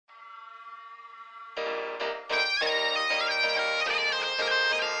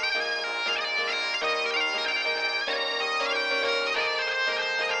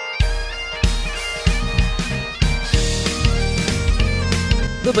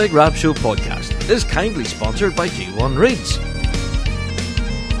The Big Rab Show podcast is kindly sponsored by G1 Reeds.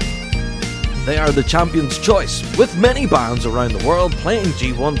 They are the champion's choice, with many bands around the world playing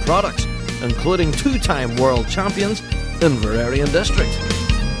G1 products, including two-time world champions Inverarian District.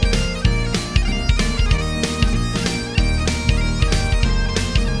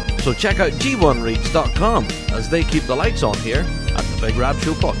 So check out g1reeds.com as they keep the lights on here at the Big Rab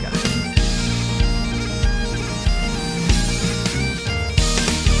Show podcast.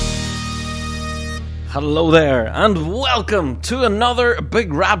 Hello there, and welcome to another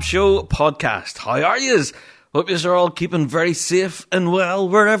Big Rab Show podcast. How are yous? Hope yous are all keeping very safe and well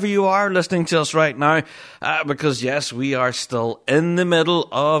wherever you are listening to us right now. Because yes, we are still in the middle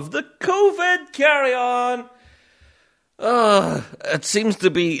of the COVID carry-on. It seems to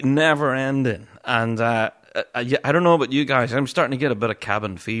be never ending. And I don't know about you guys, I'm starting to get a bit of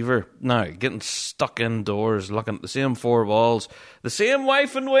cabin fever now, getting stuck indoors, looking at the same four walls, the same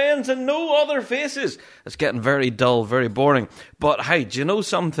wife and wains and no other faces. It's getting very dull, very boring. But hey, do you know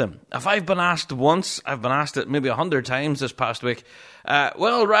something? If I've been asked once, I've been asked it maybe 100 times this past week,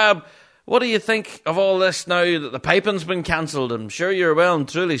 well, Rab, what do you think of all this now that the piping's been cancelled? I'm sure you're well and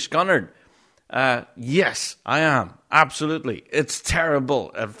truly scunnered. Yes, I am. Absolutely. It's terrible.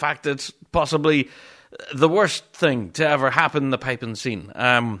 In fact, it's possibly the worst thing to ever happen in the piping scene.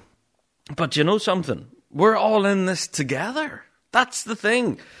 But you know something? We're all in this together. That's the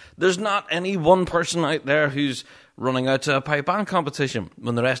thing. There's not any one person out there who's running out to a pipe band competition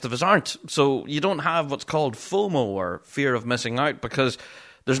when the rest of us aren't. So you don't have what's called FOMO, or fear of missing out, because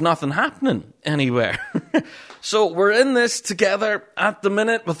there's nothing happening anywhere. So we're in this together at the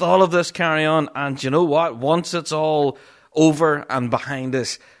minute with all of this carry on. And you know what? Once it's all over and behind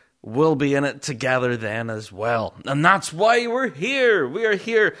us, we'll be in it together then as well. And that's why we're here. We are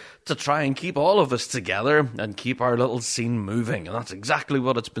here to try and keep all of us together and keep our little scene moving. And that's exactly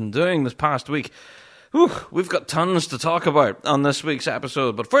what it's been doing this past week. Whew, we've got tons to talk about on this week's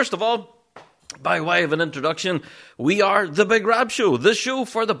episode. But first of all, by way of an introduction, we are the Big Rab Show, the show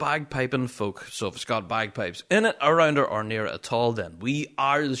for the bagpiping folk. So if it's got bagpipes in it, around it, or near it at all, then we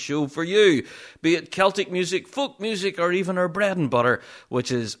are the show for you. Be it Celtic music, folk music, or even our bread and butter,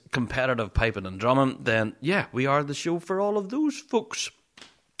 which is competitive piping and drumming, then yeah, we are the show for all of those folks.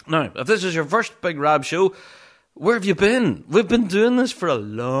 Now, if this is your first Big Rab Show, where have you been? We've been doing this for a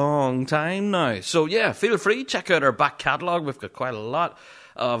long time now. So yeah, feel free, check out our back catalogue. We've got quite a lot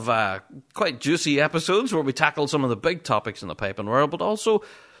of quite juicy episodes where we tackle some of the big topics in the piping world, but also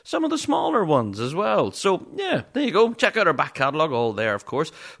some of the smaller ones as well. So yeah, there you go. Check out our back catalogue, all there, of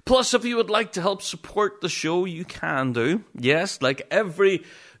course. Plus, if you would like to help support the show, you can do. Yes, like every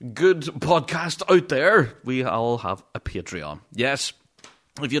good podcast out there, we all have a Patreon. Yes.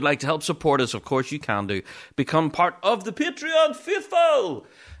 If you'd like to help support us, of course you can do. Become part of the Patreon faithful!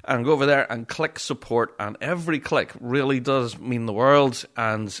 And go over there and click support. And every click really does mean the world.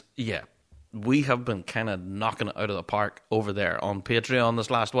 And yeah, we have been kind of knocking it out of the park over there on Patreon this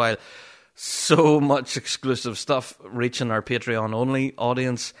last while. So much exclusive stuff reaching our Patreon-only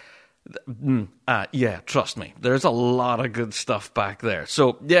audience. Yeah, trust me, there's a lot of good stuff back there.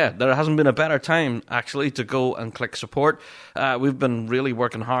 So yeah, there hasn't been a better time actually to go and click support. We've been really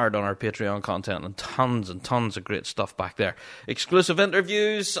working hard on our Patreon content and tons of great stuff back there. Exclusive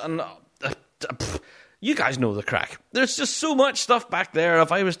interviews and you guys know the crack. There's just so much stuff back there.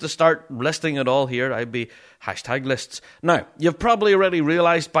 If I was to start listing it all here, I'd be hashtag lists. Now, you've probably already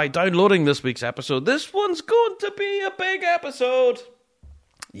realized by downloading this week's episode, this one's going to be a big episode.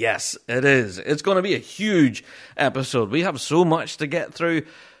 Yes, it is. It's going to be a huge episode. We have so much to get through.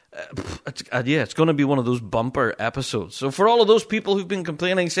 It's going to be one of those bumper episodes. So for all of those people who've been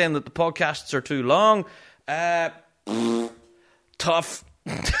complaining, saying that the podcasts are too long, tough.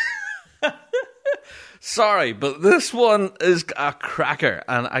 Sorry, but this one is a cracker,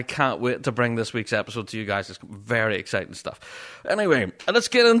 and I can't wait to bring this week's episode to you guys. It's very exciting stuff. Anyway, let's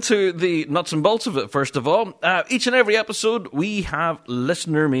get into the nuts and bolts of it, first of all. Each and every episode, we have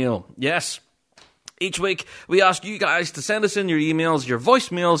listener mail. Yes. Each week, we ask you guys to send us in your emails, your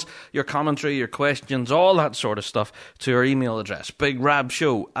voicemails, your commentary, your questions, all that sort of stuff to our email address,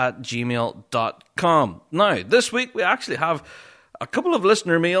 bigrabshow@gmail.com. Now, this week, we actually have a couple of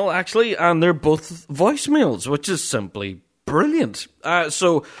listener mail, actually, and they're both voicemails, which is simply brilliant.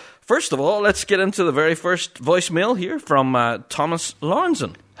 So, first of all, let's get into the very first voicemail here from Thomas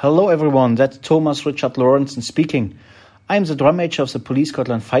Lawrenson. Hello, everyone. That's Thomas Richard Lawrenson speaking. I'm the drum major of the Police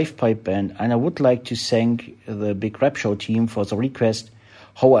Scotland 5-pipe band, and I would like to thank the Big Rab Show team for the request,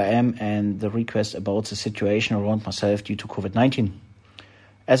 how I am, and the request about the situation around myself due to COVID-19.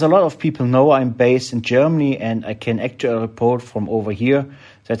 As a lot of people know, I'm based in Germany and I can actually report from over here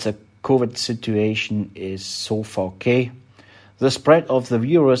that the COVID situation is so far okay. The spread of the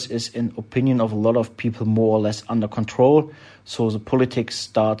virus is, in opinion of a lot of people, more or less under control, so the politics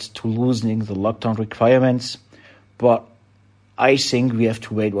starts to loosening the lockdown requirements. But I think we have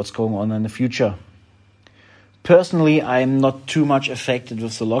to wait what's going on in the future. Personally, I'm not too much affected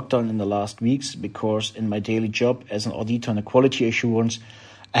with the lockdown in the last weeks because in my daily job as an auditor and quality assurance,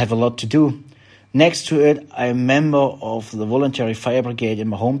 I have a lot to do. Next to it, I'm a member of the voluntary fire brigade in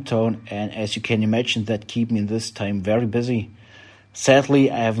my hometown, and as you can imagine, that keeps me in this time very busy. Sadly,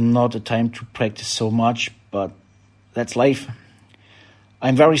 I have not the time to practice so much, but that's life.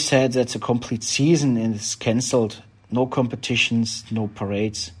 I'm very sad that the complete season is cancelled. No competitions, no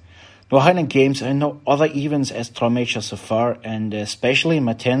parades, no Highland Games, and no other events as drum major so far, and especially in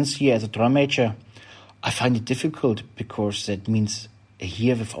my 10th year as a drum major, I find it difficult because that means a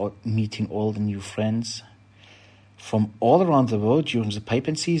year without meeting all the new friends from all around the world during the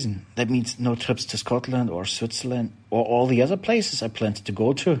piping season. That means no trips to Scotland or Switzerland or all the other places I planned to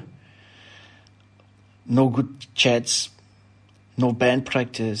go to. No good chats, no band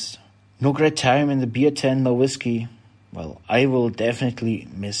practice, no great time in the beer tent, no whiskey. Well, I will definitely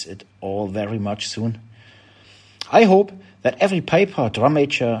miss it all very much soon. I hope that every piper, drum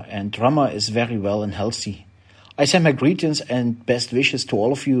major and drummer is very well and healthy. I send my greetings and best wishes to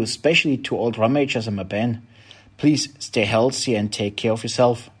all of you, especially to all drum majors in my band. Please stay healthy and take care of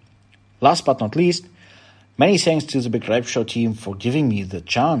yourself. Last but not least, many thanks to the Big Rap Show team for giving me the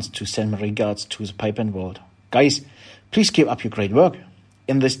chance to send my regards to the pipe band world. Guys, please keep up your great work.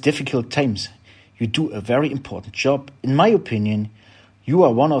 In these difficult times, you do a very important job. In my opinion, you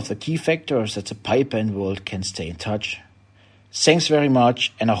are one of the key factors that the pipe band world can stay in touch. Thanks very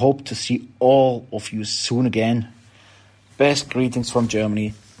much, and I hope to see all of you soon again. Best greetings from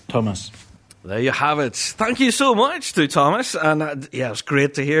Germany, Thomas. There you have it. Thank you so much to Thomas. And yeah, it's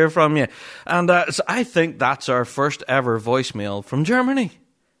great to hear from you. And so I think that's our first ever voicemail from Germany.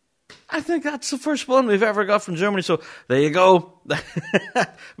 I think that's the first one we've ever got from Germany. So there you go.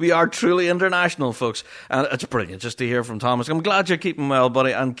 We are truly international, folks. And it's brilliant just to hear from Thomas. I'm glad you're keeping well,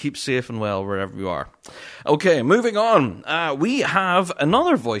 buddy, and keep safe and well wherever you are. Okay, moving on. We have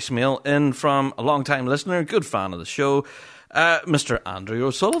another voicemail in from a long-time listener, good fan of the show, Mr. Andrew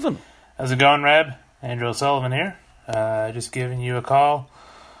O'Sullivan. How's it going, Reb? Andrew O'Sullivan here. Just giving you a call,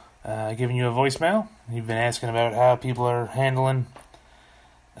 giving you a voicemail. You've been asking about how people are handling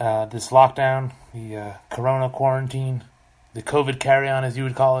this lockdown, the corona quarantine, the COVID carry-on, as you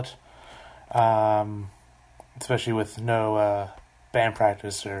would call it, especially with no band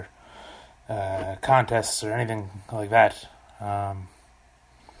practice or contests or anything like that.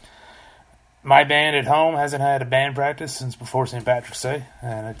 My band at home hasn't had a band practice since before St. Patrick's Day,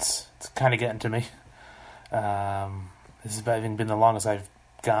 and it's kind of getting to me. This has been the longest I've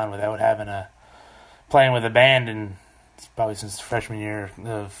gone without playing with a band, and it's probably since freshman year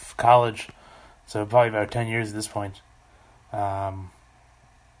of college, so probably about 10 years at this point. I'm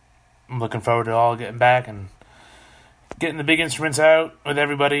looking forward to all getting back and getting the big instruments out with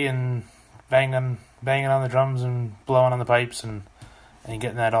everybody and banging on the drums and blowing on the pipes and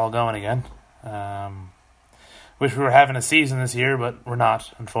getting that all going again. Wish we were having a season this year, but we're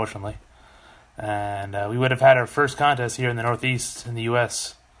not, unfortunately. And we would have had our first contest here in the Northeast in the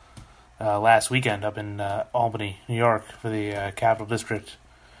U.S. Last weekend up in Albany, New York, for the Capital District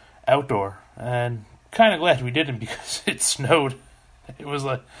Outdoor. And kind of glad we didn't because it snowed. It was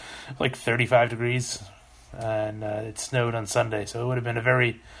like 35 degrees, and it snowed on Sunday, so it would have been a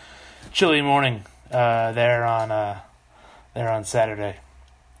very chilly morning there on Saturday.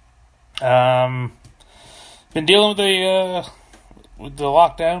 Been dealing with the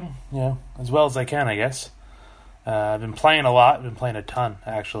lockdown, as well as I can, I guess. I've been playing a lot. I've been playing a ton,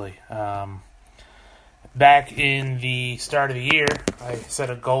 actually. Back in the start of the year, I set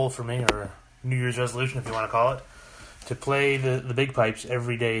a goal for me, or a New Year's resolution, if you want to call it, to play the big pipes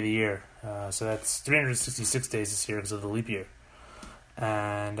every day of the year. So that's 366 days this year because of the leap year.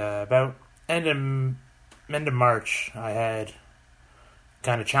 And about end of March, I had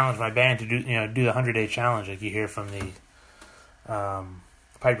kind of challenged my band to do the 100-day challenge, like you hear from the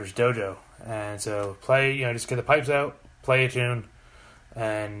Piper's Dojo. And so play, just get the pipes out, play a tune,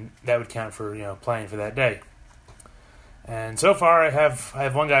 and that would count for playing for that day. And so far, I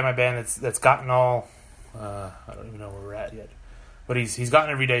have one guy in my band that's gotten all. I don't even know where we're at yet, but he's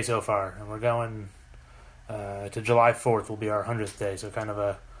gotten every day so far, and we're going to July 4th will be our 100th day. So kind of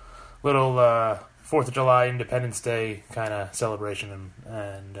a little 4th of July Independence Day kind of celebration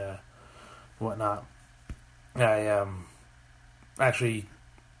and whatnot. I actually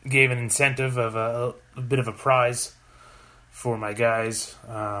gave an incentive of a bit of a prize for my guys.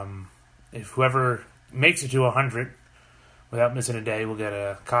 If whoever makes it to 100 without missing a day will get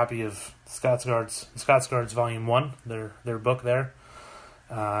a copy of Scots Guards Volume 1, their book there.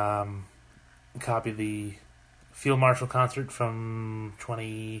 A copy of the Field Marshal concert from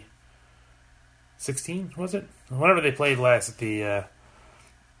 2016, was it? Whenever they played last at the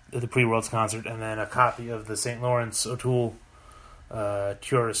Pre-Worlds concert, and then a copy of the St. Lawrence O'Toole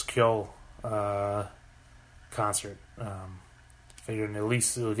Turas Kjol concert. Figuring at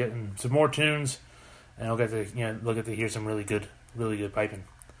least they'll get some more tunes, and they'll get to hear some really good piping.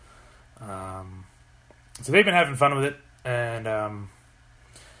 So they've been having fun with it, and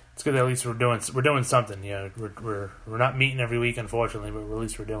it's good that at least we're doing something. We're not meeting every week, unfortunately, but at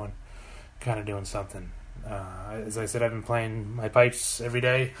least we're doing something. As I said, I've been playing my pipes every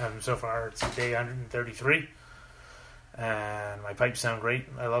day. So far, it's day 133, and my pipes sound great.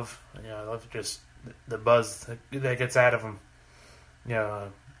 I love just the buzz that gets out of them.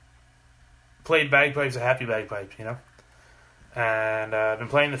 Played bagpipes, a happy bagpipe, And I've been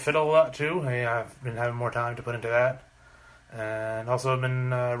playing the fiddle a lot too. I've been having more time to put into that, and also I've been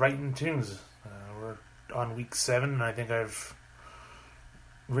writing tunes. We're on week 7, and I think I've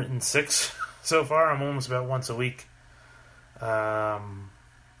written 6 so far. I'm almost about once a week. A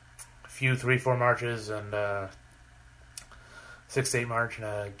few 3/4 marches and 6/8 march and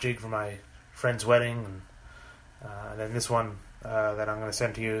a jig for my friend's wedding, and then this one that I'm going to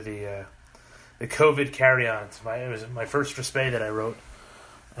send to you, the COVID carry-on. It was my first respe that I wrote,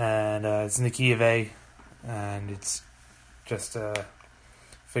 and it's in the key of A, and it's just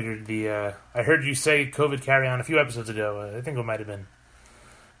figured I heard you say COVID carry-on a few episodes ago. I think it might have been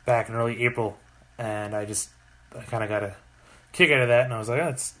back in early April, and I kind of got a kick out of that, and I was like,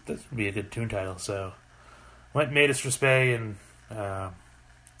 that would be a good tune title. So went and made a respe, and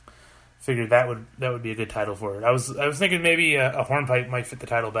figured that would be a good title for it. I was thinking maybe a hornpipe might fit the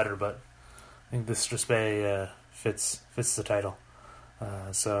title better, but I think this respe fits the title.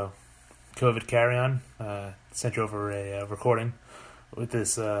 So COVID carry on. Sent you over a recording with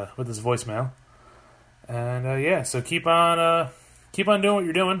this voicemail, and so keep on doing what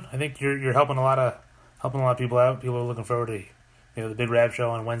you're doing. I think you're helping a lot of people out. People are looking forward to the Big Rab Show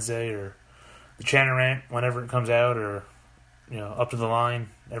on Wednesday, or the Chanarant whenever it comes out, or Up to the Line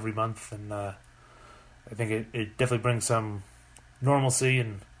every month, and I think it definitely brings some normalcy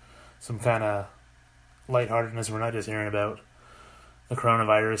and some kind of lightheartedness. We're not just hearing about the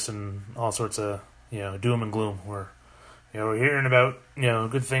coronavirus and all sorts of doom and gloom. We're hearing about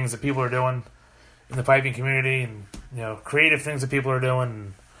good things that people are doing in the piping community, and creative things that people are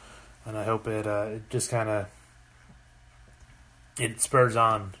doing, and I hope it just kind of it spurs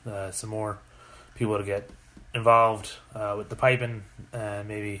on some more people to get involved with the piping, and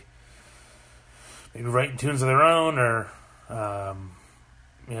maybe writing tunes of their own, or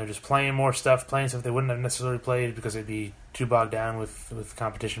just playing stuff they wouldn't have necessarily played because they'd be too bogged down with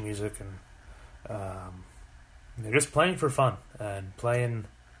competition music, and they're just playing for fun and playing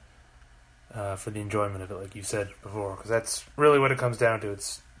for the enjoyment of it, like you said before, because that's really what it comes down to.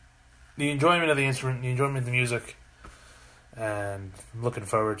 It's the enjoyment of the instrument, the enjoyment of the music, and I'm looking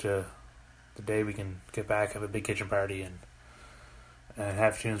forward to the day we can get back, have a big kitchen party, and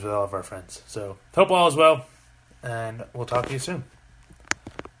have tunes with all of our friends. So hope all is well, and we'll talk to you soon.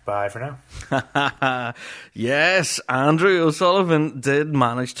 Bye for now. Yes, Andrew O'Sullivan did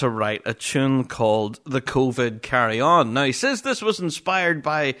manage to write a tune called The COVID Carry On. Now, he says this was inspired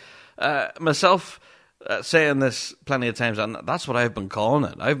by myself saying this plenty of times, and that's what I've been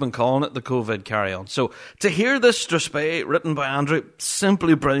calling it. I've been calling it The COVID Carry On. So to hear this Straspe written by Andrew,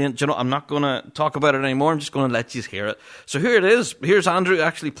 simply brilliant. I'm not going to talk about it anymore. I'm just going to let you hear it. So here it is. Here's Andrew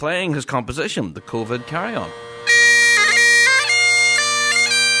actually playing his composition, The COVID Carry On.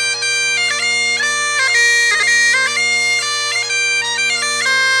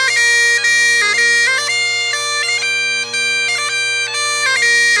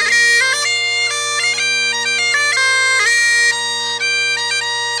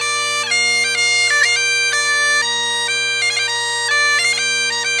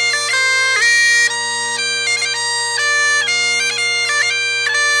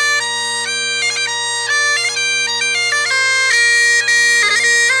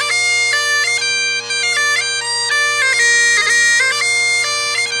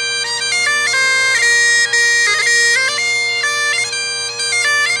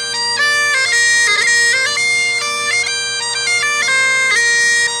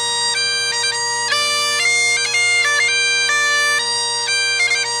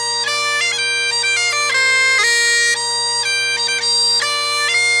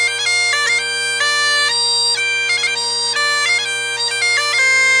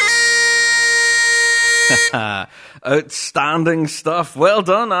 Outstanding stuff. Well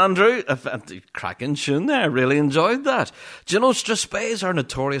done, Andrew. Cracking tune there. Really enjoyed that. Do you know, Strathspeys are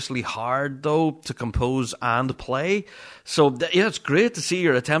notoriously hard, though, to compose and play. So, yeah, it's great to see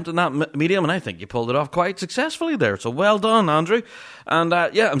your attempt in that medium, and I think you pulled it off quite successfully there. So, well done, Andrew. And,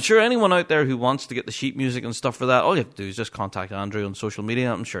 yeah, I'm sure anyone out there who wants to get the sheet music and stuff for that, all you have to do is just contact Andrew on social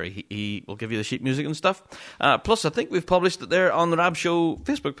media. I'm sure he will give you the sheet music and stuff. Plus, I think we've published it there on the Rab Show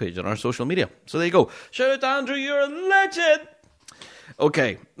Facebook page on our social media. So, there you go. Shout out to Andrew, you're a legend!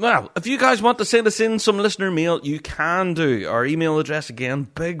 Okay, well, if you guys want to send us in some listener mail, you can do. Our email address again,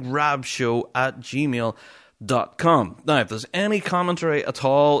 bigrabshow@gmail.com. Now, if there's any commentary at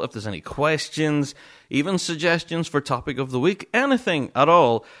all, if there's any questions, even suggestions for topic of the week, anything at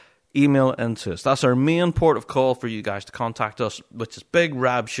all, email into us. That's our main port of call for you guys to contact us, which is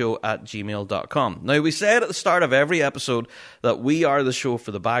bigrabshow@gmail.com. Now, we said at the start of every episode that we are the show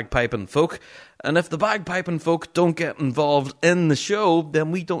for the bagpiping folk, and if the bagpiping folk don't get involved in the show,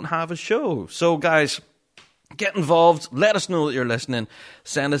 then we don't have a show. So, guys, get involved. Let us know that you're listening.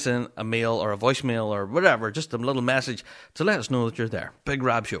 Send us in a mail or a voicemail or whatever, just a little message to let us know that you're there.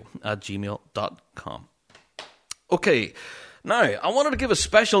 bigrabshow@gmail.com. Okay, now, I wanted to give a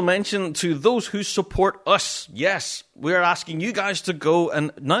special mention to those who support us. Yes, we're asking you guys to go,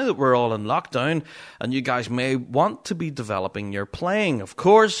 and now that we're all in lockdown, and you guys may want to be developing your playing, of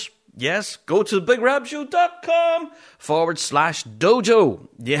course, yes, go to bigrabshow.com/dojo.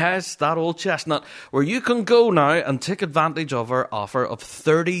 Yes, that old chestnut, where you can go now and take advantage of our offer of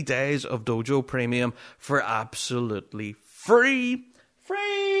 30 days of Dojo Premium for absolutely free.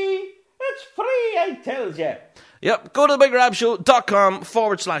 Free! It's free, I tell you. Yep, go to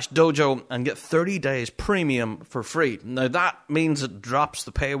bigrabshow.com/dojo and get 30 days premium for free. Now, that means it drops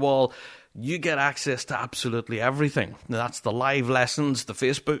the paywall. You get access to absolutely everything. Now, that's the live lessons, the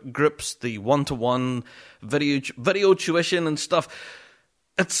Facebook groups, the one-to-one video tuition and stuff.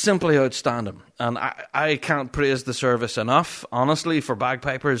 It's simply outstanding. And I can't praise the service enough. Honestly, for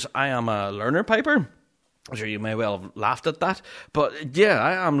bagpipers, I am a learner piper. I'm sure you may well have laughed at that. But yeah,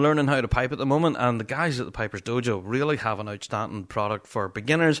 I am learning how to pipe at the moment, and the guys at the Piper's Dojo really have an outstanding product for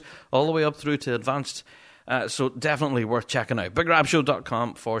beginners all the way up through to advanced. So definitely worth checking out.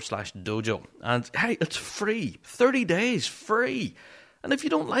 bigrabshow.com/dojo. And hey, it's free. 30 days free. And if you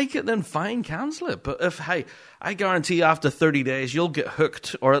don't like it, then fine, cancel it. But I guarantee after 30 days, you'll get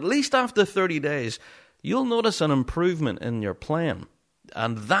hooked. Or at least after 30 days, you'll notice an improvement in your playing.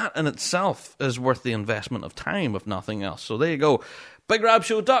 And that in itself is worth the investment of time, if nothing else. So there you go.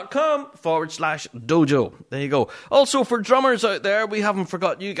 bigrabshow.com/dojo. There you go. Also, for drummers out there, we haven't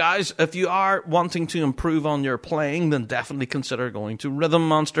forgot you guys. If you are wanting to improve on your playing, then definitely consider going to Rhythm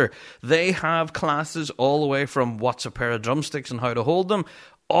Monster. They have classes all the way from what's a pair of drumsticks and how to hold them,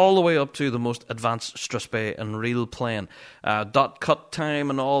 all the way up to the most advanced Strathspey and reel playing. Dot cut time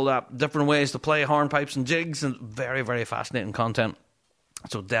and all that, different ways to play hornpipes and jigs, and very, very fascinating content.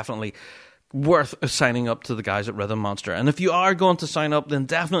 So definitely worth signing up to the guys at Rhythm Monster. And if you are going to sign up, then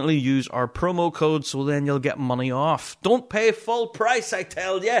definitely use our promo code, so then you'll get money off. Don't pay full price, I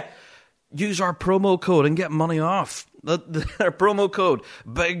tell you. Use our promo code and get money off. Their promo code,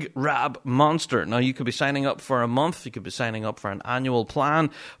 Big Rab Monster. Now, you could be signing up for a month, you could be signing up for an annual plan,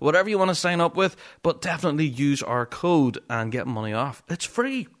 whatever you want to sign up with, but definitely use our code and get money off. It's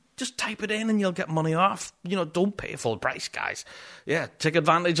free. Just type it in and you'll get money off. You know, don't pay full price, guys. Yeah, take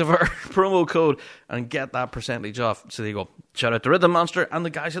advantage of our promo code and get that percentage off. So there you go. Shout out to Rhythm Monster and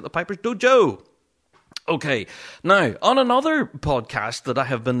the guys at the Piper's Dojo. Okay, now, on another podcast that I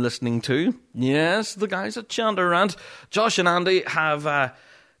have been listening to, yes, the guys at Chanderant, Josh and Andy have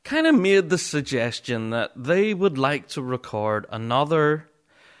kind of made the suggestion that they would like to record another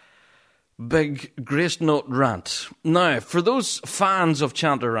big Grace Note rant. Now, for those fans of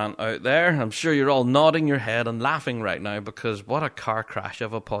Chanderant out there, I'm sure you're all nodding your head and laughing right now, because what a car crash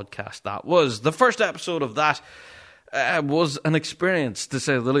of a podcast that was. The first episode of that was an experience, to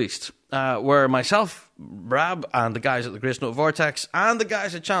say the least, where myself, Rab, and the guys at the Grace Note Vortex, and the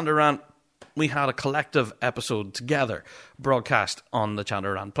guys at Chanderant, we had a collective episode together, broadcast on the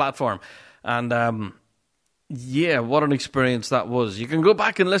Chanderant platform. And, yeah, what an experience that was. You can go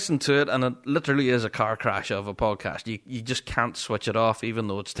back and listen to it, and it literally is a car crash of a podcast. You just can't switch it off, even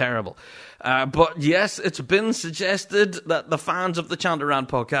though it's terrible. But yes, it's been suggested that the fans of the Chanderant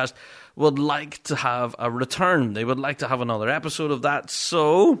podcast would like to have a return. They would like to have another episode of that.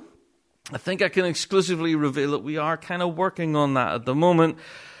 So I think I can exclusively reveal that we are kind of working on that at the moment.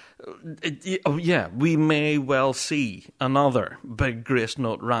 we may well see another big Grace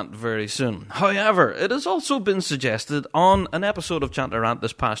Note rant very soon. However, it has also been suggested on an episode of Chant a Rant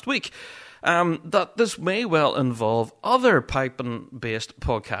this past week that this may well involve other piping-based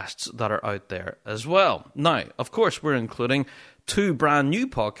podcasts that are out there as well. Now, of course, we're including 2 brand new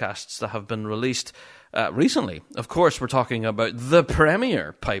podcasts that have been released recently. Of course, we're talking about the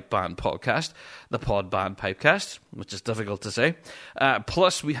premier pipe band podcast, the Pod Band Pipecast, which is difficult to say.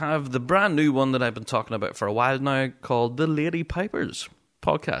 Plus, we have the brand new one that I've been talking about for a while now called the Lady Pipers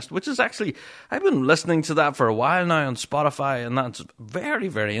podcast, which is actually, I've been listening to that for a while now on Spotify, and that's very,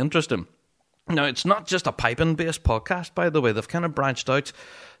 very interesting. Now, it's not just a piping-based podcast, by the way. They've kind of branched out.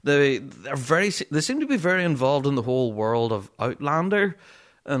 They seem to be very involved in the whole world of Outlander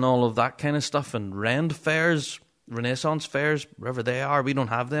and all of that kind of stuff, and Rend fairs, Renaissance fairs, wherever they are. We don't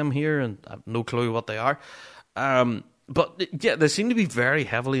have them here, and I have no clue what they are. But yeah, they seem to be very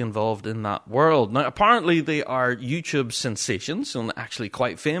heavily involved in that world. Now, apparently they are YouTube sensations and actually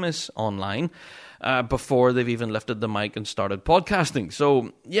quite famous online before they've even lifted the mic and started podcasting.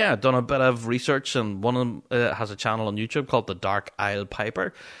 So yeah, done a bit of research, and one of them has a channel on YouTube called The Dark Isle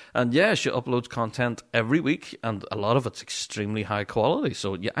Piper. And yeah, she uploads content every week, and a lot of it's extremely high quality.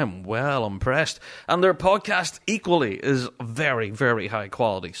 So yeah, I'm well impressed. And their podcast equally is very, very high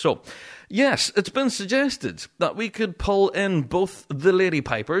quality. So yes, it's been suggested that we could pull in both the Lady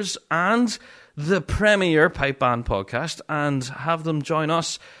Pipers and the premier pipe band podcast and have them join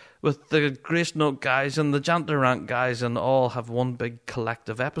us with the Grace Note guys and the Chant a Rant guys, and all have one big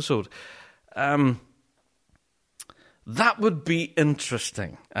collective episode. That would be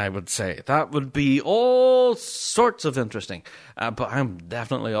interesting, I would say. That would be all sorts of interesting. But I'm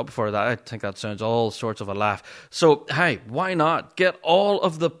definitely up for that. I think that sounds all sorts of a laugh. So, hey, why not get all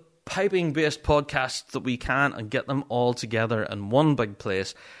of the piping-based podcasts that we can and get them all together in one big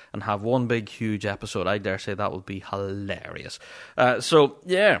place and have one big, huge episode? I dare say that would be hilarious. So,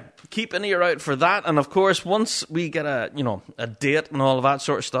 yeah, keep an ear out for that. And, of course, once we get a date and all of that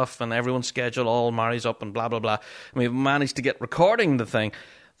sort of stuff, and everyone's schedule all marries up and blah, blah, blah, and we've managed to get recording the thing,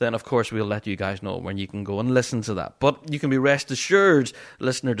 then, of course, we'll let you guys know when you can go and listen to that. But you can be rest assured,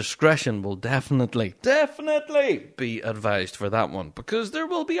 listener discretion will definitely be advised for that one, because there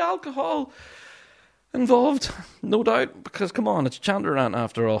will be alcohol involved, no doubt, because, come on, it's Chant a Rant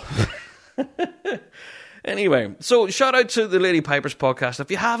after all. Anyway, so shout out to the Lady Pipers podcast. If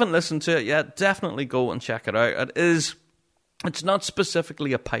you haven't listened to it yet, definitely go and check it out. It's not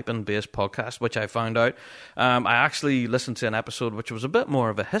specifically a piping-based podcast, which I found out. I actually listened to an episode which was a bit more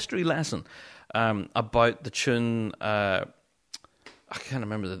of a history lesson about the tune. I can't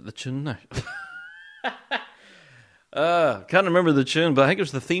remember the tune now. Can't remember the tune, but I think it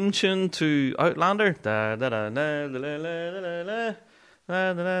was the theme tune to Outlander. I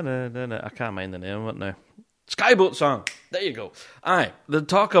can't mind the name of it now. Skyboat Song. There you go. Aye, they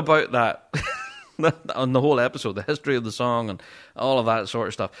talk about that on the whole episode, the history of the song and all of that sort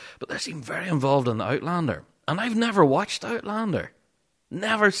of stuff. But they seem very involved in the Outlander. And I've never watched Outlander.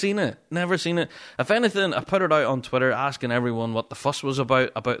 Never seen it. If anything, I put it out on Twitter asking everyone what the fuss was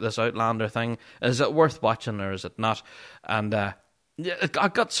about this Outlander thing. Is it worth watching or is it not? And yeah, I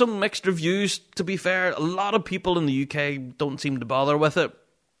got some mixed reviews, to be fair. A lot of people in the UK don't seem to bother with it.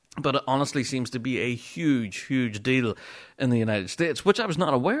 But it honestly seems to be a huge, huge deal in the United States, which I was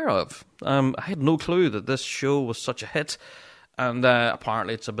not aware of. I had no clue that this show was such a hit. And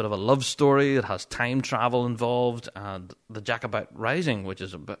apparently it's a bit of a love story. It has time travel involved and the Jacobite Rising, which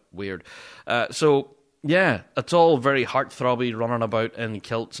is a bit weird. So, yeah, it's all very heartthrobby, running about in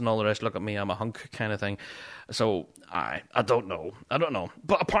kilts and all the rest. Look at me, I'm a hunk kind of thing. So, I don't know.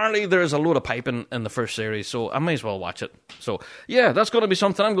 But apparently there's a load of piping in the first series, so I may as well watch it. So, yeah, that's going to be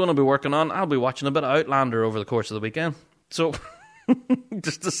something I'm going to be working on. I'll be watching a bit of Outlander over the course of the weekend. So,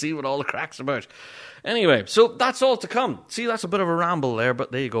 just to see what all the crack's about. Anyway, so that's all to come. See, that's a bit of a ramble there,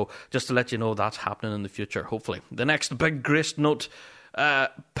 but there you go. Just to let you know that's happening in the future, hopefully. The next big Grace Note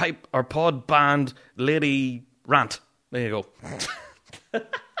pipe or pod band lady rant. There you go.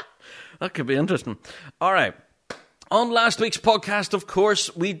 That could be interesting. All right. On last week's podcast, of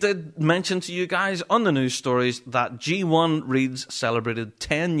course, we did mention to you guys on the news stories that G1 Reeds celebrated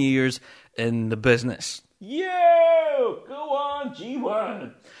 10 years in the business. Yo! Go on,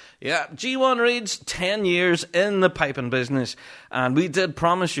 G1! Yeah, G1 Reeds, 10 years in the piping business. And we did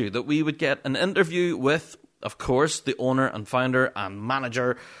promise you that we would get an interview with, of course, the owner and founder and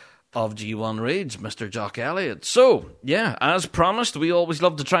manager of G1 Reeds, Mr. Jock Elliott. So, yeah, as promised, we always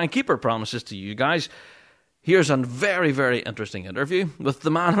love to try and keep our promises to you guys. Here's a very, very interesting interview with the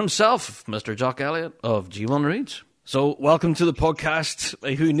man himself, Mr. Jock Elliott of G1 Reeds. So, welcome to the podcast.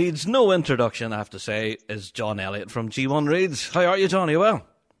 Who needs no introduction, I have to say, is John Elliott from G1 Reads. How are you, Johnny? Well?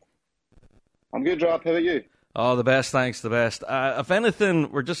 I'm good, Rob. How are you? Oh, the best, thanks, the best. If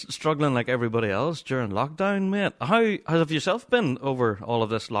anything, we're just struggling like everybody else during lockdown, mate. How have yourself been over all of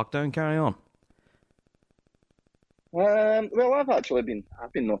this lockdown carry on? Well, I've been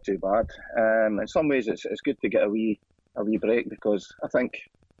not too bad. In some ways, it's good to get a wee break, because I think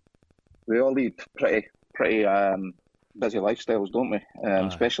we all lead pretty busy lifestyles, don't we?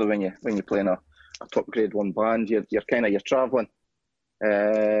 Especially when you play in a top grade one band, you're travelling.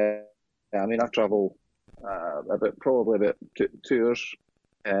 I mean, I travel probably about 2 hours,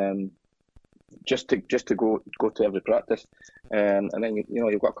 just to go to every practice, and then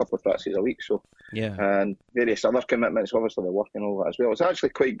you've got a couple of practices a week, so yeah, and various other commitments, obviously the working all that as well. It's actually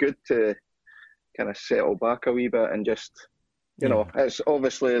quite good to kind of settle back a wee bit and just, it's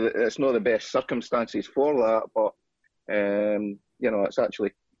obviously it's not the best circumstances for that, but it's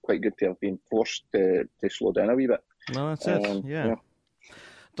actually quite good to have been forced to slow down a wee bit. No, that's it. Yeah.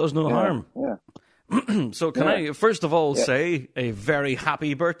 Does no harm. Yeah. So can I first of all say a very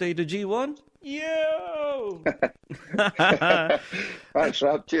happy birthday to G1? Yo! Thanks,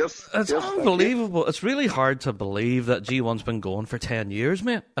 Rob. Cheers. It's unbelievable. It's really hard to believe that G1's been going for 10 years,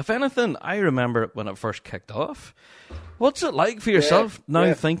 mate. If anything, I remember it when it first kicked off. What's it like for yourself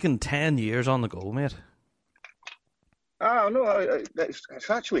now thinking 10 years on the go, mate? Oh, no, it's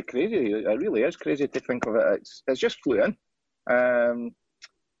actually crazy. It really is crazy to think of it. It's just flew in.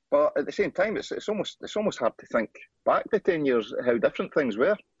 But at the same time, it's almost hard to think back to 10 years how different things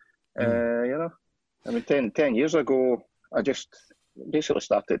were. I mean, 10 years ago, I just basically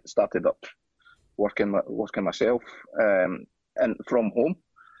started up working myself, and from home,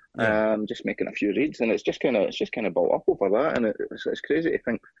 just making a few reads, and it's just kind of built up over that, and it's crazy to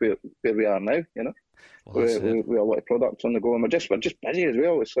think where we are now. Well, we have a lot of products on the go, and we're just busy as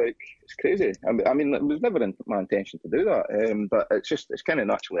well. It's crazy. I mean, it was never my intention to do that, but it's kind of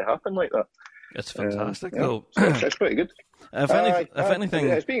naturally happened like that. It's fantastic, though. It's pretty good. If anything,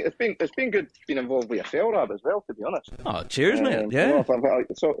 it's been good being involved with yourself, Rab, as well. To be honest. Oh, cheers, mate. Yeah,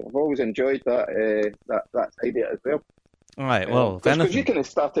 I've always enjoyed that idea as well. All right. Well, because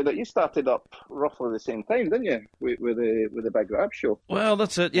you started up roughly the same time, didn't you, with the Big Rab show? Well,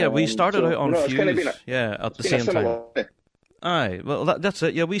 that's it. Yeah, we started out on Fuse. At the same time. Aye. Well, that's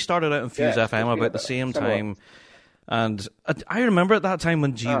it. Yeah, we started out on Fuse FM about the same time. And I remember at that time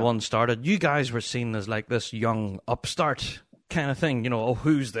when G1 started, you guys were seen as like this young upstart kind of thing.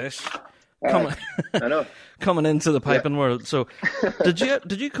 Who's this? Coming into the piping world. So, did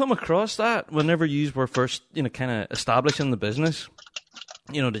you come across that whenever you were first, kind of establishing the business?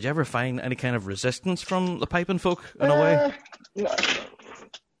 Did you ever find any kind of resistance from the piping folk in a way? No.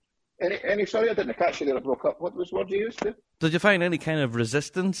 Sorry, I didn't catch you there. I broke up. What was the word you used? Did you find any kind of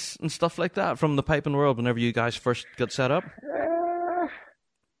resistance and stuff like that from the piping world whenever you guys first got set up?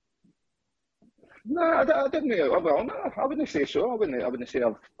 No, I didn't. Well, no, I wouldn't say so. I wouldn't say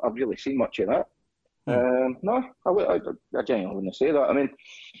I've really seen much of that. No, I genuinely wouldn't say that. I mean,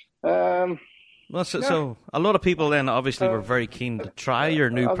 that's it. So a lot of people then obviously were very keen to try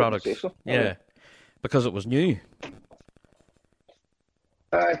your new product. So. Yeah, because it was new.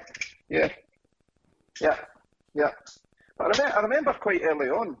 Yeah. I remember quite early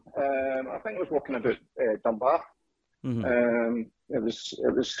on. I think I was walking about Dunbar. Mm-hmm. It was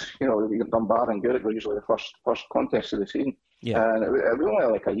Dunbar and Gourock were usually the first contest of the season. Yeah. And it was only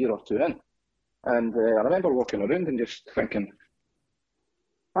like a year or two in, and I remember walking around and just thinking,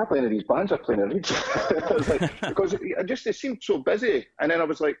 why any of these bands are playing a read? Because it seemed so busy, and then I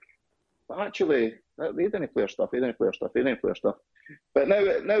was like, actually, they didn't play our stuff. But now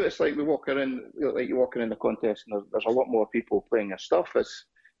it's like you walk around the contest, and there's a lot more people playing your stuff. It's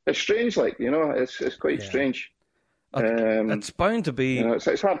strange, it's quite strange. It's bound to be.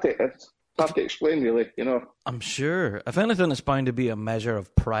 It's hard to explain, really. I'm sure. If anything, it's bound to be a measure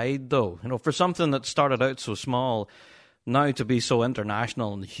of pride, though. For something that started out so small, now to be so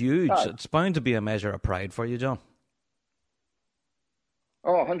international and huge, it's bound to be a measure of pride for you, John.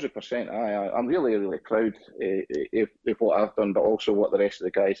 Oh, 100%. I'm really, really proud of what I've done, but also what the rest of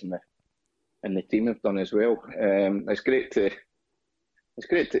the guys in the team have done as well. It's great to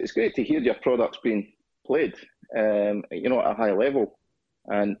hear your products being played, at a high level,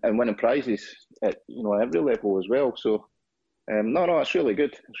 and winning prizes at every level as well. So, no, it's really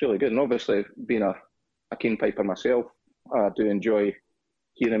good. It's really good, and obviously being a keen piper myself, I do enjoy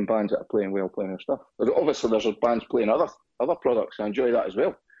hearing bands that are playing their stuff. Obviously, there's bands playing other products. I enjoy that as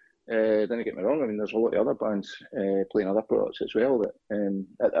well. Don't get me wrong. I mean, there's a lot of other bands playing other products as well that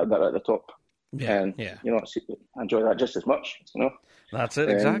are at the top. Yeah, and, yeah. enjoy that just as much, you know. That's it,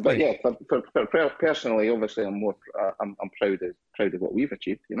 exactly. But yeah, for personally, obviously, I'm proud of what we've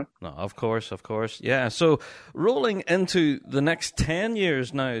achieved, you know. No, of course. Yeah. So rolling into the next 10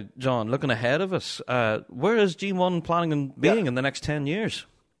 years now, John, looking ahead of us, where is G1 planning on being in the next 10 years?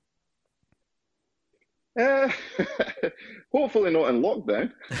 Hopefully not in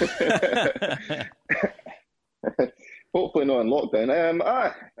lockdown. Hopefully not in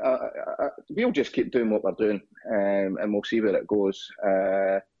lockdown. We'll just keep doing what we're doing, and we'll see where it goes.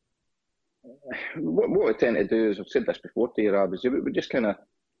 What we tend to do is, I've said this before to you, Rab, is we just kind of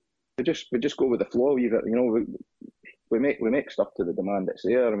we just go with the flow. You know, we make stuff to the demand that's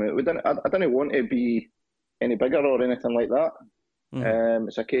there. I mean, I don't want to be any bigger or anything like that.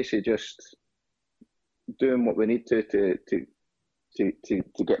 It's a case of just doing what we need to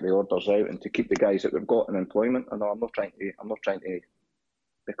get the orders out and to keep the guys that we've got in employment. I know I'm not trying to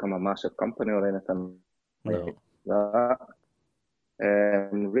become a massive company or anything like that.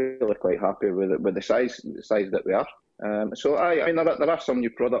 Really quite happy with the size that we are. So I mean, there are some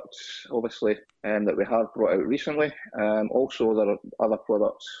new products, obviously, that we have brought out recently. Also, there are other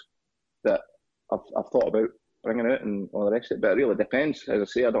products that I've thought about bringing out and all the rest of it. But it really depends. As I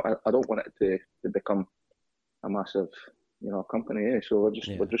say, I don't want it to become a massive, you know, company. So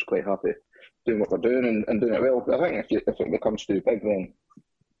we're just quite happy doing what we're doing and doing it well. I think if it becomes too big, then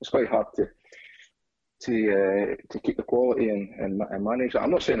it's quite hard to keep the quality and manage that.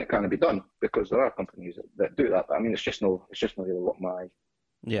 I'm not saying it can't be done, because there are companies that do that. But I mean, it's just not really what my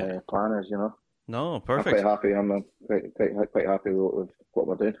plan is, you know. No, perfect. I'm quite happy. I'm quite happy with what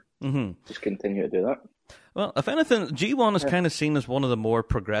we're doing. Mm-hmm. Just continue to do that. Well, if anything, G1 is kind of seen as one of the more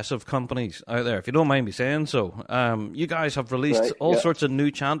progressive companies out there, if you don't mind me saying so. You guys have released all sorts of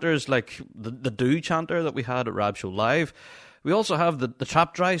new chanters, like the Do chanter that we had at Rab Show Live. We also have the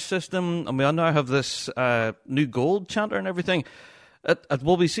Trap Dry system, and we now have this new Gold chanter and everything.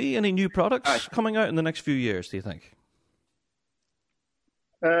 Will we see any new products coming out in the next few years, do you think?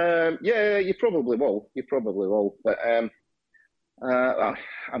 Yeah, you probably will. But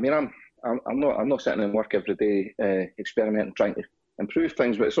I mean, I'm not sitting in work every day experimenting, trying to improve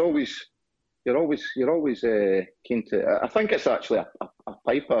things. But it's always you're always keen to. I think it's actually a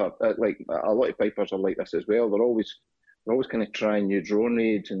piper. Like a lot of pipers are like this as well. They're always kind of trying new drone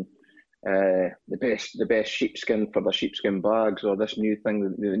raids and the best sheepskin for the sheepskin bags, or this new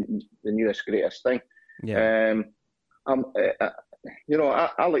thing, the newest greatest thing. Yeah. You know,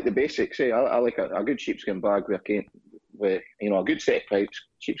 I like the basics. I like a good sheepskin bag with a good set of pipes,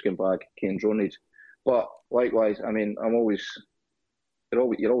 sheepskin bag, cane drone raids. But likewise, I mean,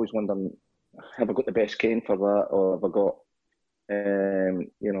 you're always wondering, have I got the best cane for that, or have I got,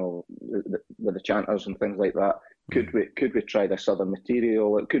 you know, with the chanters and things like that? Could we try this other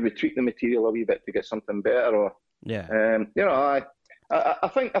material? Could we tweak the material a wee bit to get something better? Or you know, I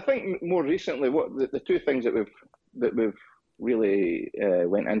think more recently, what the two things that we've really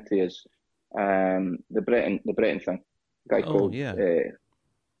went into is the Breton thing. A guy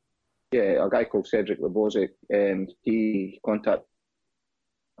called Cedric Lebozic. He contacted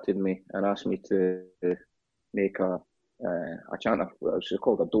me and asked me to make a chanter, which is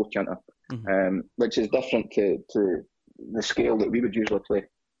called a Do chanter, which is different to the scale that we would usually play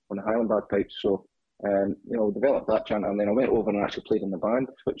on the Highland bagpipes. So, you know, developed that chanter, and then I went over and actually played in the band,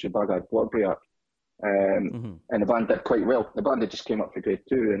 which is Bagad Blockbriark. And the band did quite well. The band had just came up for grade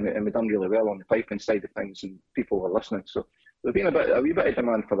 2, and we done really well on the piping side of things, and people were listening. So there's been a wee bit of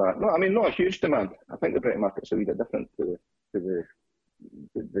demand for that. No, I mean, not a huge demand. I think the Breton market's a wee bit different to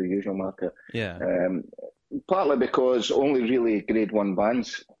the usual market. Yeah. Partly because only really grade 1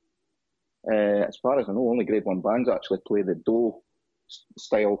 bands, as far as I know, only grade 1 bands actually play the Do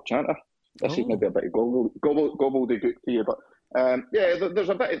style chanter. This is maybe a bit of gobbledygook to you, but there's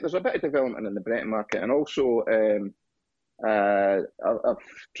a bit of development in the Breton market, and also I've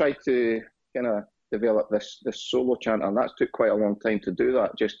tried to kind of develop this solo chanter, and that's took quite a long time to do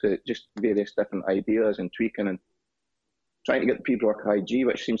that. Just various different ideas and tweaking and trying to get the P-Block High G,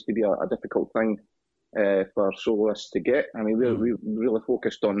 which seems to be a difficult thing for soloists to get. I mean, we really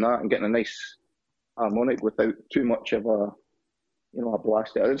focused on that and getting a nice harmonic without too much of a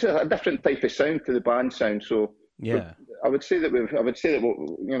blast. It's a different type of sound to the band sound. So yeah, I would say that we've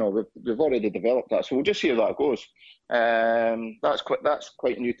already developed that. So we'll just see how that goes. That's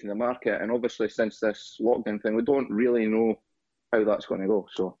quite new to the market, and obviously since this lockdown thing, we don't really know how that's going to go.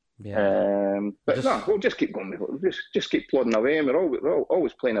 So. Yeah. We'll just keep going. We'll just keep plodding away, and we're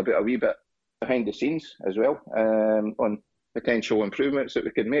always playing a wee bit behind the scenes as well on potential improvements that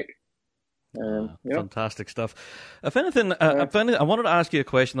we could make. Fantastic stuff. If anything, I wanted to ask you a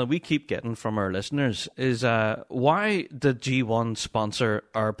question that we keep getting from our listeners is why did G1 sponsor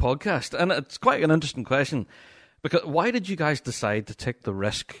our podcast? And it's quite an interesting question because why did you guys decide to take the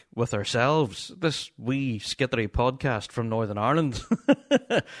risk with ourselves, this wee skittery podcast from Northern Ireland?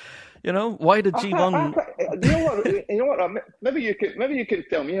 Why did G1? You know what? Maybe you could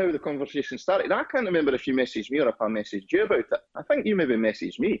tell me how the conversation started. I can't remember if you messaged me or if I messaged you about it. I think you maybe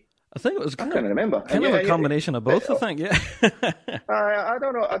messaged me. I think it was. I can't remember. Kind of a combination of both. I think. Yeah. I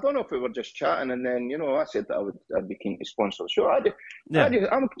don't know. I don't know if we were just chatting, and then I said that I'd be keen to sponsor the show.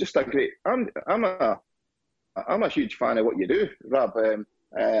 I'm just a great. I'm a huge fan of what you do, Rob. And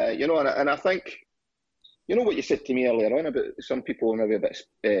I think. You know what you said to me earlier on about some people maybe a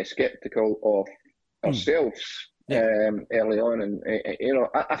bit sceptical of ourselves early on, and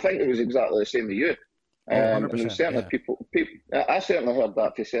I think it was exactly the same with you. And certainly people, I certainly heard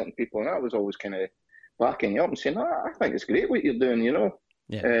that from certain people, and I was always kind of backing you up and saying, I think it's great what you're doing,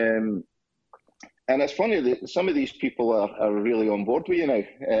 Yeah. And it's funny that some of these people are really on board with you now.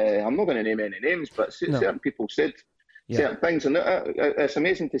 I'm not going to name any names, but certain people said certain things, and it's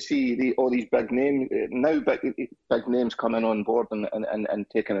amazing to see all these big names now, big names coming on board and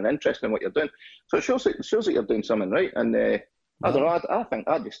taking an interest in what you're doing. So it shows that you're doing something right. And I don't know. I think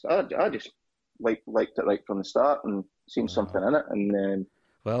I just liked it right from the start and seen something in it. And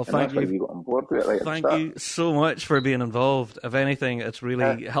thank you. We got on board with it right Thank you so much for being involved. If anything, it's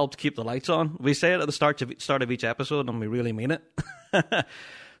really helped keep the lights on. We say it at the start of each episode, and we really mean it.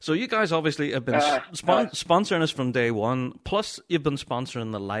 So you guys obviously have been sponsoring us from day one, plus you've been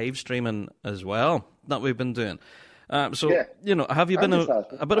sponsoring the live streaming as well that we've been doing. Have you been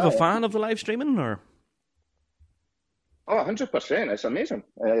a bit of a fan of the live streaming? Or? Oh, 100%. It's amazing.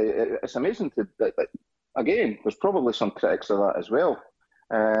 It's amazing again, there's probably some critics of that as well.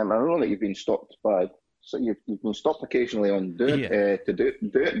 I know that you've been stopped you've been stopped occasionally on doing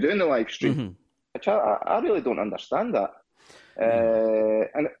the live stream, which I really don't understand that.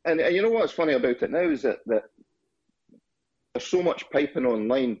 And you know what's funny about it now is that there's so much piping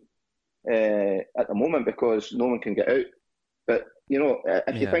online at the moment because no one can get out. But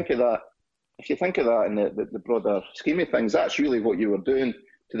if you think of that in the broader scheme of things, that's really what you were doing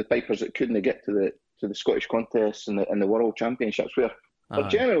to the pipers that couldn't get to the Scottish contests and the World Championships, where they're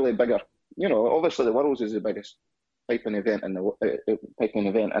generally bigger. Obviously the Worlds is the biggest piping event in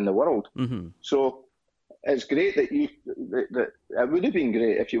the world. Mm-hmm. So it's great that it would have been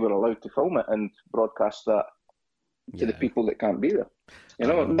great if you were allowed to film it and broadcast that to the people that can't be there.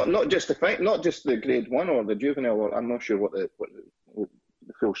 Not just the grade one or the juvenile, or I'm not sure what the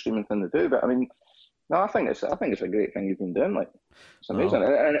full streaming thing they do, but I mean, no, I think it's a great thing you've been doing. Like, it's amazing,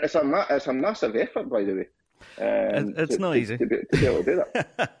 and it's a massive effort, by the way. It's not easy to be able to do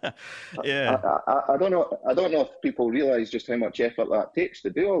that. Yeah, I don't know if people realise just how much effort that takes to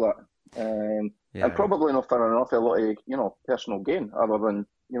do all that, and probably not for an awful lot of personal gain, other than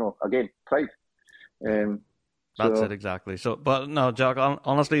again pride. That's it, exactly. So, but no, Jack,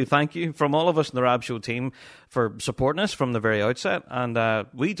 honestly, thank you from all of us in the Rab Show team for supporting us from the very outset. And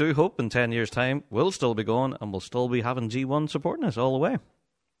we do hope in 10 years' time we'll still be going and we'll still be having G1 supporting us all the way.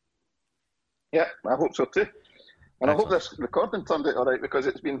 Yeah, I hope so too. And I hope this recording turned out all right because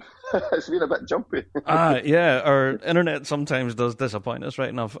it's been a bit jumpy. Yeah, our internet sometimes does disappoint us, right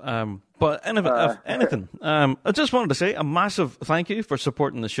enough. But if anything, I just wanted to say a massive thank you for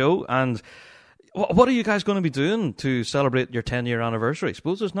supporting the show. And what are you guys going to be doing to celebrate your 10-year anniversary? I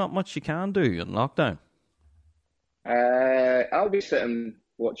suppose there's not much you can do in lockdown. I'll be sitting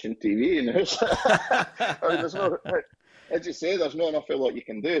watching TV in the house. There's no, as you say, there's not an awful lot you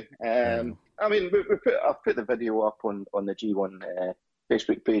can do. I mean, I've put the video up on the G1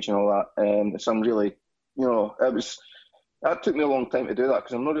 Facebook page and all that. Some really, that took me a long time to do that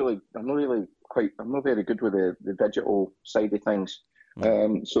because I'm not very good with the digital side of things.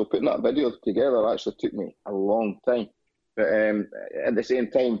 So putting that video together actually took me a long time. But at the same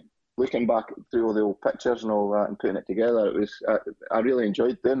time, looking back through all the old pictures and all that and putting it together, I really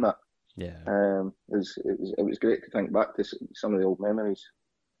enjoyed doing that. Yeah, it was great to think back to some of the old memories.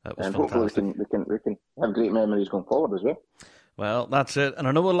 That was and fantastic. Hopefully we can have great memories going forward as well. Well, that's it. And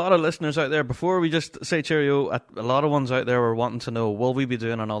I know a lot of listeners out there, before we just say cheerio, a lot of ones out there were wanting to know, will we be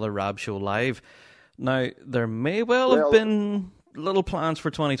doing another Rab Show live? Now, there may well have been little plans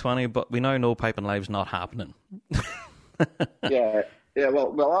for 2020, but we now know Piping Live's not happening. Yeah.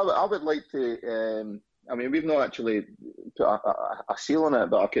 Well, I would like to. I mean, we've not actually put a seal on it,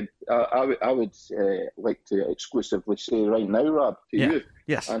 but I would like to exclusively say right now, Rob, to you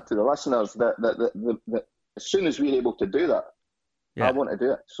yes, and to the listeners that as soon as we're able to do that, Yeah. I want to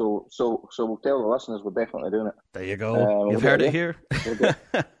do it. So we'll tell the listeners we're definitely doing it. There you go. You've heard it here. We'll do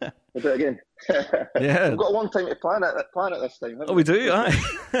it again. Yeah. We've got a long time to plan it this time. Oh, we do, aye.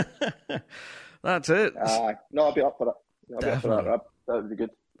 That's it. No, I'll be up for it. Definitely. That would be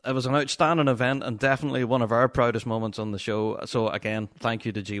good. It was an outstanding event and definitely one of our proudest moments on the show. So again, thank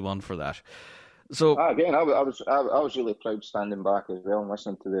you to G1 for that. So again, I was really proud standing back as well and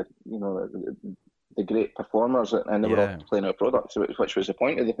listening to the great performers, and they were all playing our products, which was the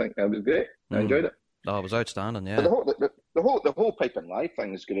point of the thing. It was great. I enjoyed it. Oh, it was outstanding. Yeah. But the whole Piping Live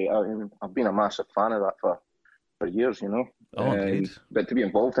thing is great. I mean, I've been a massive fan of that for years, Oh, indeed. But to be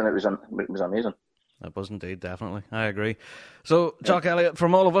involved in it was amazing. It was indeed, definitely. I agree. So, Jock Elliott,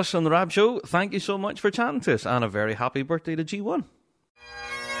 from all of us on the Rab Show, thank you so much for chatting to us, and a very happy birthday to G1.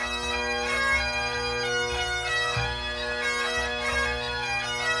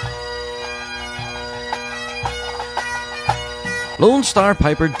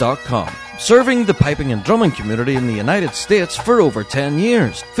 LoneStarPiper.com, serving the piping and drumming community in the United States for over 10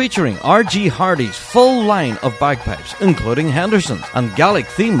 years, featuring R.G. Hardy's full line of bagpipes, including Henderson's, and Gaelic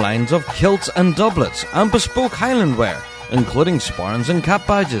theme lines of kilts and doublets, and bespoke Highland wear, including sporrans and cap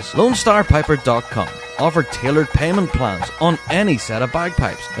badges. LoneStarPiper.com offer tailored payment plans on any set of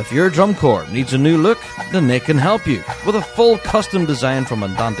bagpipes. If your drum corps needs a new look, then they can help you with a full custom design from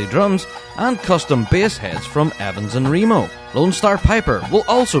Andante Drums and custom bass heads from Evans and Remo. Lone Star Piper will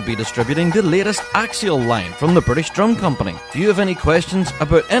also be distributing the latest Axial line from the British Drum Company. If you have any questions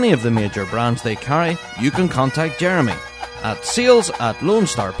about any of the major brands they carry, you can contact Jeremy at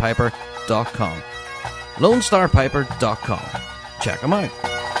sales@lonestarpiper.com. LoneStarPiper.com. Check them out.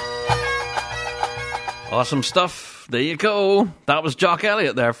 Awesome stuff. There you go. That was Jock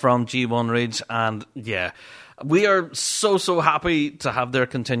Elliott there from G1 Reeds. And yeah, we are so happy to have their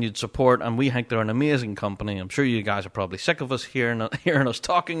continued support, and we think they're an amazing company. I'm sure you guys are probably sick of us hearing us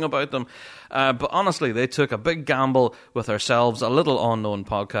talking about them. But honestly, they took a big gamble with ourselves, a little unknown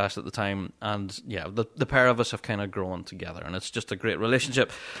podcast at the time. And yeah, the pair of us have kind of grown together, and it's just a great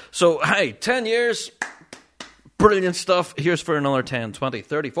relationship. So, hey, 10 years. Brilliant stuff. Here's for another 10, 20,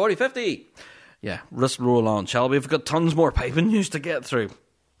 30, 40, 50. Yeah, let's roll on, shall we? We've got tons more piping news to get through.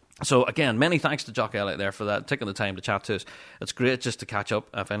 So, again, many thanks to Jock Elliott there for that, taking the time to chat to us. It's great just to catch up,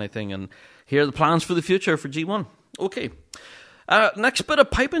 if anything, and hear the plans for the future for G1. Okay. Next bit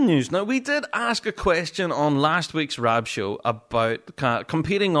of piping news. Now, we did ask a question on last week's Rab Show about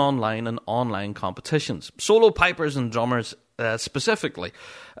competing online and online competitions. Solo pipers and drummers specifically.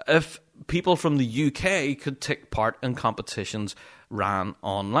 If people from the UK could take part in competitions ran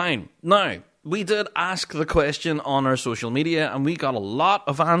online. Now, we did ask the question on our social media, and we got a lot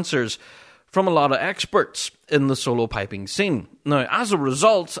of answers from a lot of experts in the solo piping scene. Now, as a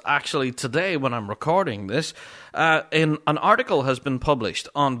result, actually today when I'm recording this, an article has been published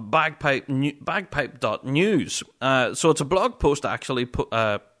on bagpipe.news. So it's a blog post actually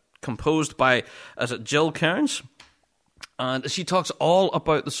composed by, is it Jill Cairns? And she talks all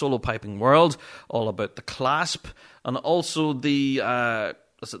about the solo piping world, all about the CLASP, and also the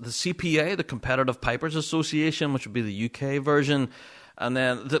CPA, the Competitive Pipers Association, which would be the UK version. And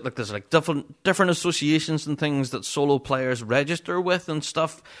then there's different associations and things that solo players register with and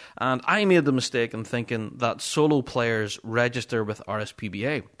stuff. And I made the mistake in thinking that solo players register with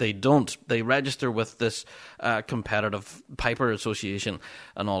RSPBA. They don't. They register with this Competitive Piper Association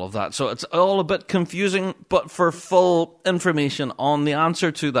and all of that. So it's all a bit confusing. But for full information on the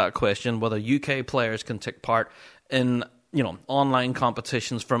answer to that question, whether UK players can take part in online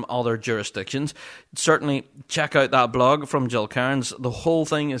competitions from other jurisdictions, certainly check out that blog from Jill Cairns. The whole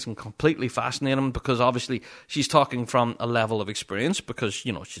thing is completely fascinating because obviously she's talking from a level of experience because,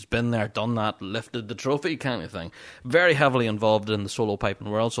 she's been there, done that, lifted the trophy kind of thing. Very heavily involved in the solo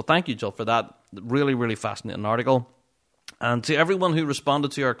piping world. So thank you, Jill, for that. Really, really fascinating article. And to everyone who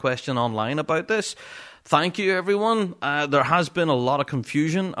responded to our question online about this, thank you, everyone. There has been a lot of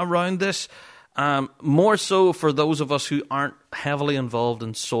confusion around this. More so for those of us who aren't heavily involved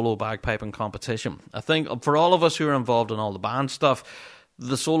in solo bagpiping competition. I think for all of us who are involved in all the band stuff,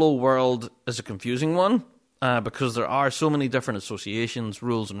 the solo world is a confusing one because there are so many different associations,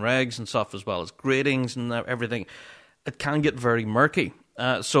 rules and regs and stuff, as well as gradings and everything. It can get very murky.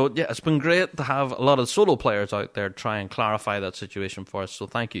 So, it's been great to have a lot of solo players out there try and clarify that situation for us, so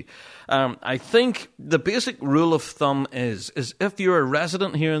thank you. I think the basic rule of thumb is if you're a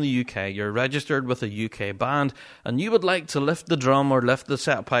resident here in the UK, you're registered with a UK band, and you would like to lift the drum or lift the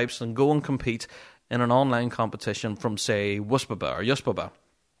set of pipes and go and compete in an online competition from, say, WSPBA or USPBA,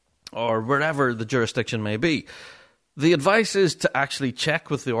 or wherever the jurisdiction may be, The advice is to actually check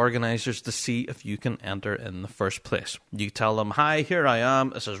with the organisers to see if you can enter in the first place. You tell them, hi, here I am,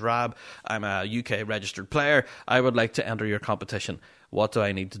 this is Rab, I'm a UK registered player, I would like to enter your competition. What do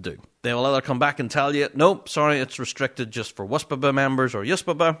I need to do? They will either come back and tell you, nope, sorry, it's restricted just for WSPBA members or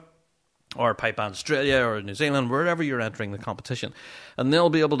USPBA, or Pipe Band Australia or New Zealand, wherever you're entering the competition. And they'll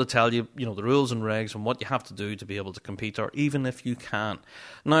be able to tell you, the rules and regs and what you have to do to be able to compete, or even if you can.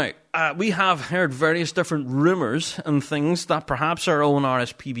 Now, we have heard various different rumours and things that perhaps our own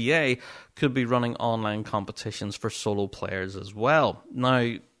RSPBA could be running online competitions for solo players as well.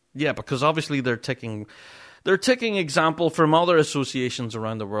 Now, yeah, because obviously they're taking example from other associations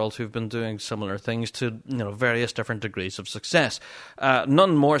around the world who've been doing similar things to various different degrees of success.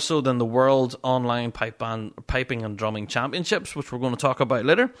 None more so than the World Online Piping and Drumming Championships, which we're going to talk about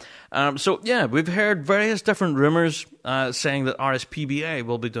later. So yeah, we've heard various different rumours saying that RSPBA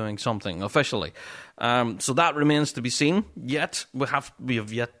will be doing something officially. So that remains to be seen. Yet we have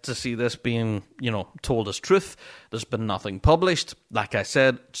yet to see this being, told as truth. There's been nothing published. Like I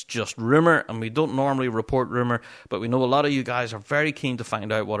said, it's just rumour, and we don't normally report rumour, but we know a lot of you guys are very keen to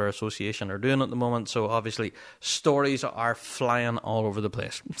find out what our association are doing at the moment. So obviously, stories are flying all over the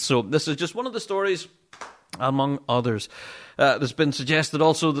place. So this is just one of the stories, among others. There's been suggested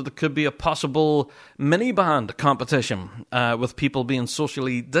also that there could be a possible mini-band competition with people being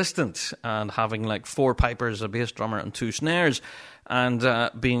socially distant and having like 4 pipers, a bass drummer and 2 snares,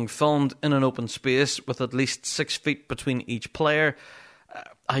 and being filmed in an open space with at least 6 feet between each player.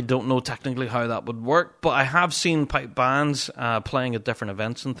 I don't know technically how that would work, but I have seen pipe bands playing at different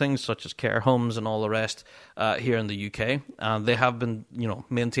events and things, such as care homes and all the rest here in the UK. And they have been,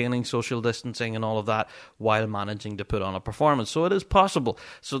 maintaining social distancing and all of that while managing to put on a performance. So it is possible.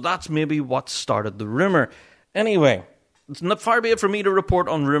 So that's maybe what started the rumour. Anyway, it's not far be it for me to report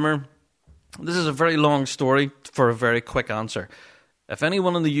on rumour. This is a very long story for a very quick answer. If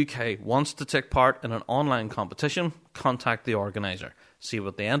anyone in the UK wants to take part in an online competition, contact the organiser. See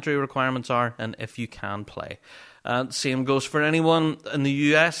what the entry requirements are and if you can play. Same goes for anyone in the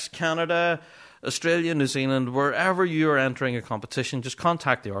US, Canada, Australia, New Zealand, wherever you are entering a competition, just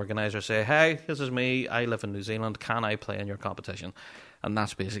contact the organiser. Say, hey, this is me, I live in New Zealand, can I play in your competition? And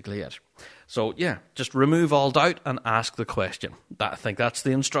that's basically it. So, yeah, just remove all doubt and ask the question. I think that's the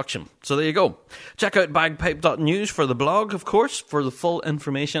instruction. So there you go. Check out bagpipe.news for the blog, of course, for the full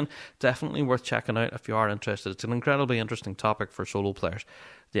information. Definitely worth checking out if you are interested. It's an incredibly interesting topic for solo players.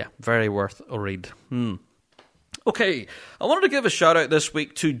 Yeah, very worth a read. Okay, I wanted to give a shout out this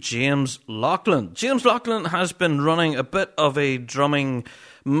week to James Laughlin. James Laughlin has been running a bit of a drumming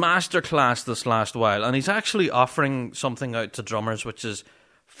masterclass this last while, and he's actually offering something out to drummers which is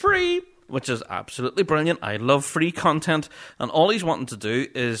free, which is absolutely brilliant. I love free content, and all he's wanting to do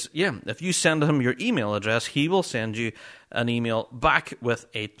is, if you send him your email address, he will send you an email back with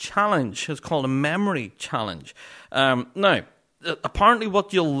a challenge. It's called a memory challenge. Now, apparently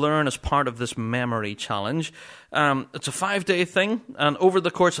what you'll learn as part of this memory challenge, it's a 5-day thing, and over the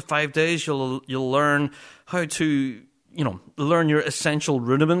course of 5 days you'll learn how to learn your essential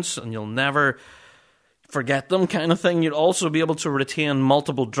rudiments, and you'll never forget them, kind of thing. You'll also be able to retain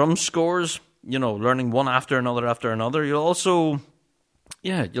multiple drum scores, learning one after another. You'll also,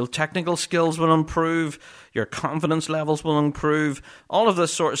 your technical skills will improve, your confidence levels will improve, all of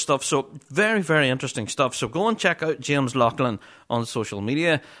this sort of stuff. So very, very interesting stuff. So go and check out James Laughlin on social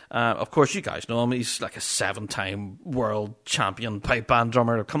media. Of course, you guys know him. He's like a 7-time world champion pipe band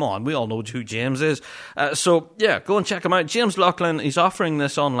drummer. Come on, we all know who James is. So go and check him out. James Laughlin, he's offering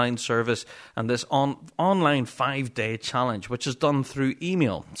this online service and this online 5-day challenge, which is done through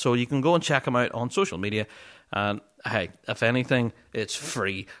email. So you can go and check him out on social media. And hey, if anything, it's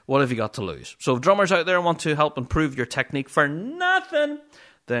free. What have you got to lose? So if drummers out there want to help improve your technique for nothing,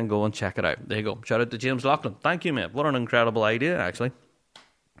 then go and check it out. There you go. Shout out to James Laughlin. Thank you, mate. What an incredible idea, actually.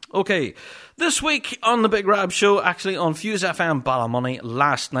 Okay, this week on the Big Rab Show, actually on Fuse FM Ballymoney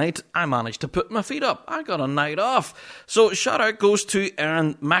last night, I managed to put my feet up. I got a night off. So shout out goes to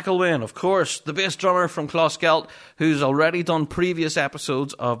Aaron McElwain, of course, the bass drummer from Closkelt, who's already done previous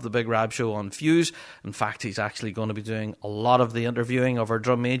episodes of the Big Rab Show on Fuse. In fact, he's actually going to be doing a lot of the interviewing of our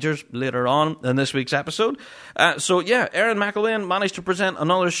drum majors later on in this week's episode. Aaron McElwain managed to present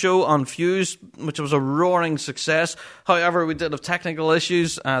another show on Fuse, which was a roaring success. However, we did have technical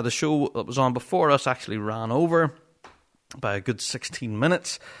issues. The show that was on before us actually ran over by a good 16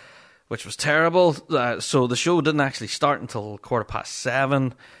 minutes, which was terrible. So the show didn't actually start until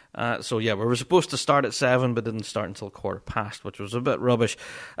 7:15. So yeah, we were supposed to start at 7, but didn't start until 7:15, which was a bit rubbish.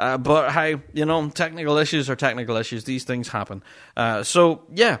 But hey, technical issues are technical issues. These things happen. So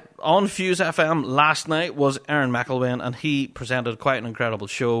yeah, on Fuse FM last night was Aaron McElwain, and he presented quite an incredible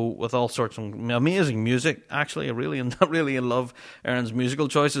show with all sorts of amazing music. Actually, I really love Aaron's musical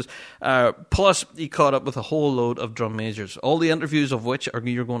choices. Plus, he caught up with a whole load of drum majors, all the interviews of which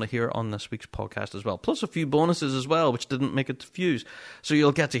you're going to hear on this week's podcast as well. Plus a few bonuses as well, which didn't make it to Fuse. So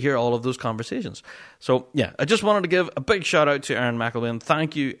you'll get to hear all of those conversations. So yeah, I just wanted to give a big shout out to Aaron McElwain.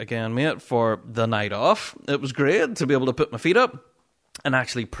 Thank you again, mate, for the night off. It was great to be able to put my feet up and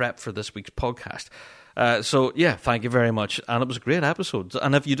actually prep for this week's podcast. So yeah, thank you very much, and it was a great episode.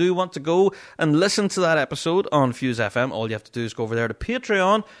 And if you do want to go and listen to that episode on Fuse FM, all you have to do is go over there to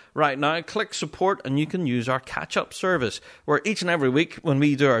Patreon right now, click support, and you can use our catch-up service, where each and every week when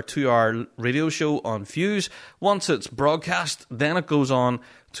we do our 2-hour radio show on Fuse, once it's broadcast, then it goes on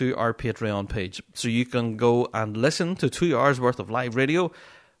to our Patreon page, so you can go and listen to 2 hours worth of live radio.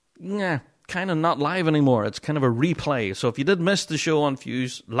 Kind of not live anymore. It's kind of a replay. So if you did miss the show on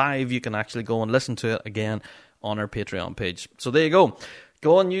Fuse live, you can actually go and listen to it again on our Patreon page. So there you go.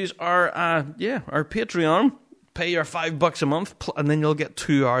 Go and use our Patreon. Pay your $5 a month, and then you'll get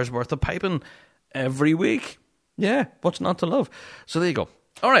 2 hours worth of piping every week. Yeah, what's not to love? So there you go.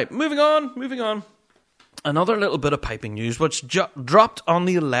 All right, moving on. Another little bit of piping news, which dropped on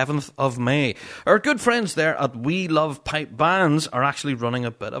the 11th of May. Our good friends there at We Love Pipe Bands are actually running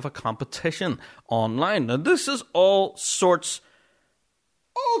a bit of a competition online. Now, this is all sorts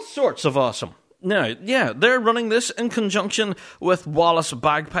of awesome. Now, yeah, they're running this in conjunction with Wallace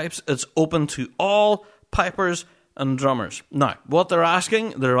Bagpipes. It's open to all pipers and drummers. Now, what they're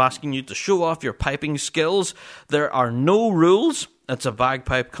asking you to show off your piping skills. There are no rules. It's a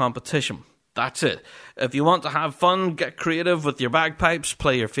bagpipe competition. That's it. If you want to have fun, get creative with your bagpipes,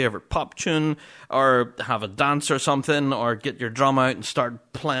 play your favourite pop tune, or have a dance or something, or get your drum out and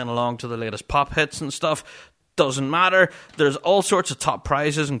start playing along to the latest pop hits and stuff, doesn't matter. There's all sorts of top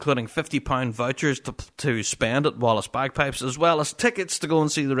prizes, including £50 vouchers to spend at Wallace Bagpipes, as well as tickets to go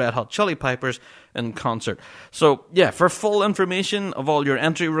and see the Red Hot Chili Peppers in concert. So, yeah, for full information of all your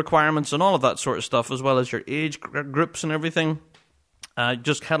entry requirements and all of that sort of stuff, as well as your age groups and everything,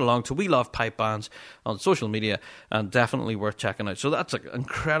 just head along to We Love Pipe Bands on social media, and definitely worth checking out. So that's an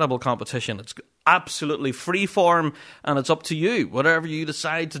incredible competition. It's absolutely free form, and it's up to you. Whatever you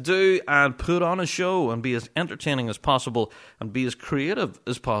decide to do, and put on a show and be as entertaining as possible and be as creative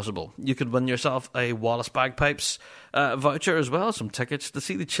as possible. You could win yourself a Wallace Bagpipes voucher as well, some tickets to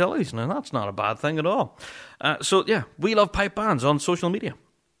see the Chili's. Now, that's not a bad thing at all. So yeah, We Love Pipe Bands on social media.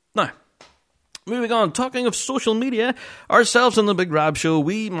 Now, moving on, talking of social media, ourselves on the Big Rab Show,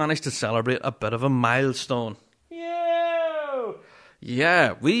 we managed to celebrate a bit of a milestone.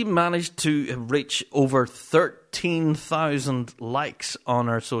 Yeah, we managed to reach over 13,000 likes on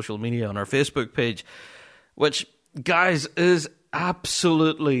our social media, on our Facebook page, which, guys, is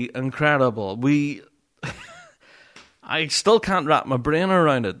absolutely incredible. I still can't wrap my brain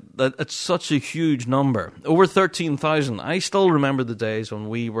around it. It's such a huge number. Over 13,000. I still remember the days when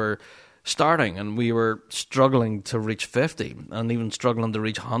we were starting and we were struggling to reach 50 and even struggling to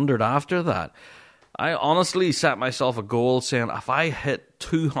reach 100 after that. I honestly set myself a goal saying if I hit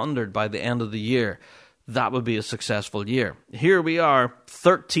 200 by the end of the year, that would be a successful year. Here we are,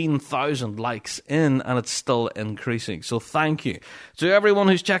 13,000 likes in, and it's still increasing. So thank you to everyone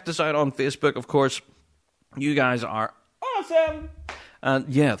who's checked us out on Facebook. Of course, you guys are awesome.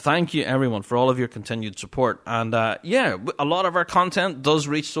 And yeah, thank you everyone for all of your continued support. And yeah, a lot of our content does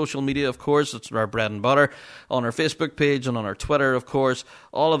reach social media, of course. It's our bread and butter on our Facebook page and on our Twitter, of course,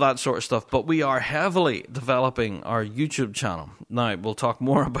 all of that sort of stuff. But we are heavily developing our YouTube channel. Now, we'll talk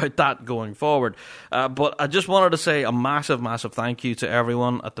more about that going forward. But I just wanted to say a massive, massive thank you to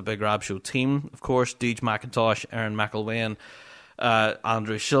everyone at the Big Rab Show team. Of course, Deej McIntosh, Aaron McElwain,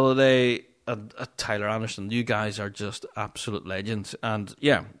 Andrew Shilliday, Tyler Anderson. You guys are just absolute legends. And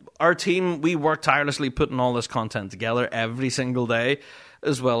yeah, our team, we work tirelessly putting all this content together every single day,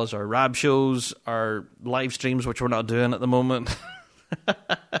 as well as our Rab shows, our live streams, which we're not doing at the moment.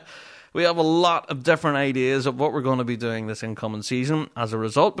 We have a lot of different ideas of what we're going to be doing this incoming season as a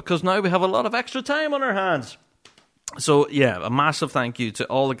result, because now we have a lot of extra time on our hands. So yeah, a massive thank you to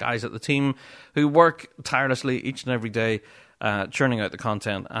all the guys at the team who work tirelessly each and every day, churning out the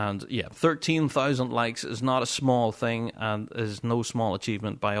content. And yeah, 13,000 likes is not a small thing and is no small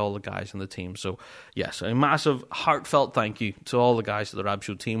achievement by all the guys in the team. So yes, a massive heartfelt thank you to all the guys of the Rab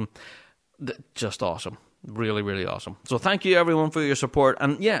Show team. Just awesome. Really, really awesome. So thank you everyone for your support.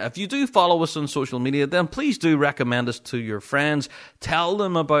 And yeah, if you do follow us on social media, then please do recommend us to your friends. Tell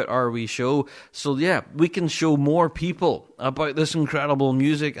them about our wee show. So yeah, we can show more people about this incredible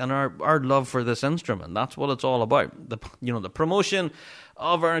music and our love for this instrument. That's what it's all about. The promotion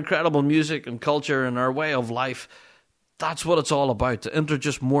of our incredible music and culture and our way of life. That's what it's all about, to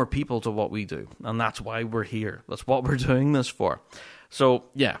introduce more people to what we do. And that's why we're here. That's what we're doing this for. So,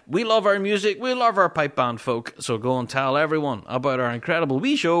 yeah, we love our music, we love our pipe band folk, so go and tell everyone about our incredible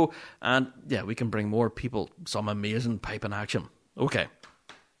wee show, and, yeah, we can bring more people some amazing piping action. Okay.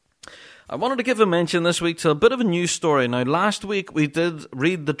 I wanted to give a mention this week to a bit of a news story. Now, last week we did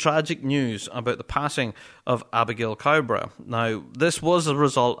read the tragic news about the passing of Abigail Cowborough. Now, this was a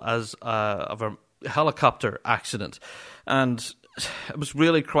result of a helicopter accident, and it was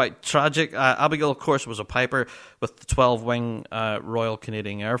really quite tragic. Abigail, of course, was a piper with the 12-wing Royal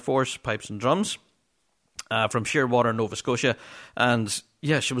Canadian Air Force pipes and drums from Shearwater, Nova Scotia. And,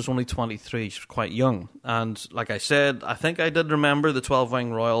 yeah, she was only 23. She was quite young. And, like I said, I think I did remember the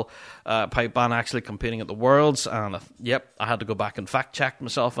 12-wing Royal pipe band actually competing at the Worlds. And, I had to go back and fact-check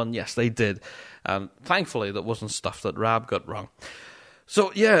myself. And, yes, they did. And, thankfully, that wasn't stuff that Rab got wrong.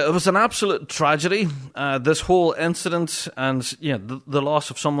 So, yeah, it was an absolute tragedy, this whole incident, and the loss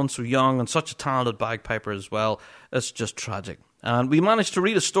of someone so young and such a talented bagpiper as well. It's just tragic. And we managed to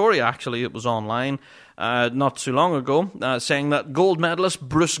read a story, actually, it was online not too long ago, saying that gold medalist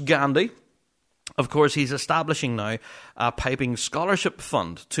Bruce Gandy, of course, he's establishing now a piping scholarship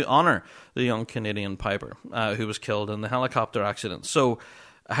fund to honour the young Canadian piper who was killed in the helicopter accident. So,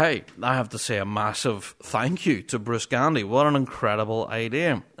 hey, I have to say a massive thank you to Bruce Gandy. What an incredible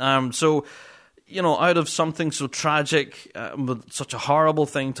idea. So, out of something so tragic, with such a horrible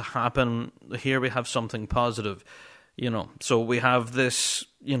thing to happen, here we have something positive. So we have this,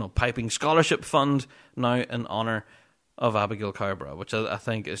 piping scholarship fund now in honour of Abigail Cowborough, which I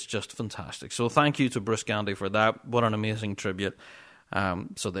think is just fantastic. So thank you to Bruce Gandy for that. What an amazing tribute.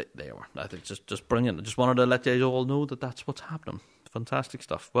 So they were. I think just brilliant. I just wanted to let you all know that that's what's happening. Fantastic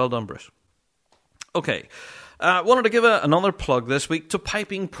stuff. Well done, Bruce. Okay. Wanted to give another plug this week to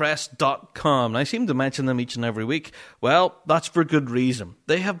pipingpress.com. I seem to mention them each and every week. Well, that's for good reason.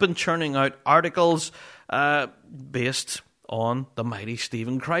 They have been churning out articles based on the mighty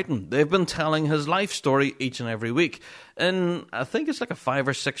Stephen Crichton. They've been telling his life story each and every week. And I think it's like a 5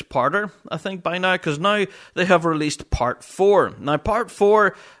 or 6 parter, I think, by now, because now they have released part 4. Now, part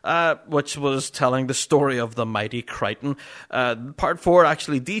 4, which was telling the story of the mighty Crichton, part 4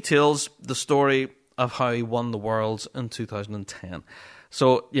 actually details the story of how he won the Worlds in 2010.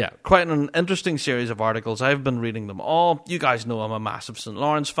 So, yeah, quite an interesting series of articles. I've been reading them all. You guys know I'm a massive St.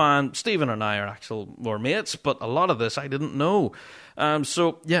 Lawrence fan. Stephen and I were mates, but a lot of this I didn't know.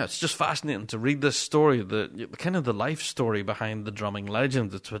 So, yeah, it's just fascinating to read this story, the kind of the life story behind the drumming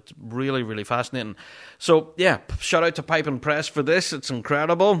legend. It's really, really fascinating. So, yeah, shout out to Pipe and Press for this. It's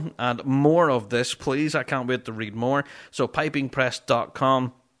incredible. And more of this, please. I can't wait to read more. So,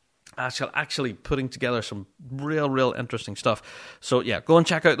 pipingpress.com. Actually putting together some real interesting stuff. So yeah, go and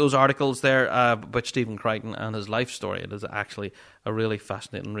check out those articles there about Stephen Crichton and his life story. It is actually a really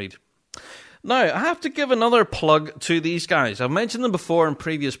fascinating read. Now, I have to give another plug to these guys. I've mentioned them before in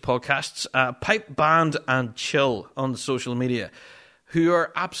previous podcasts. Pipe Band and Chill on social media, who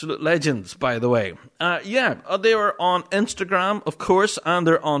are absolute legends, by the way. They are on Instagram, of course, and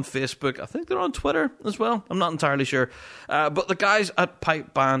they're on Facebook. I think they're on Twitter as well. I'm not entirely sure. But the guys at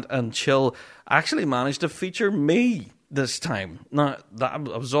Pipe Band and Chill actually managed to feature me this time. Now, I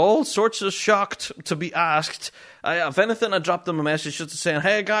was all sorts of shocked to be asked. If anything, I dropped them a message just saying,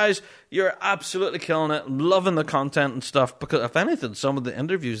 hey guys, you're absolutely killing it, loving the content and stuff, because if anything, some of the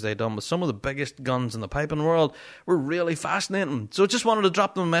interviews they done with some of the biggest guns in the piping world were really fascinating. So just wanted to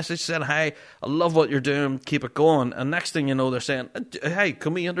drop them a message, saying, hey, I love what you're doing, keep it going. And next thing you know, they're saying, hey,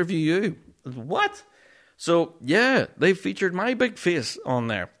 can we interview you? What? So yeah, they featured my big face on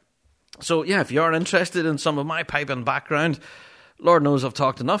there. So, yeah, if you are interested in some of my piping background, Lord knows I've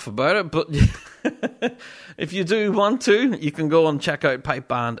talked enough about it, but if you do want to, you can go and check out Pipe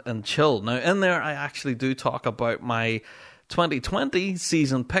Band and Chill. Now, in there, I actually do talk about my 2020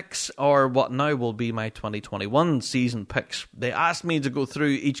 season picks, or what now will be my 2021 season picks. They asked me to go through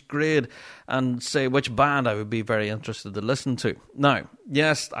each grade and say which band I would be very interested to listen to. Now,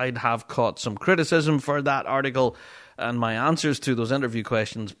 yes, I'd have caught some criticism for that article and my answers to those interview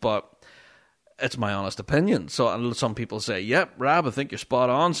questions, but it's my honest opinion. So some people say, yep, Rab, I think you're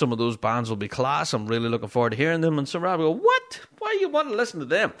spot on. Some of those bands will be class. I'm really looking forward to hearing them. And some Rab will go, what? Why you want to listen to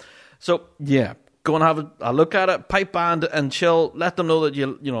them? So, yeah, go and have a look at it. Pipe Band and Chill. Let them know that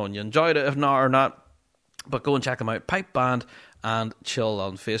you enjoyed it, if not or not. But go and check them out. Pipe Band and Chill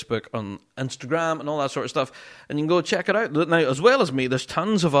on Facebook, on Instagram, and all that sort of stuff. And you can go check it out. Now, as well as me, there's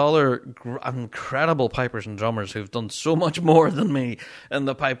tons of other incredible pipers and drummers who've done so much more than me in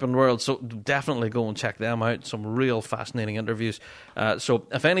the piping world. So definitely go and check them out. Some real fascinating interviews. So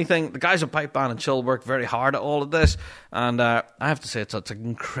if anything, the guys at Pipe Band and Chill work very hard at all of this. And I have to say, it's an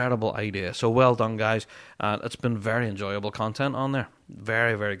incredible idea. So well done, guys. And it's been very enjoyable content on there.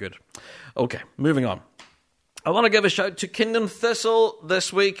 Very, very good. Okay, moving on. I want to give a shout to Kingdom Thistle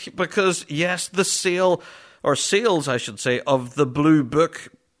this week because, yes, the sales, I should say, of the Blue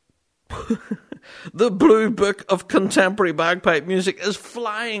Book, the Blue Book of Contemporary Bagpipe Music is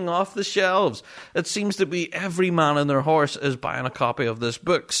flying off the shelves. It seems to be every man and their horse is buying a copy of this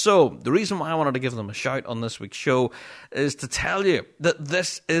book. So, the reason why I wanted to give them a shout on this week's show is to tell you that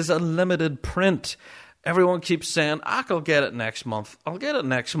this is a limited print. Everyone keeps saying, I'll get it next month. I'll get it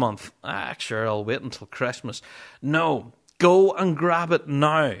next month. Sure, I'll wait until Christmas. No, go and grab it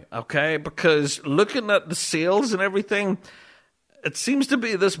now, okay? Because looking at the sales and everything, it seems to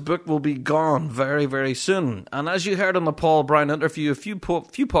be this book will be gone very, very soon. And as you heard on the Paul Brown interview a few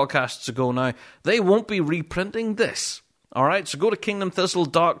podcasts ago now, they won't be reprinting this. All right, so go to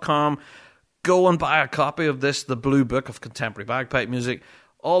kingdomthistle.com, go and buy a copy of this, the Blue Book of Contemporary Bagpipe Music.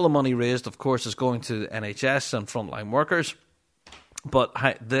 All the money raised, of course, is going to NHS and frontline workers. But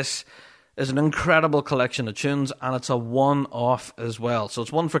this is an incredible collection of tunes, and it's a one-off as well. So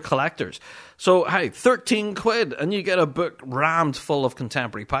it's one for collectors. So, 13 quid, and you get a book rammed full of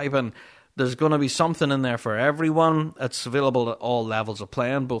contemporary piping. There's going to be something in there for everyone. It's available at all levels of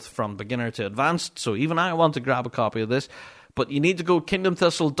playing, both from beginner to advanced. So even I want to grab a copy of this. But you need to go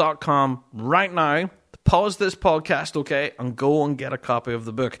kingdomthistle.com right now. Pause this podcast, okay, and go and get a copy of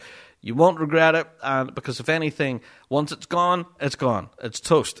the book. You won't regret it, and because if anything, once it's gone, it's gone. It's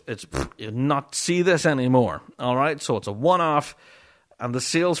toast. You'll not see this anymore, all right? So it's a one-off, and the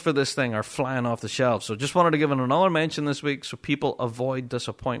sales for this thing are flying off the shelves. So just wanted to give it another mention this week so people avoid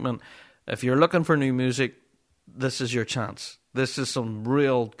disappointment. If you're looking for new music, this is your chance. This is some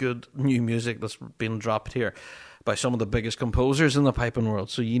real good new music that's been dropped here by some of the biggest composers in the piping world.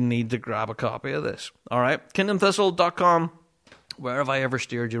 So you need to grab a copy of this. All right, kingdomthistle.com. Where have I ever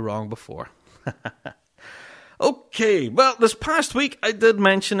steered you wrong before? Okay, well, this past week I did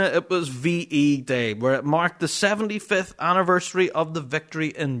mention it. It was VE Day, where it marked the 75th anniversary of the Victory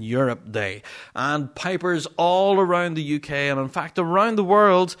in Europe Day. And pipers all around the UK, and in fact around the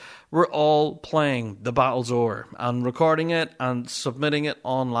world, were all playing The Battle's O'er and recording it and submitting it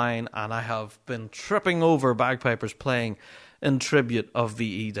online. And I have been tripping over bagpipers playing in tribute of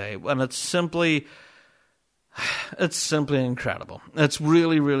VE Day. And it's simply incredible. It's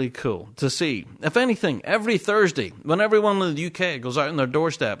really, really cool to see. If anything, every Thursday, when everyone in the UK goes out on their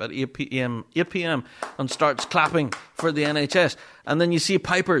doorstep at 8 p.m. and starts clapping for the NHS, and then you see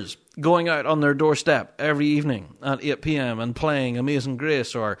pipers going out on their doorstep every evening at 8 p.m. and playing Amazing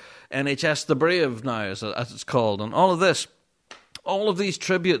Grace or NHS The Brave now, as it's called, and all of this. All of these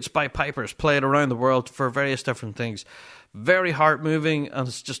tributes by pipers played around the world for various different things. Very heart-moving, and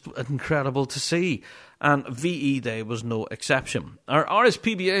it's just incredible to see. And VE Day was no exception. Our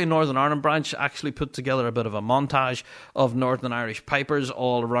RSPBA Northern Ireland branch actually put together a bit of a montage of Northern Irish pipers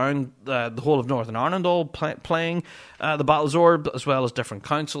all around the whole of Northern Ireland, all playing the Battle's O'er, as well as different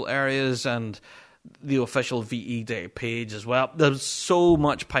council areas and the official VE Day page as well. There's so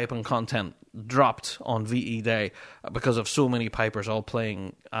much piping content dropped on VE Day because of so many pipers all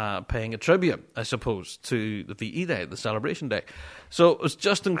paying a tribute, I suppose, to the VE Day, the celebration day. So it was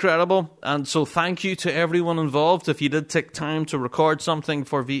just incredible, and so thank you to everyone involved. If you did take time to record something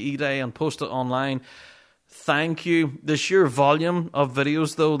for VE Day and post it online, thank you. The sheer volume of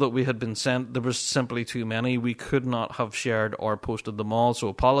videos, though, that we had been sent, there was simply too many. We could not have shared or posted them all, so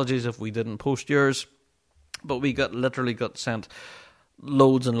apologies if we didn't post yours. But we literally got sent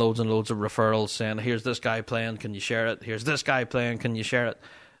loads and loads and loads of referrals saying, here's this guy playing, can you share it? Here's this guy playing, can you share it?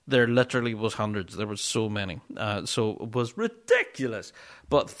 There literally was hundreds. There was so many. So it was ridiculous.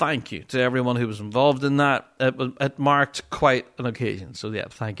 But thank you to everyone who was involved in that. It marked quite an occasion. So yeah,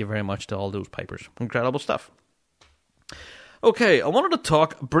 thank you very much to all those pipers. Incredible stuff. Okay, I wanted to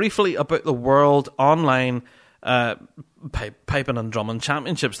talk briefly about the World Online Piping and Drumming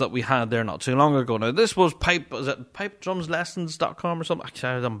Championships that we had there not too long ago. Now, this was pipedrumslessons.com or something.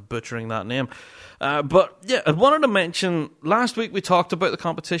 Actually, I'm butchering that name. But yeah, I wanted to mention, last week we talked about the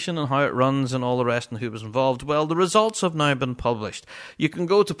competition and how it runs and all the rest and who was involved. Well, the results have now been published. You can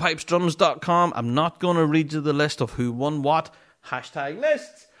go to pipesdrums.com. I'm not going to read you the list of who won what.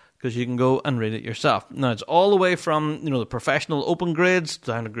 #lists. because you can go and read it yourself. Now, it's all the way from, the professional open grades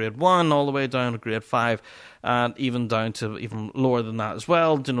down to grade 1, all the way down to grade 5, and even down to even lower than that as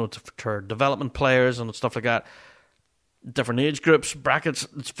well, for development players and stuff like that. Different age groups, brackets,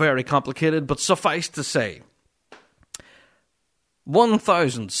 it's very complicated, but suffice to say,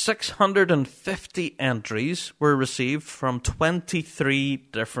 1,650 entries were received from 23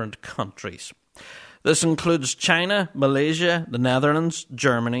 different countries. This includes China, Malaysia, the Netherlands,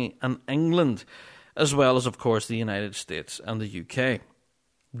 Germany, and England, as well as, of course, the United States and the UK.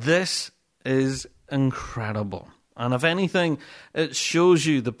 This is incredible. And if anything, it shows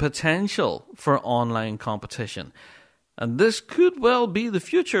you the potential for online competition. And this could well be the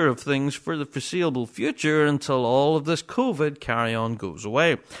future of things for the foreseeable future until all of this COVID carry-on goes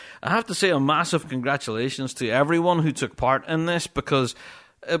away. I have to say a massive congratulations to everyone who took part in this, because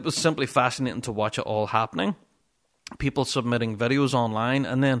it was simply fascinating to watch it all happening. People submitting videos online,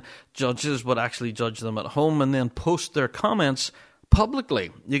 and then judges would actually judge them at home and then post their comments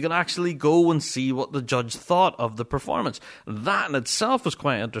publicly. You could actually go and see what the judge thought of the performance. That in itself was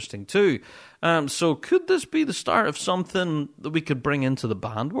quite interesting too. So could this be the start of something that we could bring into the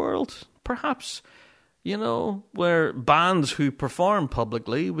band world? Perhaps, where bands who perform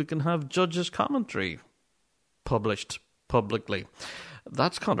publicly, we can have judges' commentary published publicly.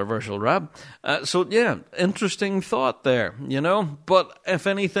 That's controversial, Rab. So yeah, interesting thought there, But if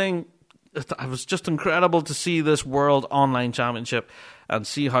anything, it was just incredible to see this World Online Championship and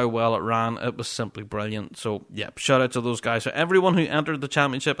see how well it ran. It was simply brilliant. So, yeah, shout out to those guys. So everyone who entered the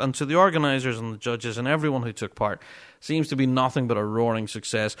championship, and to the organisers and the judges and everyone who took part. Seems to be nothing but a roaring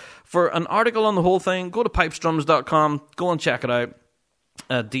success. For an article on the whole thing, go to pipestrums.com, go and check it out.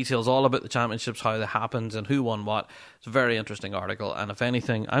 Details all about the championships, how they happened and who won what. It's a very interesting article, and if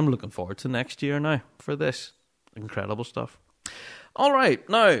anything, I'm looking forward to next year now for this. Incredible stuff. All right,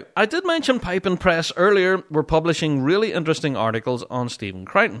 now, I did mention Piping Press earlier. We're publishing really interesting articles on Stephen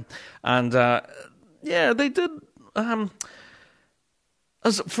Crichton. And, they did...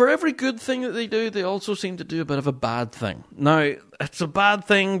 as for every good thing that they do, they also seem to do a bit of a bad thing. Now, it's a bad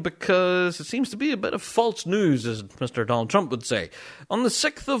thing because it seems to be a bit of false news, as Mr. Donald Trump would say. On the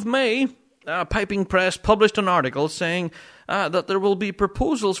 6th of May, Piping Press published an article saying that there will be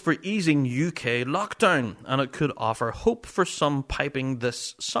proposals for easing UK lockdown, and it could offer hope for some piping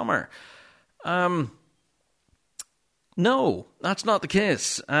this summer. No, that's not the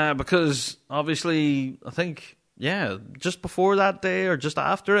case, because obviously, I think, just before that day or just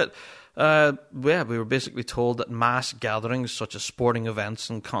after it, we were basically told that mass gatherings such as sporting events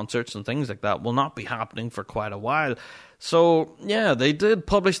and concerts and things like that will not be happening for quite a while. So, they did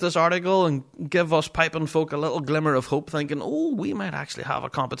publish this article and give us piping folk a little glimmer of hope, thinking, we might actually have a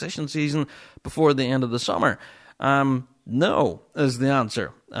competition season before the end of the summer. No, is the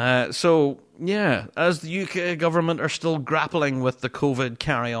answer. As the UK government are still grappling with the COVID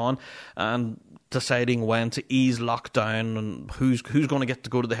carry-on and deciding when to ease lockdown and who's going to get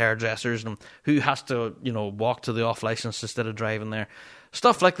to go to the hairdressers and who has to, walk to the off-licence instead of driving there.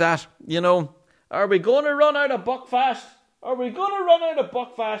 Stuff like that, Are we going to run out of Buckfast? Are we going to run out of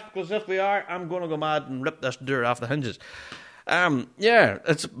Buckfast? Because if we are, I'm going to go mad and rip this door off the hinges.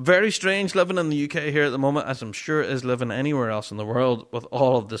 It's very strange living in the UK here at the moment, as I'm sure it is living anywhere else in the world with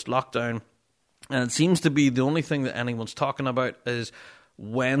all of this lockdown. And it seems to be the only thing that anyone's talking about is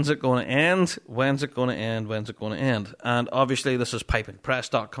when's it going to end? When's it going to end? When's it going to end? And obviously this is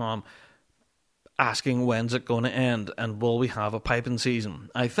pipingpress.com asking when's it going to end and will we have a piping season.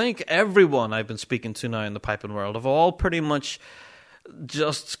 I think everyone I've been speaking to now in the piping world have all pretty much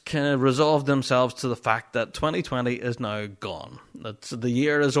just kind of resolved themselves to the fact that 2020 is now gone. The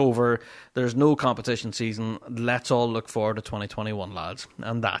year is over. There's no competition season. Let's all look forward to 2021, lads.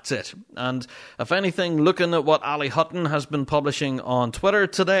 And that's it. And if anything, looking at what Ali Hutton has been publishing on Twitter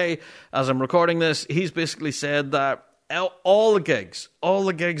today, as I'm recording this, he's basically said that all the gigs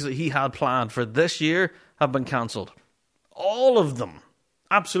that he had planned for this year have been cancelled. All of them.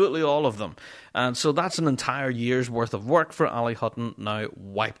 Absolutely all of them. And so that's an entire year's worth of work for Ali Hutton now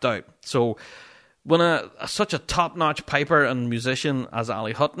wiped out. So when such a top-notch piper and musician as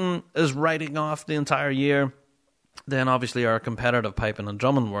Ali Hutton is writing off the entire year, then obviously our competitive piping and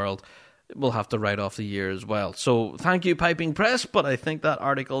drumming world will have to write off the year as well. So thank you, Piping Press, but I think that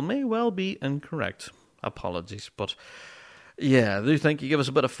article may well be incorrect. Apologies. But yeah, I do think you give us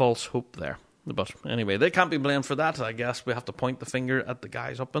a bit of false hope there. But anyway, they can't be blamed for that. I guess we have to point the finger at the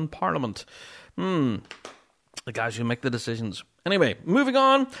guys up in Parliament. The guys who make the decisions. Anyway, moving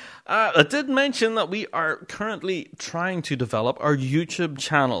on, I did mention that we are currently trying to develop our YouTube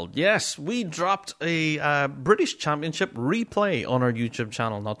channel. Yes, we dropped a British Championship replay on our YouTube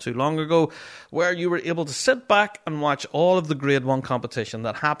channel not too long ago, where you were able to sit back and watch all of the Grade 1 competition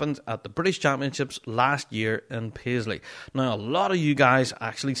that happened at the British Championships last year in Paisley. Now, a lot of you guys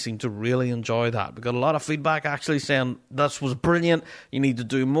actually seem to really enjoy that. We got a lot of feedback actually saying, this was brilliant, you need to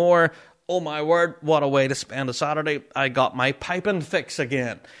do more. Oh my word, what a way to spend a Saturday. I got my piping fix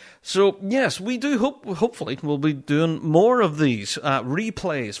again. So yes, we do hopefully we'll be doing more of these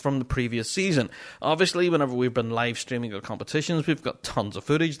replays from the previous season. Obviously, whenever we've been live streaming our competitions, we've got tons of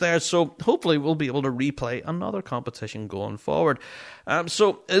footage there. So hopefully we'll be able to replay another competition going forward.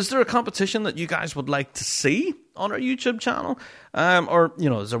 So is there a competition that you guys would like to see on our YouTube channel? Or,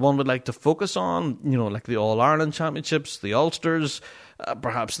 is there one we'd like to focus on? Like the All-Ireland Championships, the Ulsters,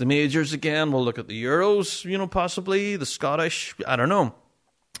 perhaps the majors again. We'll look at the Euros, possibly, the Scottish, I don't know.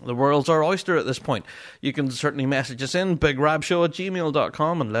 The world's our oyster at this point. You can certainly message us in,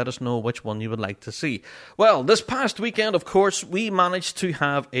 bigrabshow@gmail.com, and let us know which one you would like to see. Well, this past weekend, of course, we managed to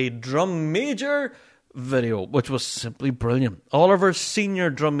have a drum major video, which was simply brilliant. All of our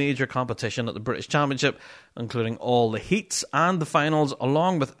senior drum major competition at the British Championship, including all the heats and the finals,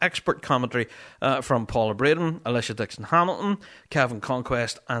 along with expert commentary from Paula Braden, Alicia Dixon-Hamilton, Kevin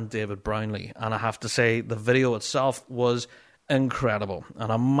Conquest, and David Brownlee. And I have to say, the video itself was incredible. And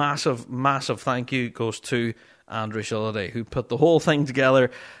a massive, massive thank you goes to Andrew Shilliday, who put the whole thing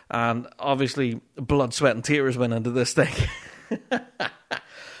together. And obviously, blood, sweat, and tears went into this thing.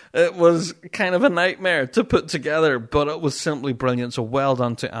 It was kind of a nightmare to put together, but it was simply brilliant. So well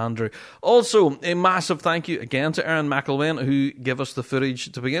done to Andrew. Also, a massive thank you again to Aaron McElwain, who gave us the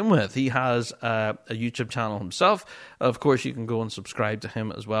footage to begin with. He has a YouTube channel himself. Of course, you can go and subscribe to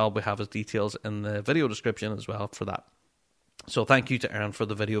him as well. We have his details in the video description as well for that. So thank you to Aaron for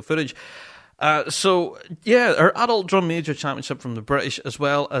the video footage. Our Adult Drum Major Championship from the British, as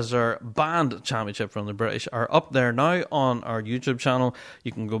well as our Band Championship from the British, are up there now on our YouTube channel.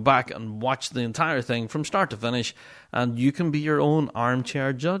 You can go back and watch the entire thing from start to finish, and you can be your own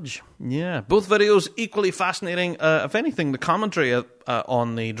armchair judge. Yeah, both videos equally fascinating. If anything, the commentary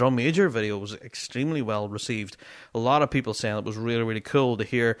on the Drum Major video was extremely well received. A lot of people saying it was really, really cool to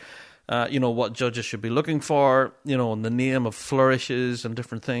hear what judges should be looking for, in the name of flourishes and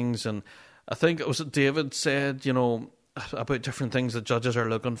different things. And I think it was David said, about different things that judges are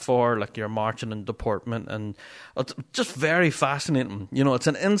looking for, like your marching and deportment, and it's just very fascinating. It's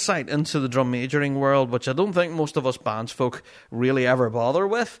an insight into the drum majoring world, which I don't think most of us bands folk really ever bother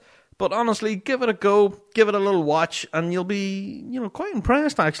with. But honestly, give it a go, give it a little watch, and you'll be, quite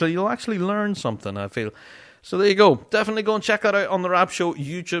impressed, actually. You'll actually learn something, I feel. So there you go. Definitely go and check that out on the Rab Show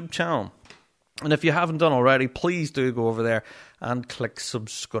YouTube channel. And if you haven't done already, please do go over there and click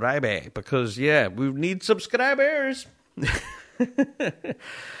subscribe, because, we need subscribers.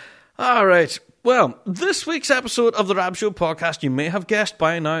 All right. Well, this week's episode of the Rab Show podcast, you may have guessed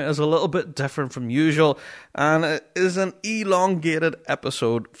by now, is a little bit different from usual, and it is an elongated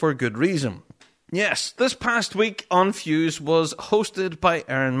episode for good reason. Yes, this past week on Fuse was hosted by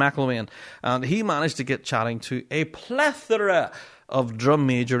Aaron McElwain, and he managed to get chatting to a plethora of drum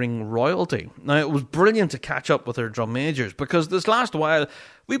majoring royalty. Now, it was brilliant to catch up with our drum majors, because this last while,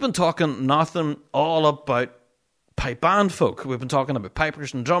 we've been talking nothing all about pipe band folk. We've been talking about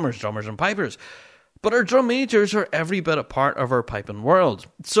pipers and drummers and pipers. But our drum majors are every bit a part of our piping world.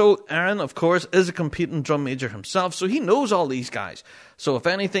 So Aaron, of course, is a competing drum major himself, so he knows all these guys. So if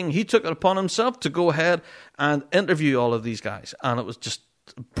anything, he took it upon himself to go ahead and interview all of these guys. And it was just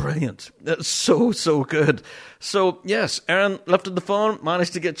brilliant. It's so good. So yes, Aaron lifted the phone,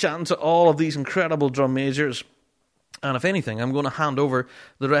 managed to get chatting to all of these incredible drum majors. And if anything, I'm going to hand over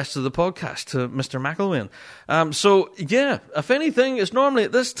the rest of the podcast to Mr. McElwain. If anything, it's normally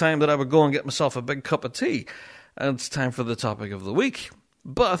at this time that I would go and get myself a big cup of tea. And it's time for the topic of the week.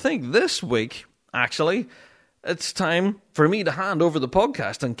 But I think this week, actually, it's time for me to hand over the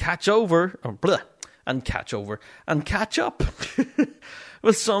podcast and catch up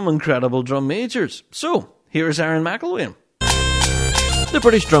with some incredible drum majors. So, here's Aaron McElwain. The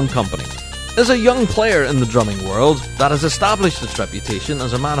British Drum Company is a young player in the drumming world that has established its reputation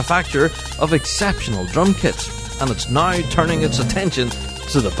as a manufacturer of exceptional drum kits, and it's now turning its attention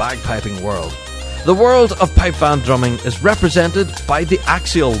to the bagpiping world. The world of pipe band drumming is represented by the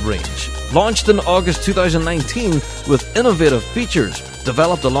Axial range, launched in August 2019 with innovative features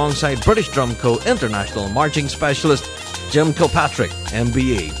developed alongside British Drum Co. international marching specialist Jim Kilpatrick,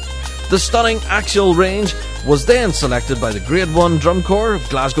 MBE. The stunning Axial range was then selected by the Grade 1 Drum Corps of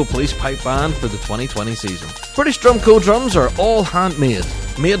Glasgow Police Pipe Band for the 2020 season. British Drumco drums are all handmade,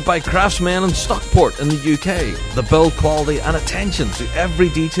 made by craftsmen in Stockport in the UK. The build quality and attention to every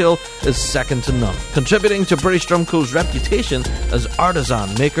detail is second to none, contributing to British Drumco's reputation as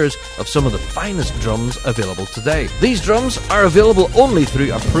artisan makers of some of the finest drums available today. These drums are available only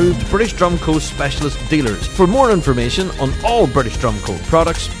through approved British Drumco specialist dealers. For more information on all British Drumco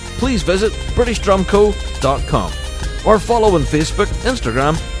products, please visit BritishDrumco.com or follow on Facebook,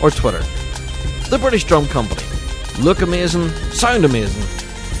 Instagram or Twitter. The British Drum Company. Look amazing, sound amazing,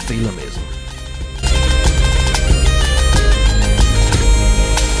 feel amazing.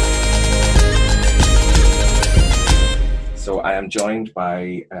 So I am joined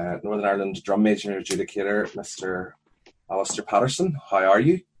by Northern Ireland drum major adjudicator, Mr. Alistair Patterson. How are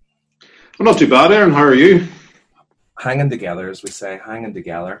you? I'm not too bad, Aaron. How are you? Hanging together, as we say, hanging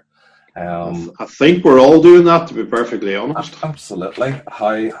together. I think we're all doing that, to be perfectly honest. Absolutely.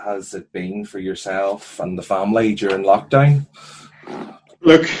 How has it been for yourself and the family during lockdown?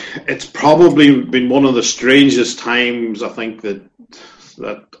 Look, it's probably been one of the strangest times I think that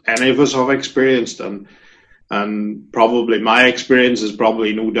any of us have experienced, and probably my experience is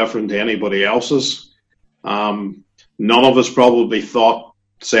probably no different to anybody else's. None of us probably thought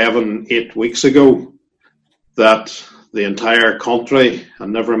 7-8 weeks ago that the entire country,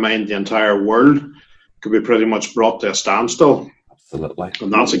 and never mind the entire world, could be pretty much brought to a standstill. Absolutely.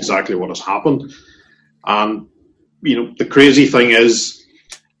 And that's exactly what has happened. And, you know, the crazy thing is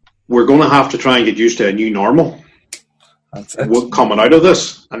we're going to have to try and get used to a new normal. That's it. We're coming out of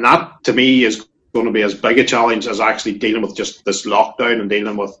this. And that, to me, is going to be as big a challenge as actually dealing with just this lockdown and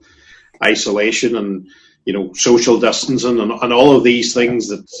dealing with isolation and, you know, social distancing and all of these things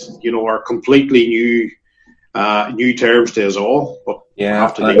that, you know, are completely new terms to us all, but yeah,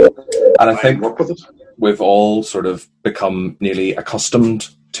 have to I think work with it. We've all sort of become nearly accustomed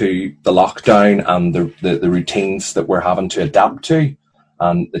to the lockdown and the routines that we're having to adapt to,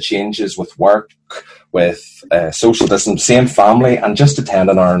 and the changes with work, with social distance, same family, and just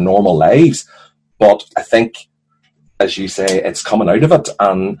attending our normal lives. But I think, as you say, it's coming out of it,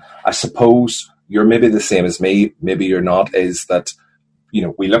 and I suppose you're maybe the same as me, maybe you're not, is that, you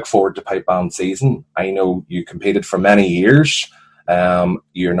know, we look forward to pipe band season. I know you competed for many years.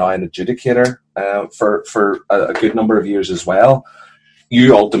 You're now an adjudicator for a good number of years as well.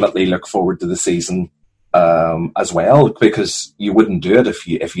 You ultimately look forward to the season as well, because you wouldn't do it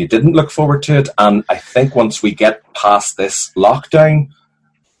if you didn't look forward to it. And I think once we get past this lockdown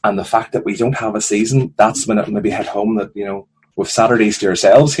and the fact that we don't have a season, that's when it maybe hit home that, you know, we've Saturdays to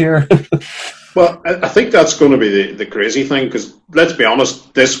ourselves here. Well, I think that's going to be the crazy thing, because let's be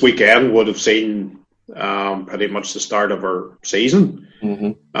honest, this weekend would have seen pretty much the start of our season.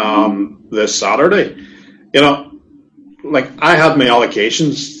 This Saturday. You know, like, I had my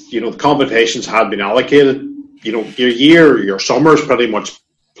allocations, you know, the competitions had been allocated. You know, your summer's pretty much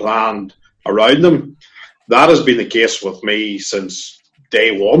planned around them. That has been the case with me since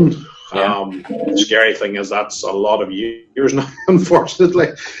day one. Yeah. The scary thing is that's a lot of years now,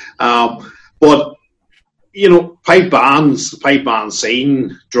 unfortunately. But, you know, pipe bands, the pipe band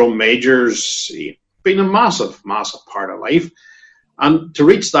scene, drum majors, been a massive, massive part of life. And to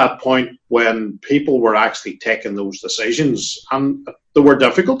reach that point when people were actually taking those decisions, and they were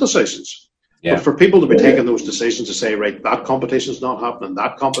difficult decisions, but for people to be taking those decisions to say, right, that competition's not happening,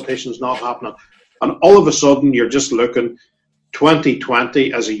 that competition's not happening, and all of a sudden you're just looking,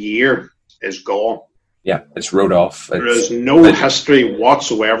 2020 as a year is gone. Yeah, it's wrote off. There is no history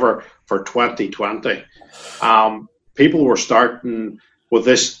whatsoever for 2020. People were starting with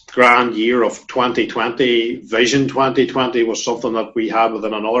this grand year of 2020. Vision 2020 was something that we had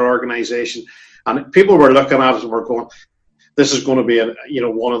within another organisation, and people were looking at it and were going, "This is going to be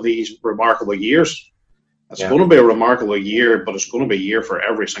one of these remarkable years." It's going to be a remarkable year, but it's going to be a year for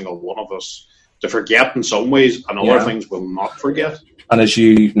every single one of us to forget in some ways, and other things we'll not forget. And as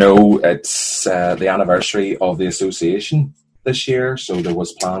you know, it's the anniversary of the association this year, so there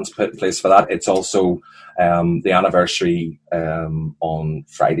was plans put in place for that. It's also the anniversary on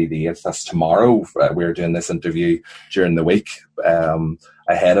Friday the 8th. That's tomorrow. We're doing this interview during the week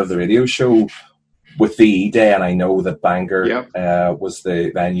ahead of the radio show with VE Day, and I know that Bangor was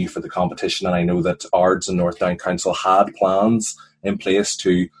the venue for the competition, and I know that Ards and North Down Council had plans in place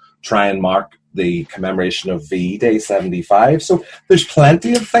to try and mark the commemoration of VE Day 75. So there's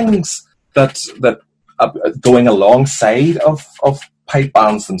plenty of things that going alongside of pipe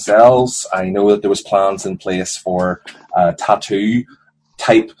bands themselves. I know that there was plans in place for a tattoo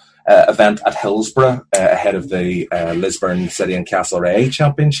type event at Hillsborough ahead of the Lisburn City and Castlereagh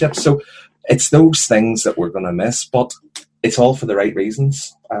Championships. So it's those things that we're going to miss, but it's all for the right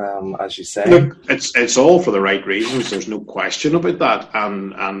reasons, as you say. Look, it's all for the right reasons. There's no question about that,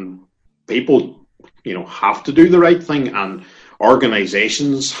 and people, have to do the right thing, and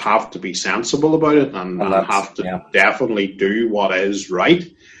organisations have to be sensible about it, and have to definitely do what is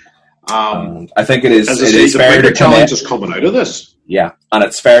right. I think it is. As it is fair to challenge is coming out of this. Yeah, and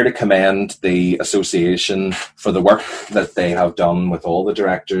it's fair to commend the association for the work that they have done with all the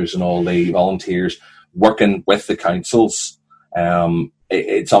directors and all the volunteers working with the councils.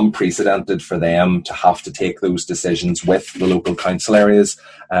 It's unprecedented for them to have to take those decisions with the local council areas.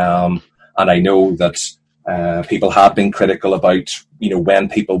 And I know that people have been critical about, when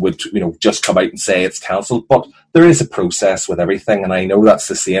people would, just come out and say it's cancelled. But there is a process with everything, and I know that's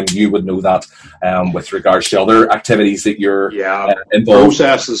the same. You would know that with regards to other activities that you're involved.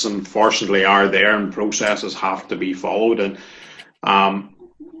 Processes, unfortunately, are there, and processes have to be followed. And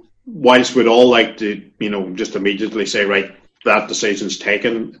whilst we'd all like to, just immediately say, right, that decision's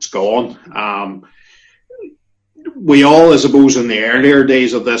taken, it's gone. We all, I suppose, in the earlier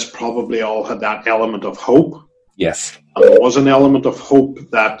days of this, probably all had that element of hope. Yes. And there was an element of hope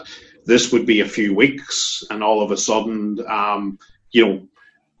that this would be a few weeks, and all of a sudden, the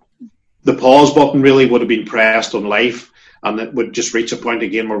pause button really would have been pressed on life, and it would just reach a point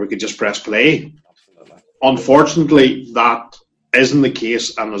again where we could just press play. Absolutely. Unfortunately, that isn't the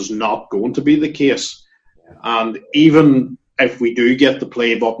case, and is not going to be the case. Yeah. And even if we do get the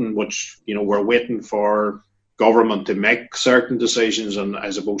play button, which, we're waiting for government to make certain decisions and,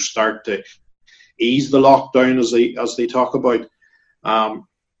 I suppose, start to ease the lockdown as they talk about,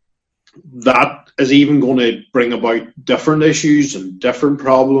 that is even going to bring about different issues and different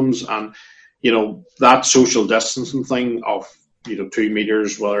problems. And, that social distancing thing of, 2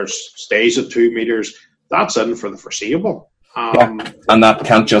 meters, whether it stays at 2 meters, that's in for the foreseeable. And that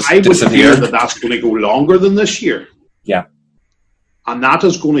can't just I disappear. would fear that's going to go longer than this year. Yeah. And that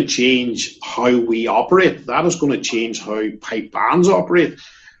is going to change how we operate. That is going to change how pipe bands operate.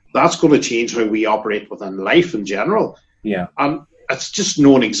 That's going to change how we operate within life in general. Yeah. And it's just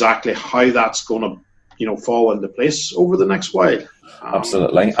knowing exactly how that's going to, fall into place over the next while.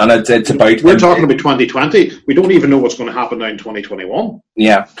 Absolutely. And it's about... We're talking about 2020. We don't even know what's going to happen now in 2021.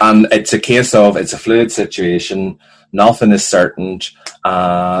 Yeah. And it's a case of, it's a fluid situation. Nothing is certain.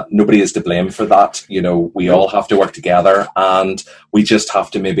 Nobody is to blame for that. We all have to work together, and we just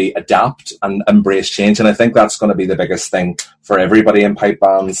have to maybe adapt and embrace change. And I think that's going to be the biggest thing for everybody in pipe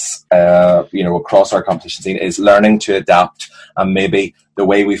bands, across our competition scene, is learning to adapt. And maybe the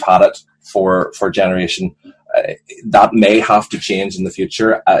way we've had it for generation, that may have to change in the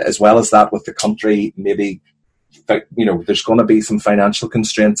future, as well as that with the country, maybe. There's going to be some financial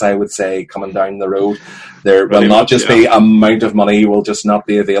constraints, I would say, coming down the road. There will not just be amount of money will just not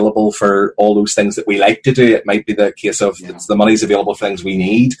be available for all those things that we like to do. It might be the case of it's the money's available for things we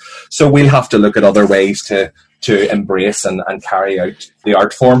need. So we'll have to look at other ways to embrace and carry out the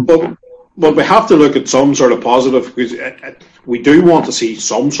art form. But we have to look at some sort of positive, because we do want to see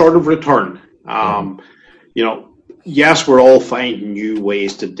some sort of return. Yes, we're all finding new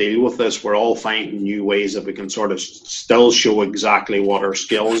ways to deal with this. We're all finding new ways that we can sort of still show exactly what our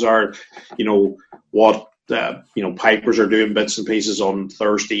skills are. What pipers are doing bits and pieces on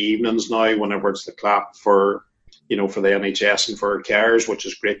Thursday evenings now, whenever it's the clap for the NHS and for our carers, which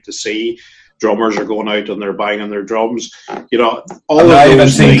is great to see. Drummers are going out and they're banging their drums. I've now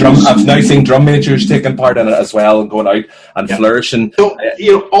seen drum majors taking part in it as well, and going out and flourishing. So,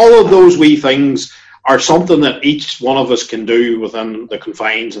 all of those wee things are something that each one of us can do within the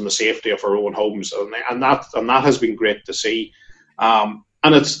confines and the safety of our own homes, and that has been great to see. And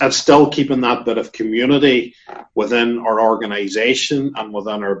it's still keeping that bit of community within our organisation and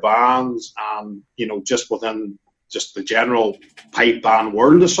within our bands, and just within just the general pipe band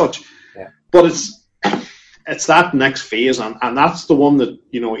world as such. Yeah. But it's that next phase, and that's the one that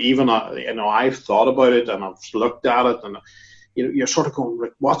even I've thought about it, and I've looked at it, and you're sort of going,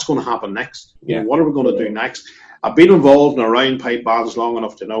 what's going to happen next? Yeah. What are we going to do next? I've been involved and around pipe bands long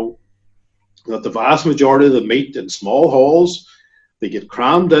enough to know that the vast majority of them meet in small halls. They get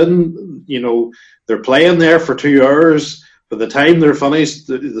crammed in. They're playing there for 2 hours. By the time they're finished,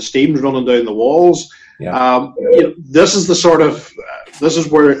 the steam's running down the walls. Yeah. This is this is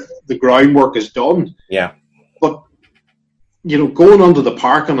where the groundwork is done. Yeah. But going onto the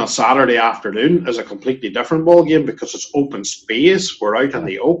park on a Saturday afternoon is a completely different ballgame, because it's open space. We're out in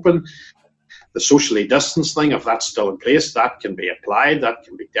the open. The socially distanced thing, if that's still in place, that can be applied, that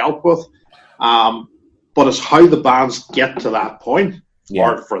can be dealt with. But it's how the bands get to that point,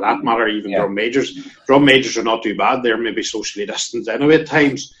 or for that matter, even drum majors. Drum majors are not too bad. They're maybe socially distanced anyway at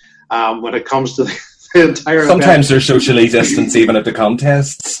times. when it comes to the entire Sometimes they're socially distanced even at the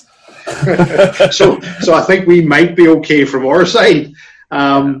contests. so I think we might be okay from our side,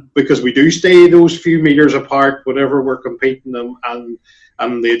 because we do stay those few meters apart whenever we're competing,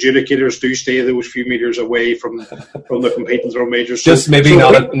 and the adjudicators do stay those few meters away from the competing throw majors. Just maybe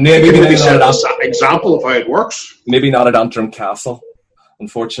not at example of how it works. Maybe not at Antrim Castle.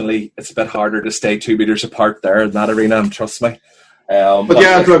 Unfortunately, it's a bit harder to stay 2 meters apart there in that arena, and trust me. But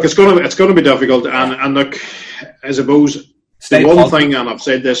yeah, look, it's going to be difficult, and look, I suppose the one thing, and I've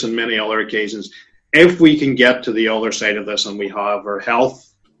said this on many other occasions, if we can get to the other side of this and we have our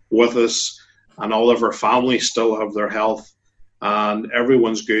health with us, and all of our families still have their health, and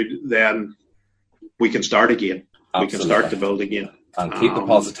everyone's good, then we can start again. Absolutely. We can start to build again. And keep the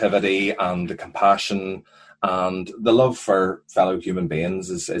positivity and the compassion and the love for fellow human beings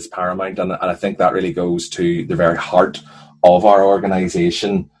is paramount. And I think that really goes to the very heart of our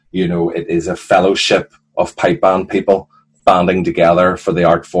organisation. You know, it is a fellowship of pipe band people banding together for the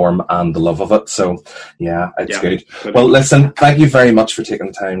art form and the love of it. So, yeah, it's good. Well, listen, thank you very much for taking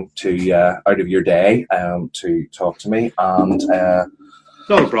the time to out of your day to talk to me. And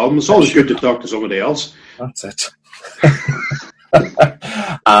not a problem. It's always good to talk to somebody else. That's it.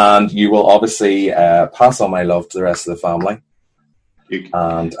 And you will obviously pass on my love to the rest of the family. You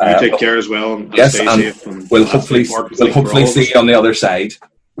take care as well. And yes, stay and safe. And we'll hopefully see you on the other side.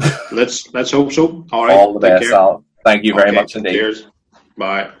 Let's hope so. All right. All the best, Al. Thank you very much indeed. Cheers.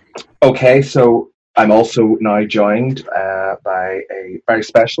 Bye. Okay, so I'm also now joined by a very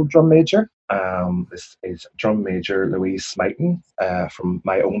special drum major. This is drum major Louise Smighton from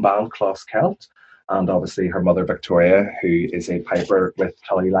my own band, Closs Celt, and obviously her mother, Victoria, who is a piper with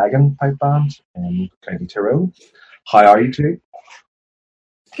Tullylagan Pipe Band in County Tyrone. How are you two?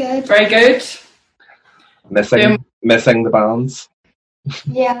 Good. Very good. Missing the bands?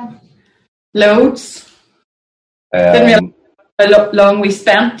 Yeah. Loads. Didn't realize how long we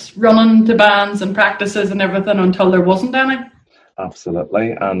spent running to bands and practices and everything until there wasn't any.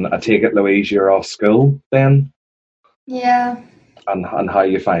 Absolutely. And I take it, Louise, you're off school then? Yeah. And how are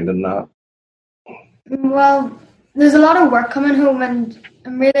you finding that? Well, there's a lot of work coming home, and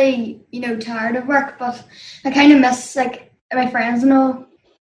I'm really, tired of work, but I kind of miss, my friends and all.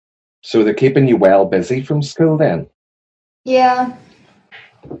 So they're keeping you well busy from school then? Yeah.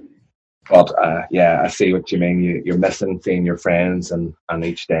 But I see what you mean. You're missing seeing your friends and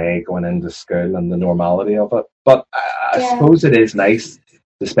each day going into school and the normality of it. But I suppose it is nice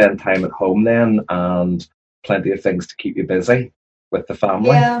to spend time at home then, and plenty of things to keep you busy with the family.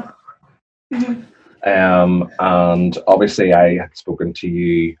 Yeah. Mm-hmm. And obviously I had spoken to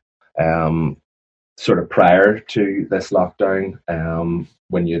you sort of prior to this lockdown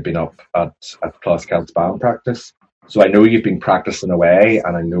when you'd been up at Closs Celt's band practice. So I know you've been practicing away,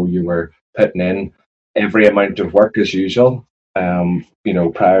 and I know you were putting in every amount of work as usual,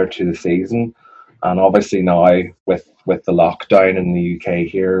 prior to the season. And obviously now with the lockdown in the UK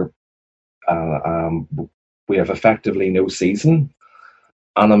here, we have effectively no season.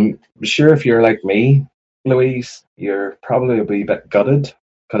 And I'm sure if you're like me, Louise, you're probably a wee bit gutted,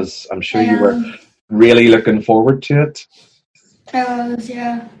 because I'm sure you were really looking forward to it. I was,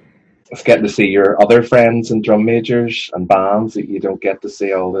 yeah. It's getting to see your other friends and drum majors and bands that you don't get to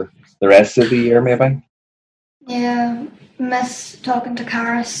see all the rest of the year, maybe. Yeah, miss talking to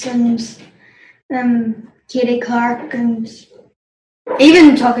Caris and Katie Clark, and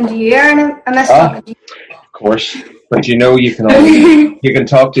even talking to you, Aaron. I miss talking to you. Of course, but you can you can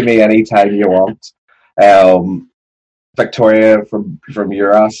talk to me anytime you want. Victoria, from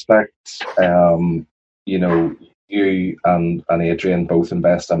your aspect, you and Adrian both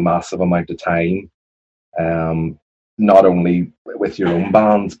invest a massive amount of time, not only with your own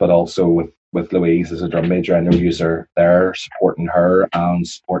bands, but also with Louise as a drum major. I know you are there supporting her and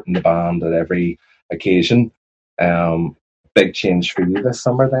supporting the band at every occasion. Big change for you this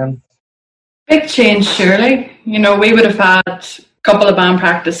summer then? Big change, surely. We would have had a couple of band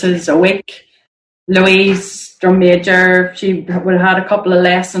practices a week. Louise, drum major, she would have had a couple of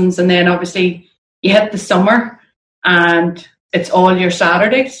lessons, and then obviously you hit the summer and it's all your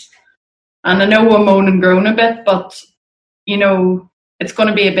Saturdays. And I know we're moaning and groan a bit, but it's going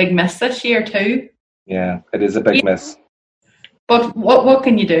to be a big miss this year too. Yeah, it is a big miss. But what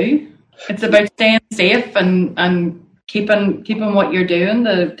can you do? It's about staying safe and keeping what you're doing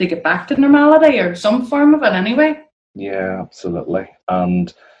to get back to normality, or some form of it anyway. Yeah, absolutely.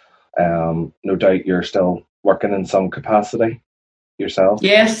 And no doubt you're still working in some capacity yourself.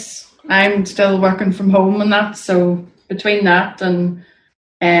 Yes, I'm still working from home and that, so between that and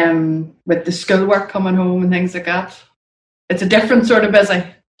with the schoolwork coming home and things like that, it's a different sort of busy.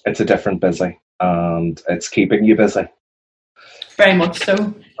 it's a different busy, and it's keeping you busy. Very much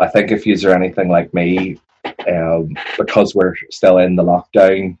so. I think if you're anything like me, because we're still in the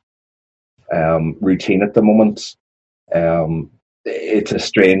lockdown routine at the moment, it's a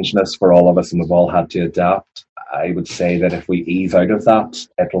strangeness for all of us, and we've all had to adapt. I would say that if we ease out of that,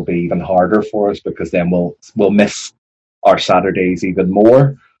 it'll be even harder for us, because then we'll miss our Saturdays even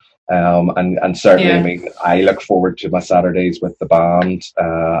more. And certainly, I mean, I look forward to my Saturdays with the band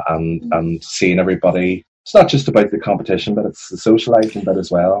and seeing everybody. It's not just about the competition, but it's the socialising bit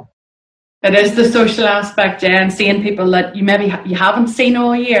as well. It is the social aspect, and seeing people that you maybe you haven't seen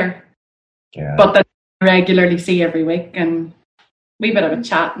all year, but that you regularly see every week, and we bit of a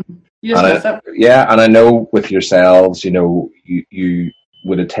chat. And I know with yourselves, you know, you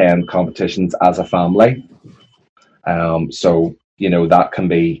would attend competitions as a family, so you know that can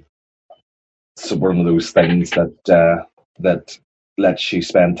be one of those things that lets you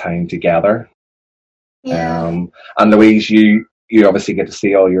spend time together. Yeah. And Louise, you obviously get to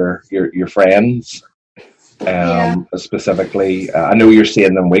see all your friends. Specifically, I know you're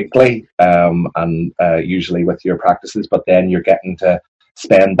seeing them weekly, and usually with your practices, but then you're getting to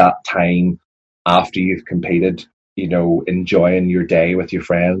spend that time after you've competed, you know, enjoying your day with your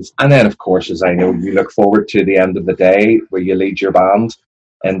friends. And then, of course, as I know, you look forward to the end of the day where you lead your band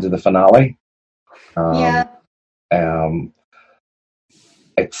into the finale.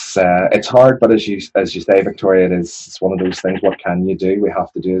 It's hard, but as you say, Victoria, it's one of those things. What can you do? We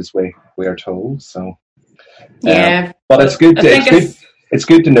have to do as we are told. So but it's good. It's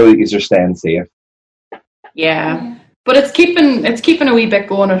good to know that you're staying safe. Yeah, but it's keeping a wee bit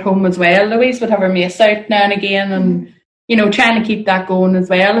going at home as well. Louise would have her mace out now and again, and you know, trying to keep that going as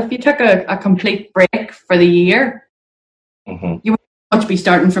well. If you took a complete break for the year, you would much be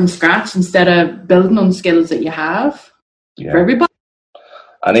starting from scratch instead of building on skills that you have for everybody.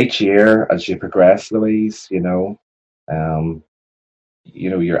 And each year, as you progress, Louise, you know,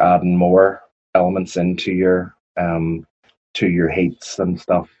 you're adding more elements into your heats and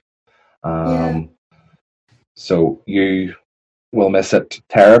stuff. So you will miss it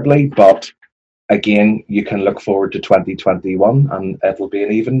terribly, but again, you can look forward to 2021, and it'll be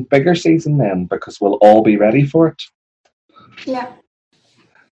an even bigger season then, because we'll all be ready for it. Yeah.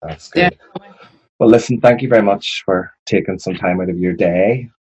 That's good. Yeah. Well, listen, thank you very much for taking some time out of your day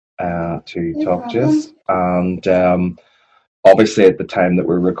to talk to us. And obviously, at the time that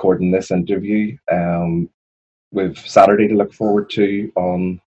we're recording this interview, we've Saturday to look forward to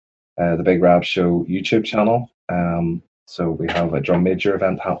on the Big Rab Show YouTube channel. So we have a drum major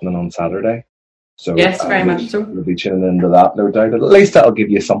event happening on Saturday. So yes, very much so. We'll be tuning into that, no doubt. At least that'll give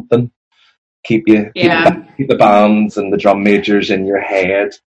you something. Keep the bands and the drum majors in your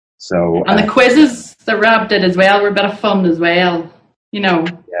head. So and the quizzes that Rab did as well were a bit of fun as well. You know.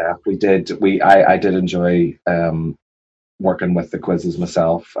 Yeah, we did. I did enjoy working with the quizzes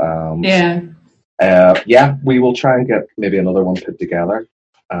myself. We will try and get maybe another one put together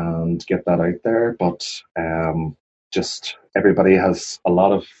and get that out there. But just everybody has a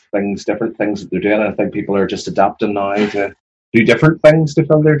lot of different things that they're doing. I think people are just adapting now to do different things to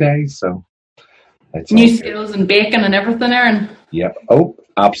fill their days. So it's new skills and baking and everything, Aaron. Yep. Oh,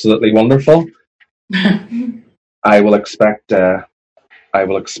 absolutely wonderful. I will expect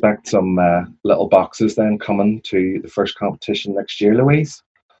some little boxes then coming to the first competition next year, Louise.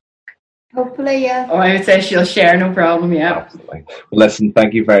 Hopefully, yeah. Oh, I would say she'll share, no problem, yeah. Absolutely. Well, listen,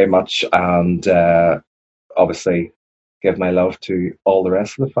 thank you very much, and obviously give my love to all the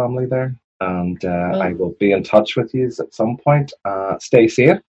rest of the family there, and I will be in touch with you at some point. Stay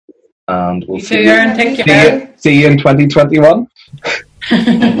safe, and we'll see you in 2021.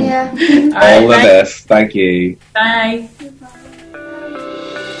 Yeah. All the best. Thank you. Bye.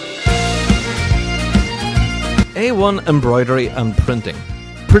 A1 Embroidery and Printing.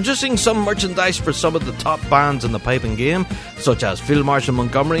 Producing some merchandise for some of the top bands in the piping game, such as Field Marshal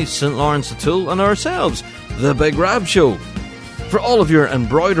Montgomery, St. Lawrence O'Toole, and ourselves, The Big Rab Show. For all of your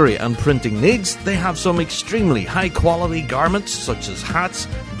embroidery and printing needs, they have some extremely high quality garments such as hats,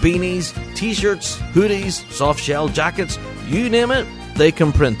 beanies, t-shirts, hoodies, soft shell jackets, you name it, they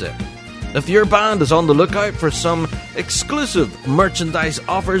can print it. If your band is on the lookout for some exclusive merchandise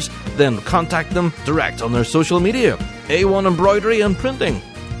offers, then contact them direct on their social media. A1 Embroidery and Printing.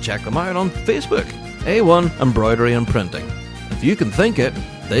 Check them out on Facebook. A1 Embroidery and Printing. If you can think it,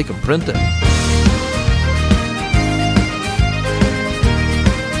 they can print it.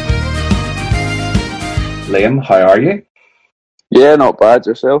 Liam, how are you? Yeah, not bad.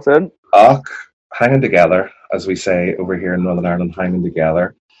 Yourself, Ed? Hanging together, as we say over here in Northern Ireland, hanging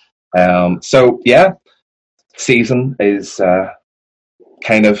together. Season is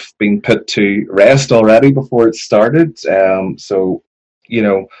kind of been put to rest already before it started. So, you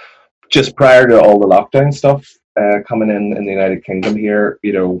know, just prior to all the lockdown stuff coming in the United Kingdom here,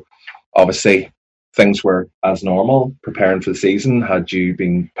 you know, obviously things were as normal, preparing for the season. Had you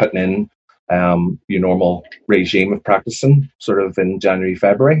been putting in your normal regime of practicing sort of in January,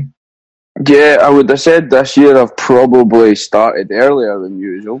 February? Yeah, I would have said this year I've probably started earlier than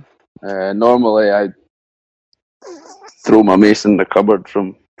usual. Normally I throw my mace in the cupboard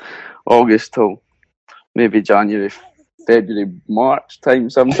from August till maybe January, February, March time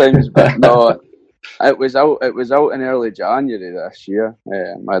sometimes, but no, it was out in early January this year.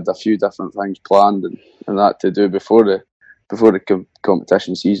 I had a few different things planned and that to do before the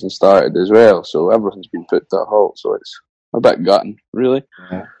competition season started as well. So everything's been put to a halt. So it's a bit gutting, really.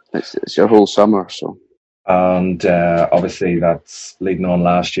 Yeah. It's your whole summer, so. And obviously that's leading on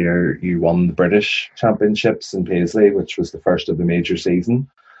last year. You won the British Championships in Paisley, which was the first of the major season.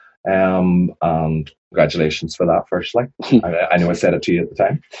 And congratulations for that, firstly. I know I said it to you at the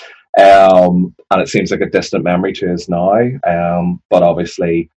time. And it seems like a distant memory to us now. But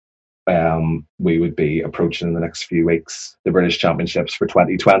obviously we would be approaching in the next few weeks the British Championships for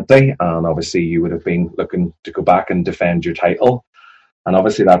 2020. And obviously you would have been looking to go back and defend your title. And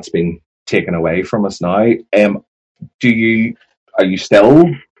obviously that's been taken away from us now. Are you still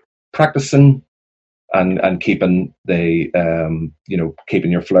practicing and keeping the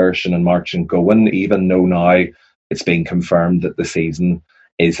keeping your flourishing and marching going, even though now it's been confirmed that the season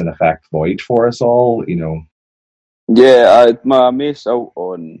is in effect void for us all, you know? Yeah, I had my mace out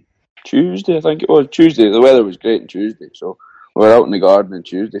on Tuesday, I think it was. Tuesday, the weather was great on Tuesday, so we were out in the garden on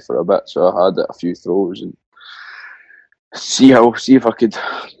Tuesday for a bit, so I had a few throws and see if I could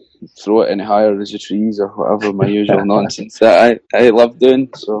throw it any higher as the trees or whatever, my usual nonsense that I love doing.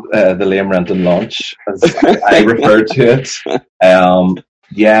 So the Liam Renton launch, as I refer to it.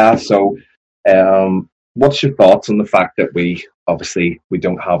 What's your thoughts on the fact that we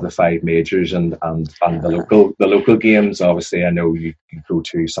don't have the 5 majors and the local games? Obviously, I know you go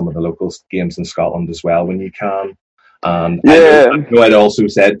to some of the local games in Scotland as well when you can. And yeah. I know I'd also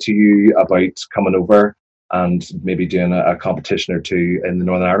said to you about coming over and maybe doing a competition or two in the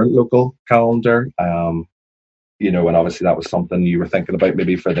Northern Ireland local calendar. And obviously that was something you were thinking about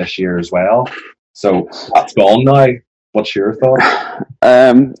maybe for this year as well. So that's gone now. What's your thoughts?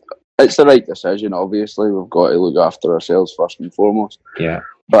 It's the right decision, obviously. We've got to look after ourselves first and foremost. Yeah.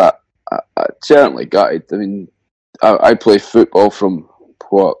 But I certainly gutted. I mean, I play football from,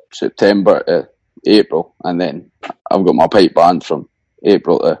 September to April, and then I've got my pipe band from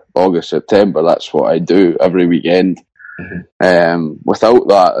April to August, September. That's what I do every weekend. Mm-hmm. Without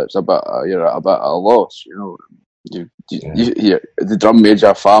that, it's you're at a bit of a loss. You're the drum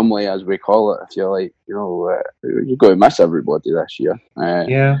major family, as we call it, if you like. You're going to miss everybody this year.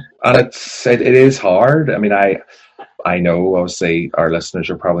 Yeah, and it is hard. I mean, I know obviously our listeners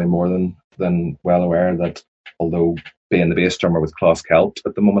are probably more than well aware that although being the bass drummer with Closcelt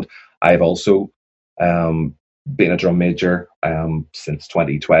at the moment, I've also been a drum major since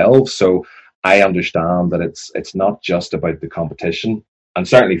 2012. So I understand that it's not just about the competition. And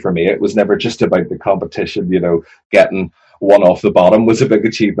certainly for me, it was never just about the competition. Getting one off the bottom was a big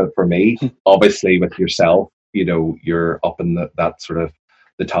achievement for me. Obviously, with yourself, you're up in that sort of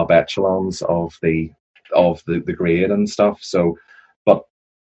the top echelons of the grade and stuff. So, but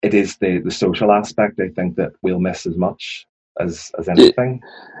it is the social aspect, I think, that we'll miss as much as anything.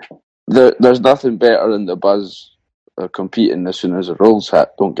 There's nothing better than the buzz of competing as soon as the rules hit.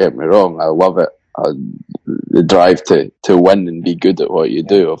 Don't get me wrong, I love it. The drive to win and be good at what you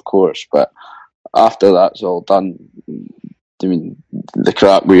do, of course, but after that's all done, I mean, the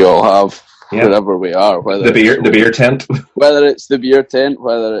crap we all have wherever we are, whether the beer tent, whether it's the beer tent,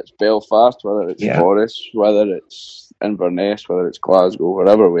 whether it's Belfast, whether it's Forest, whether it's Inverness, whether it's Glasgow,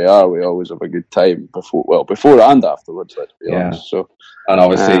 wherever we are, we always have a good time before and afterwards. Let's be honest. So, and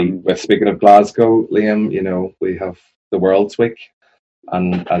obviously, with speaking of Glasgow, Liam, we have the World's Week.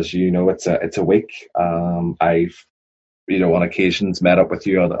 And as you know, it's a week. I've, on occasions met up with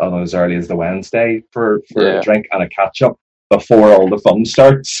you on as early as the Wednesday for a drink and a catch up before all the fun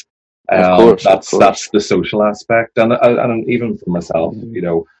starts. Of course. That's the social aspect, and even for myself,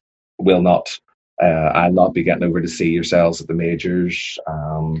 I'll not be getting over to see yourselves at the majors.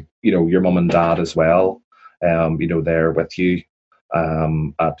 Your mum and dad as well. They're with you.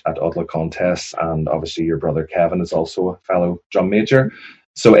 At Odla contests, and obviously your brother Kevin is also a fellow drum major.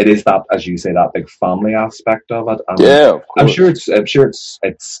 So it is that, as you say, that big family aspect of it. And of course. I'm sure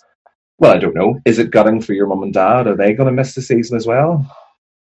it's. Well, I don't know. Is it gutting for your mum and dad? Are they going to miss the season as well?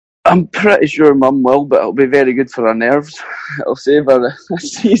 I'm pretty sure Mum will, but it'll be very good for her nerves. It'll save her a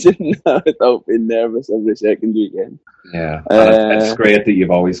season without being nervous every second weekend. Yeah, and it's great that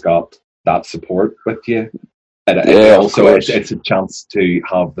you've always got that support with you. And also, it's a chance to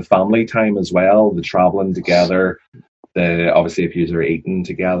have the family time as well, the travelling together, obviously if you're eating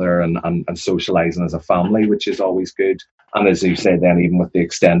together and socialising as a family, which is always good. And as you said then, even with the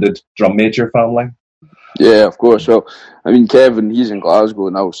extended drum major family. Yeah, of course. Well, I mean, Kevin, he's in Glasgow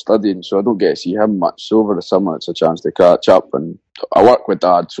now studying, so I don't get to see him much. So over the summer, it's a chance to catch up. And I work with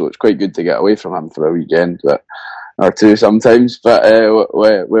Dad, so it's quite good to get away from him for a weekend or two sometimes. But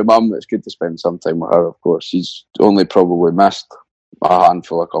with Mum, it's good to spend some time with her, of course. She's only probably missed a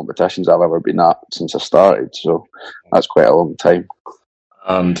handful of competitions I've ever been at since I started, so that's quite a long time.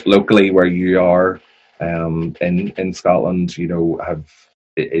 And locally, where you are in Scotland, you know,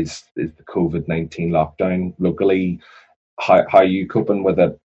 is the COVID-19 lockdown locally? How are you coping with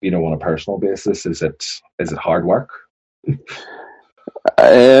it? You know, on a personal basis, is it hard work?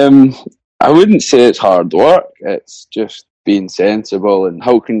 I wouldn't say it's hard work. It's just being sensible. And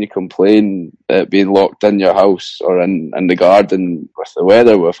how can you complain at being locked in your house or in the garden with the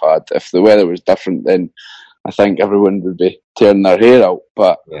weather we've had? If the weather was different, then I think everyone would be tearing their hair out.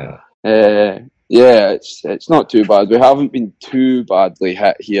 But it's not too bad. We haven't been too badly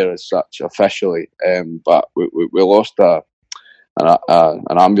hit here as such officially, but we lost an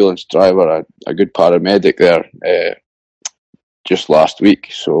ambulance driver, a good paramedic there just last week.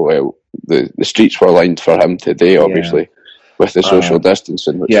 So the streets were lined for him today, obviously, with the social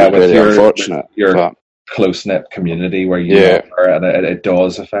distancing, which is very unfortunate. Your close-knit community where you are, and it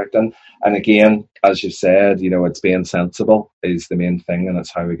does affect them. And again, as you said, you know, it's being sensible is the main thing, and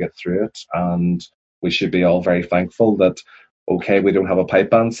it's how we get through it. And we should be all very thankful that, okay, we don't have a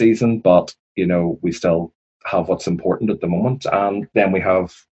pipe band season, but, you know, we still have what's important at the moment. And then we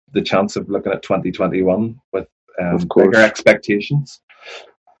have the chance of looking at 2021 with bigger expectations.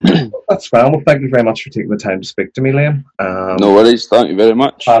 That's fine. Well, thank you very much for taking the time to speak to me, Liam. No worries. Thank you very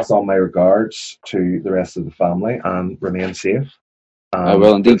much. Pass on my regards to the rest of the family and remain safe. I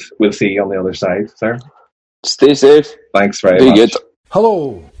will indeed. We'll see you on the other side, sir. Stay safe. Thanks very much. Good.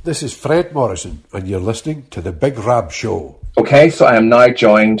 Hello, this is Fred Morrison, and you're listening to The Big Rab Show. Okay, so I am now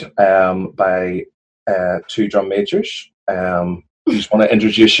joined by two drum majors. You just want to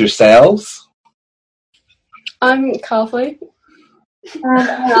introduce yourselves? I'm Kathy.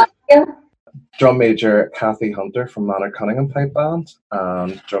 Drum major Kathy Hunter from Manor Cunningham Pipe Band,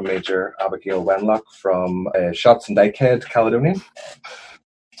 and drum major Abigail Wenlock from Shots and Dykehead, Caledonian.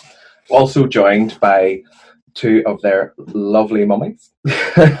 Also joined by two of their lovely mummies.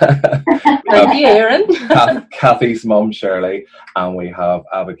 Thank you, Aaron. Kathy's mum, Shirley, and we have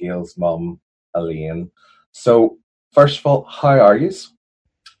Abigail's mum, Elaine. So, first of all, how are you?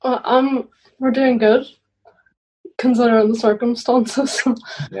 We're doing good, considering the circumstances.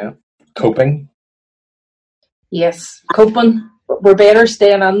 Yeah. Coping? Yes, coping. We're better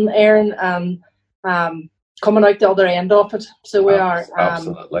staying in, Aaron, and coming out the other end of it. So we are.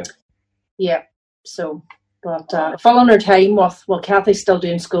 Absolutely. Yeah, so... But following our time with, Kathy's still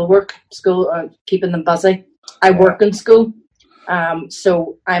doing schoolwork, keeping them busy. I work in school,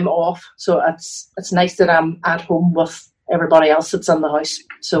 so I'm off. So it's nice that I'm at home with everybody else that's in the house.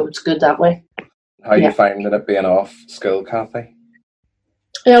 So it's good that way. How are you finding it being off school, Kathy?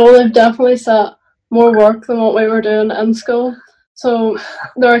 Yeah, well, they've definitely set more work than what we were doing in school. So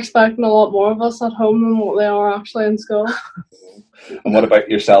they're expecting a lot more of us at home than what they are actually in school. And what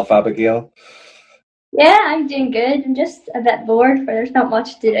about yourself, Abigail? Yeah, I'm doing good. I'm just a bit bored, but there's not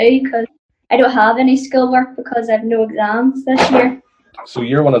much to do because I don't have any schoolwork because I have no exams this year. So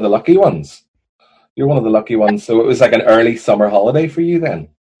you're one of the lucky ones. You're one of the lucky ones. So it was like an early summer holiday for you then?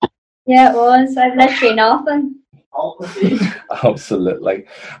 Yeah, it was. I've literally nothing. Absolutely.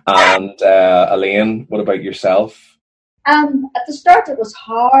 And Elaine, what about yourself? At the start it was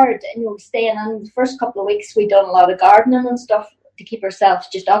hard, staying in. The first couple of weeks we done a lot of gardening and stuff to keep ourselves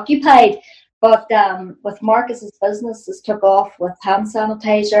just occupied. But with Marcus's business, has took off with hand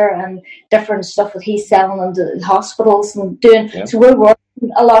sanitizer and different stuff that he's selling in the hospitals and doing. Yeah. So we're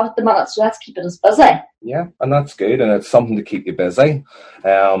working a lot at the minute, so that's keeping us busy. Yeah, and that's good, and it's something to keep you busy.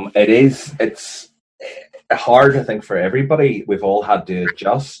 It's hard, I think, for everybody. We've all had to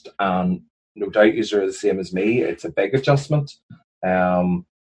adjust, and no doubt you're the same as me. It's a big adjustment,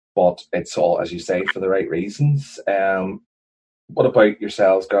 but it's all, as you say, for the right reasons. What about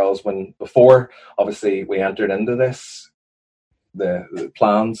yourselves, girls? Before, obviously, we entered into this, the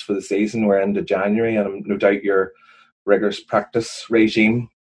plans for the season were into January, and no doubt your rigorous practice regime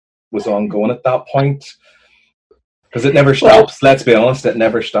was ongoing at that point. Because it never stops. Let's be honest, it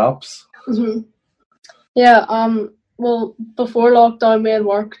never stops. Mm-hmm. Yeah. Well, before lockdown, we had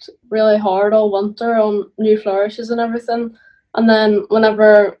worked really hard all winter on new flourishes and everything, and then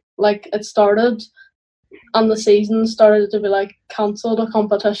whenever it started, and the season started to be cancelled a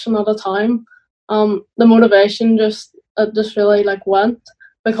competition at a time, the motivation just really went,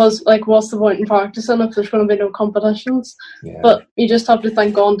 because what's the point in practicing if there's going to be no competitions? Yeah. But you just have to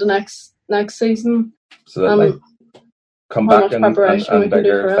think on to next season. So that come back and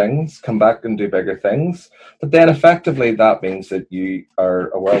bigger things. Come back and do bigger things. But then effectively that means that you are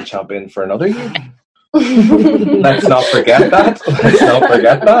a world champion for another year. Let's not forget that.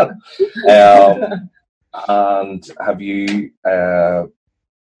 And have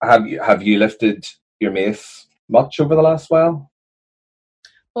you lifted your mace much over the last while?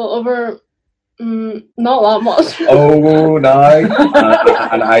 Well, not that much. Oh no!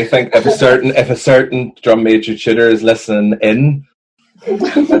 And I think if a certain drum major tutor is listening in,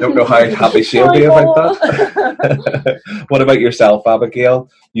 I don't know how happy she'll be about that. What about yourself, Abigail?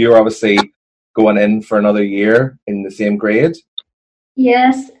 You're obviously going in for another year in the same grade.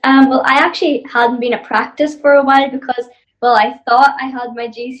 Yes. Well, I actually hadn't been at practice for a while because, I thought I had my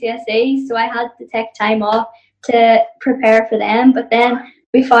GCSEs, so I had to take time off to prepare for them. But then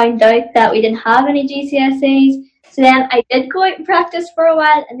we found out that we didn't have any GCSEs. So then I did go out and practice for a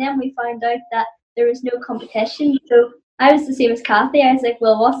while, and then we found out that there was no competition. So I was the same as Kathy. I was like,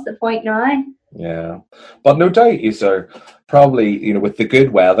 well, what's the point now? Yeah. But no doubt you are probably, with the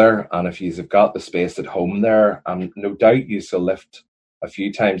good weather, and if you've got the space at home there, no doubt you will lift a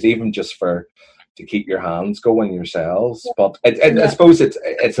few times, even just to keep your hands going yourselves. But I suppose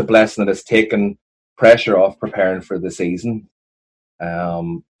it's a blessing that it's taken pressure off preparing for the season.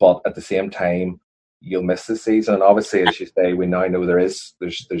 But at the same time, you'll miss the season. And obviously, as you say, we now know there's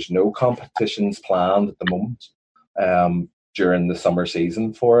no competitions planned at the moment during the summer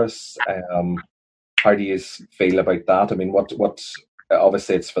season for us. How do you feel about that? I mean, what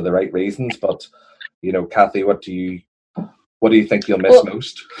obviously it's for the right reasons, but Kathy, what do you think you'll miss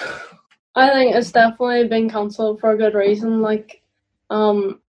most? I think it's definitely been cancelled for a good reason.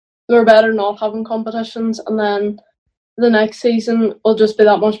 We're better not having competitions, and then the next season will just be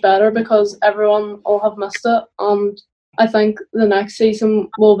that much better because everyone will have missed it, and I think the next season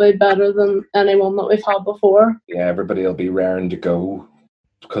will be better than any one that we've had before. Yeah, everybody will be raring to go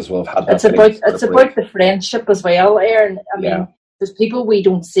because we'll have had that. It's about the friendship as well, Aaron. I mean, there's people we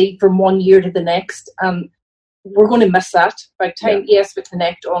don't see from one year to the next, and we're going to miss that big time. Yeah. Yes, we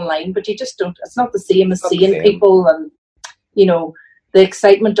connect online, but you just don't. It's not the same as seeing people, and the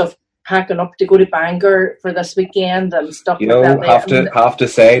excitement of packing up to go to Bangor for this weekend and stuff like that. Have to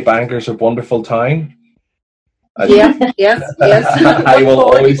say, Bangor's a wonderful town. Yes. I will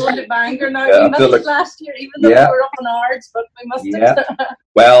always go to Bangor now. We missed it last year, even though we were up in Ards, but we missed it.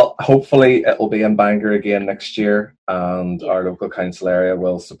 Well, hopefully it will be in Bangor again next year, and our local council area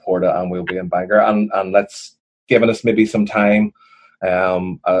will support it, and we'll be in Bangor. And let's giving us maybe some time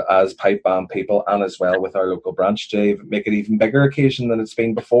as pipe band people, and as well with our local branch, to make it even bigger occasion than it's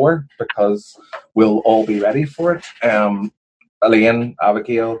been before, because we'll all be ready for it. Elaine,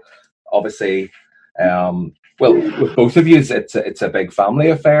 Abigail, obviously, with both of you, it's a big family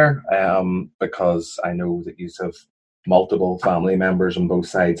affair, because I know that you have multiple family members on both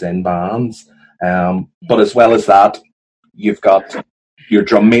sides in bands, but as well as that, you've got your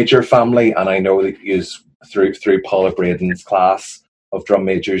drum major family, and I know that you through Paula Braden's class of drum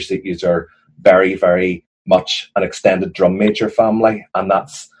majors that you are very, very much an extended drum major family, and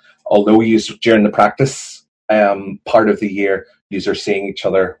that's, although you during the practice part of the year you are seeing each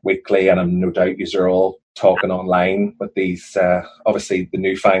other weekly, and I'm no doubt you are all talking online with these obviously the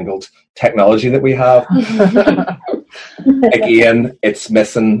newfangled technology that we have. Again, it's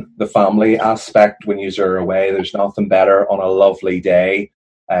missing the family aspect when you are away. There's nothing better on a lovely day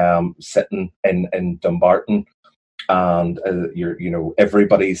sitting in Dumbarton, and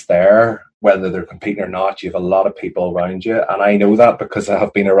everybody's there, whether they're competing or not. You have a lot of people around you, and I know that because I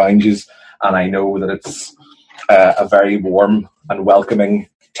have been around you, and I know that it's a very warm and welcoming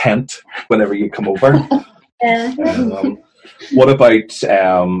tent whenever you come over. What about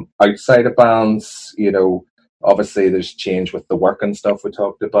outside of bands? Obviously there's change with the work and stuff we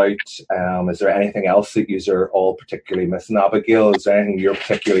talked about. Is there anything else that you are all particularly missing? Abigail, is there anything you're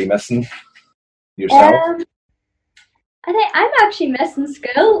particularly missing yourself? I think I'm actually missing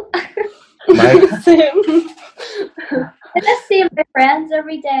school. Same. I just see my friends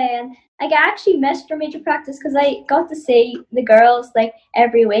every day, and I actually missed drum major practice because I got to see the girls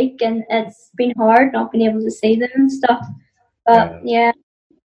every week, and it's been hard not being able to see them and stuff. But yeah.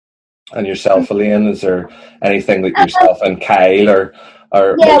 And yourself, Elaine, is there anything that yourself and Kyle are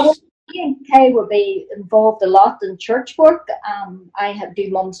Yeah, well, me and Kay will be involved a lot in church work. I do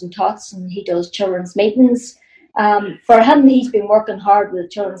mums and tots, and he does children's meetings. For him, he's been working hard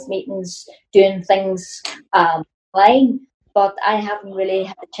with children's meetings, doing things online, but I haven't really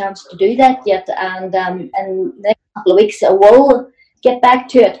had a chance to do that yet. And in the next couple of weeks, I will get back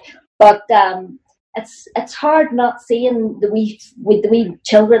to it. But it's hard not seeing the wee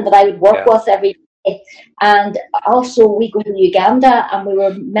children that I would work with every day. And also, we go to Uganda, and we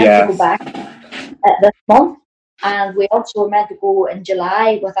were meant to go back this month. And we also were meant to go in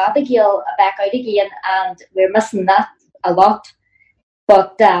July with Abigail back out again, and we're missing that a lot.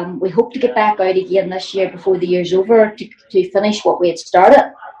 But we hope to get back out again this year before the year's over to finish what we had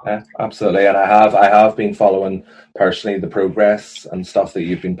started. Yeah, absolutely. And I have been following personally the progress and stuff that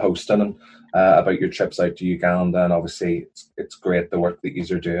you've been posting about your trips out to Uganda, and obviously it's great the work that you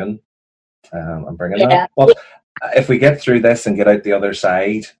are doing and bringing that. But if we get through this and get out the other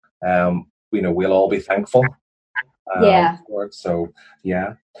side, we'll all be thankful. For it. So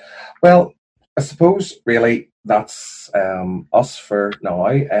yeah. Well, I suppose really that's us for now.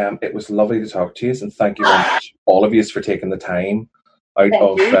 It was lovely to talk to you, and thank you very much, all of you, for taking the time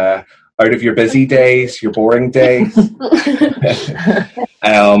out of your busy days, your boring days.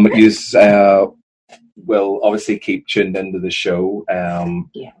 We'll obviously keep tuned into the show.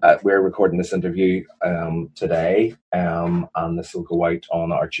 We're recording this interview today, and this will go out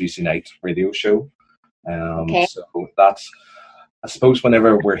on our Tuesday night radio show. So that's, I suppose,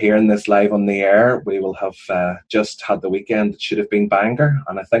 whenever we're hearing this live on the air, we will have just had the weekend. It should have been Bangor,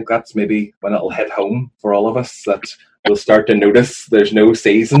 and I think that's maybe when it'll hit home for all of us, that we'll start to notice there's no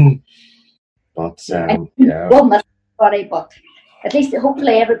season. But we'll miss everybody, but at least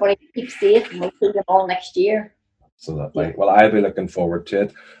hopefully everybody keeps safe, and we'll see them all next year. Absolutely. Well, I'll be looking forward to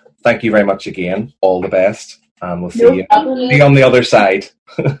it. Thank you very much again. All the best, and we'll see you on the other side.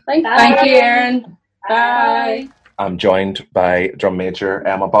 Thank you, Aaron. Bye. I'm joined by drum major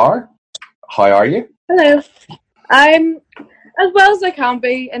Emma Barr. How are you? Hello. I'm as well as I can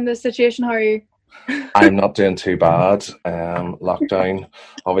be in this situation. How are you? I'm not doing too bad. Lockdown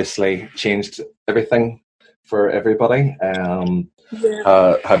obviously changed everything for everybody.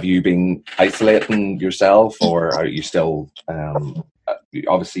 Have you been isolating yourself, or are you still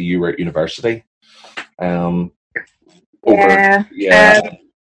obviously you were at university?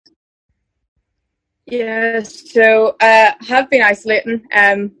 So I have been isolating.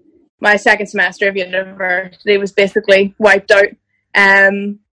 My second semester of university was basically wiped out.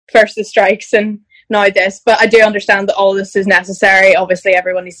 First the strikes and now this. But I do understand that all this is necessary. Obviously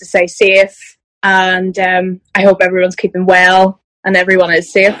everyone needs to stay safe, and I hope everyone's keeping well and everyone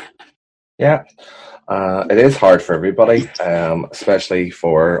is safe. Yeah, it is hard for everybody, especially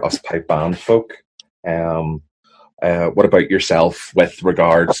for us pipe band folk. What about yourself with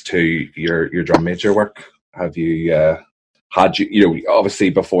regards to your drum major work? Have you obviously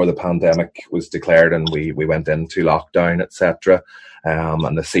before the pandemic was declared and we went into lockdown, etc.,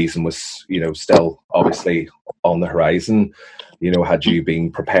 and the season was still obviously on the horizon, had you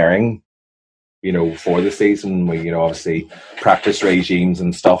been preparing for the season? We obviously practice regimes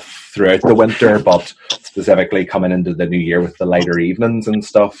and stuff throughout the winter, but specifically coming into the new year with the lighter evenings and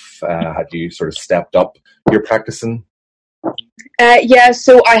stuff, had you sort of stepped up your practicing?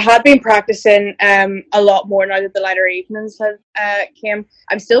 So I had been practicing a lot more now that the lighter evenings have came.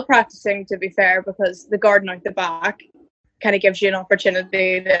 I'm still practicing, to be fair, because the garden out the back kind of gives you an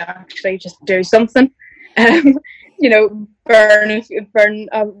opportunity to actually just do something. Burn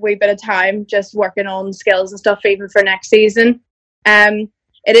a wee bit of time just working on skills and stuff even for next season.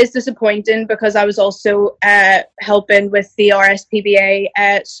 It is disappointing because I was also helping with the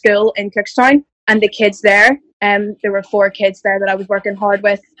RSPBA school in Cookstown and the kids there. There were 4 kids there that I was working hard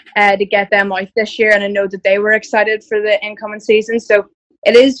with to get them out this year, and I know that they were excited for the incoming season. So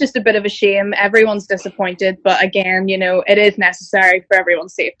it is just a bit of a shame. Everyone's disappointed, but again, it is necessary for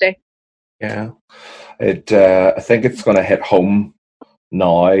everyone's safety. Yeah, I think it's going to hit home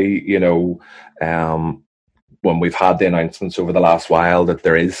now, when we've had the announcements over the last while that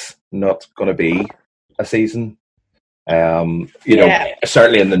there is not going to be a season.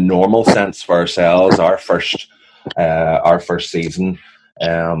 Certainly in the normal sense for ourselves, our first season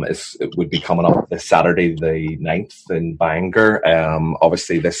it would be coming up this Saturday the 9th in Bangor.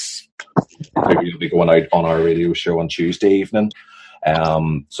 Obviously this will be going out on our radio show on Tuesday evening,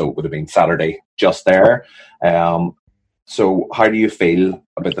 so it would have been Saturday just there. So how do you feel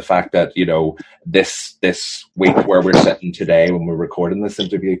about the fact that this week where we're sitting today when we're recording this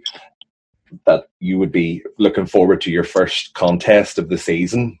interview, that you would be looking forward to your first contest of the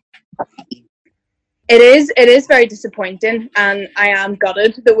season It is very disappointing, and I am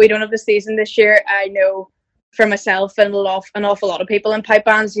gutted that we don't have a season this year. I know for myself and an awful lot of people in pipe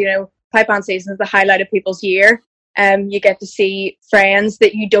bands, pipe band season is the highlight of people's year. You get to see friends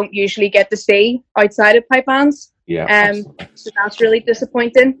that you don't usually get to see outside of pipe bands. Yeah. So that's really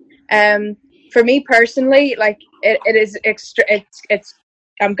disappointing. For me personally, like it is extra. It's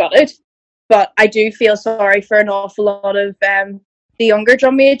I'm gutted, but I do feel sorry for an awful lot of the younger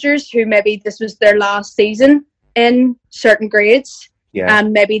drum majors who maybe this was their last season in certain grades. Yeah.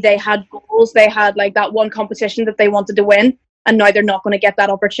 And maybe they had goals, they had like that one competition that they wanted to win, and now they're not going to get that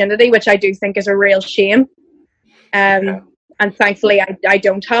opportunity, which I do think is a real shame. And thankfully I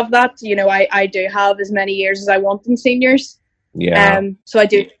don't have that. I do have as many years as I want in seniors. Yeah. So I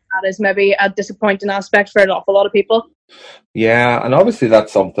do think that is maybe a disappointing aspect for an awful lot of people. Yeah, and obviously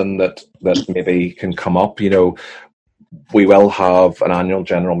that's something that maybe can come up. We will have an annual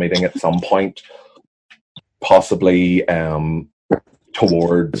general meeting at some point, possibly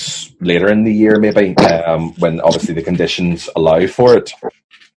towards later in the year, maybe when obviously the conditions allow for it.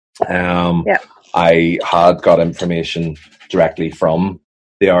 I had got information directly from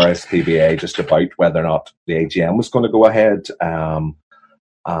the RSPBA just about whether or not the AGM was going to go ahead. And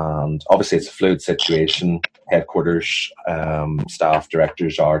obviously it's a fluid situation. Headquarters staff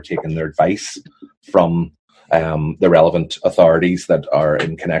directors are taking their advice from the relevant authorities that are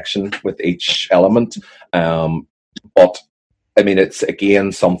in connection with each element. But I mean, it's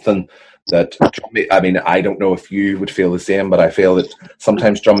again something that, I don't know if you would feel the same, but I feel that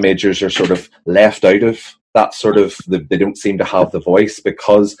sometimes drum majors are sort of left out of that they don't seem to have the voice,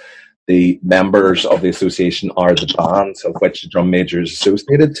 because the members of the association are the bands of which the drum major is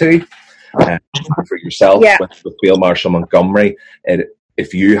associated to. For yourself, with Quail Marshall Montgomery,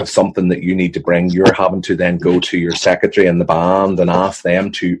 if you have something that you need to bring, you're having to then go to your secretary in the band and ask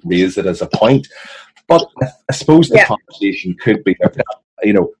them to raise it as a point. But I suppose the conversation could be,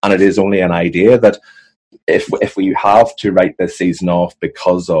 and it is only an idea, that if we have to write this season off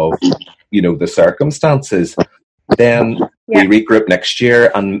because of, the circumstances, then we regroup next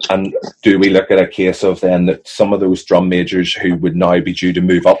year, and do we look at a case of then that some of those drum majors who would now be due to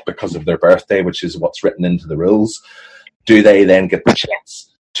move up because of their birthday, which is what's written into the rules, do they then get the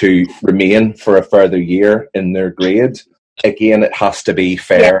chance to remain for a further year in their grade? Again, it has to be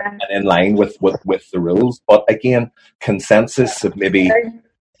fair and in line with the rules. But again, consensus of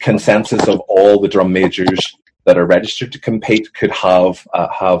all the drum majors that are registered to compete could have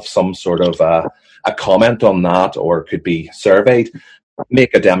some sort of a comment on that, or could be surveyed,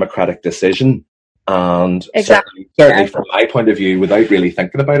 make a democratic decision. And certainly from my point of view, without really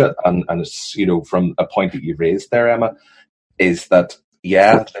thinking about it, and it's, from a point that you've raised there, Emma, is that,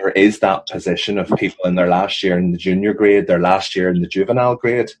 there is that position of people in their last year in the junior grade, their last year in the juvenile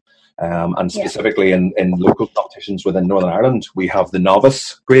grade, and specifically in local competitions within Northern Ireland, we have the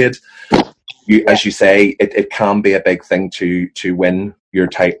novice grade. As you say, it can be a big thing to win your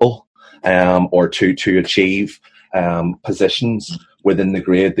title, or to achieve positions within the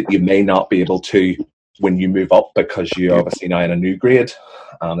grade that you may not be able to when you move up, because you're obviously now in a new grade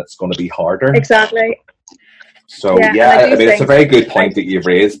and it's going to be harder. Exactly. So it's a very good point that you've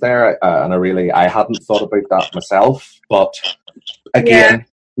raised there, and I hadn't thought about that myself. But again,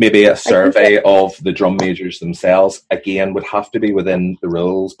 maybe a survey of the drum majors themselves again would have to be within the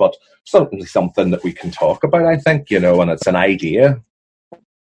rules, but certainly something that we can talk about, I think, and it's an idea.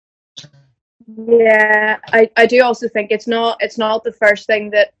 Yeah, I do also think it's not the first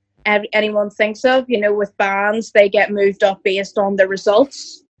thing that anyone thinks of. With bands, they get moved up based on the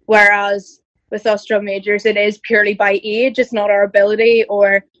results, whereas with us drum majors, it is purely by age. It's not our ability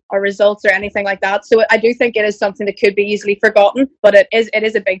or our results or anything like that. So I do think it is something that could be easily forgotten, but it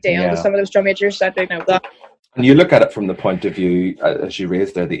is a big deal to some of those drum majors. I do know that. And you look at it from the point of view, as you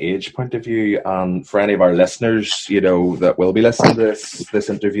raised there, the age point of view, and for any of our listeners, that will be listening to this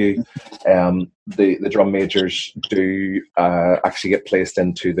interview, the drum majors do actually get placed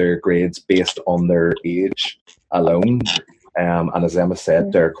into their grades based on their age alone. And as Emma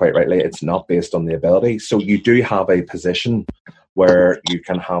said there quite rightly, it's not based on the ability. So you do have a position where you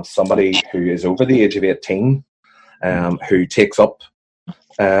can have somebody who is over the age of 18, who takes up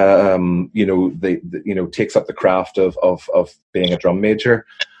takes up the craft of being a drum major,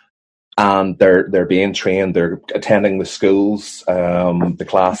 and they're being trained, they're attending the schools, the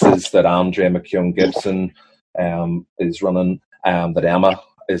classes that Andrea McKeown Gibson is running, that Emma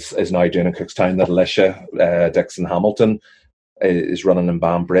is now doing in Cookstown, that Alicia Dixon Hamilton is running in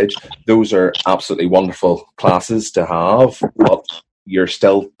Banbridge. Those are absolutely wonderful classes to have, but you're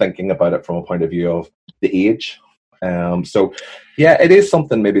still thinking about it from a point of view of the age. So, yeah, it is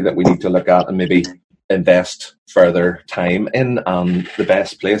something maybe that we need to look at and maybe invest further time in. And the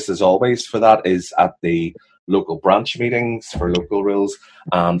best place, as always, for that is at the local branch meetings for local rules,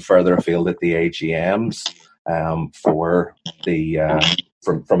 and further afield at the AGMs for the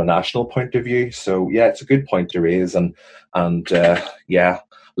from a national point of view. So yeah, it's a good point to raise, and yeah,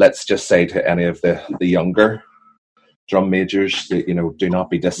 let's just say to any of the younger drum majors that, you know, do not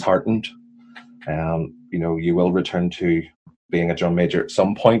be disheartened. You know, you will return to being a drum major at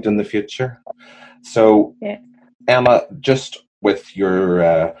some point in the future. So yeah. Emma, just with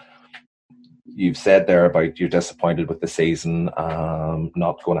your you've said there about you're disappointed with the season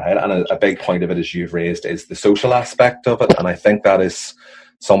not going ahead, and a big point of it, as you've raised, is the social aspect of it, and I think that is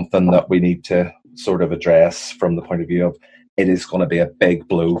something that we need to sort of address from the point of view of it is going to be a big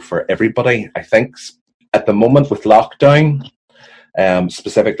blow for everybody. I think at the moment with lockdown,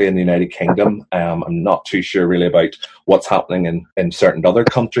 specifically in the United Kingdom, I'm not too sure really about what's happening in certain other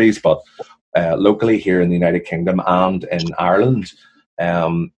countries, but locally here in the United Kingdom and in Ireland,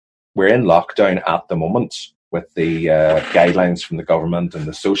 we're in lockdown at the moment with the guidelines from the government and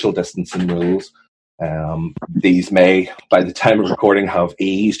the social distancing rules. These may, by the time of recording, have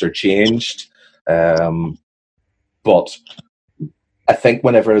eased or changed. But I think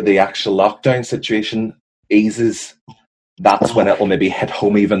whenever the actual lockdown situation eases, that's when it will maybe hit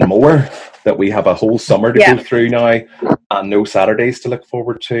home even more, that we have a whole summer to go through now and no Saturdays to look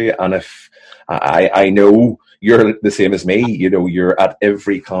forward to. And if I know you're the same as me, you know, you're at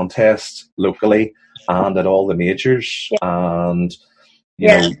every contest locally and at all the majors, and you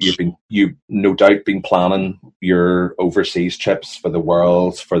know, you've no doubt been planning your overseas trips for the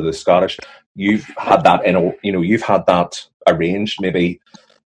Worlds, for the Scottish. You've had that you've had that arranged maybe,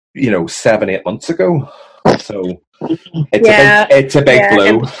 7-8 months ago. So it's a big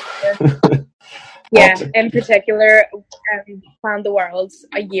blow. In particular, planned the Worlds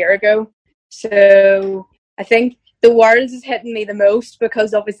a year ago. So I think the Worlds is hitting me the most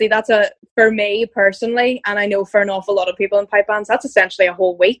because obviously that's for me personally, and I know for an awful lot of people in pipe bands, that's essentially a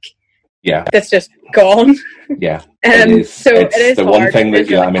whole week. Yeah, that's just gone. Yeah, it is. So it is the one thing that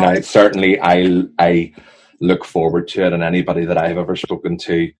I look forward to it, and anybody that I've ever spoken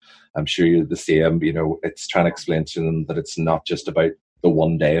to, I'm sure you're the same. It's trying to explain to them that it's not just about the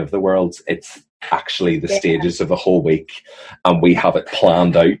one day of the Worlds; it's actually the stages of the whole week, and we have it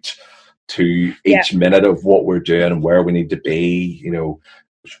planned out to each minute of what we're doing and where we need to be.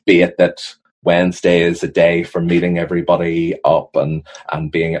 Be it that Wednesday is a day for meeting everybody up and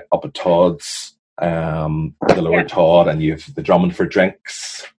being up at Todd's, the lower Todd, and you've the drumming for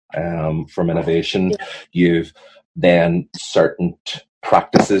drinks from Innovation. You've then certain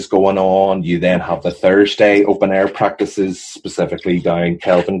practices going on. You then have the Thursday open air practices, specifically down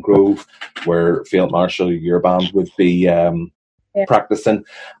Kelvin Grove, where Field Marshal, your band, would be practicing,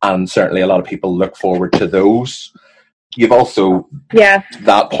 and certainly a lot of people look forward to those. You've also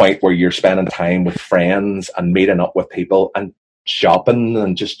that point where you're spending time with friends and meeting up with people and shopping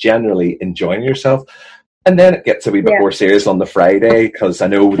and just generally enjoying yourself. And then it gets a wee bit more serious on the Friday, because I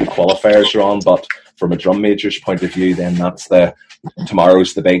know the qualifiers are on, but from a drum major's point of view, then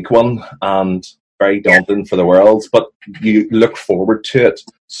tomorrow's the big one, and very daunting for the Worlds, but you look forward to it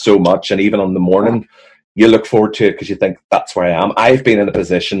so much. And even on the morning, you look forward to it because you think, that's where I am. I've been in a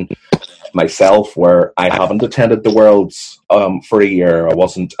position myself where I haven't attended the Worlds for a year. I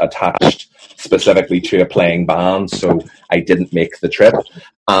wasn't attached specifically to a playing band, so I didn't make the trip.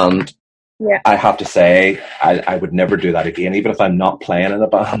 And I have to say, I would never do that again. Even if I'm not playing in a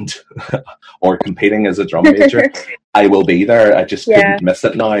band or competing as a drum major, I will be there. I just couldn't miss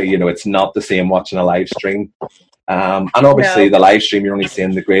it now. It's not the same watching a live stream. And obviously the live stream, you're only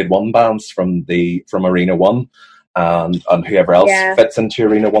seeing the grade 1 bands from Arena 1 and whoever else fits into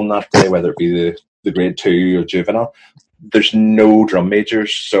Arena 1 that day, whether it be the grade 2 or juvenile. There's no drum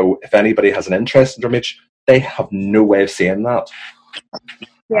majors, so if anybody has an interest in drum major, they have no way of seeing that.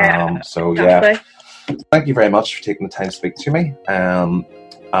 Thank you very much for taking the time to speak to me.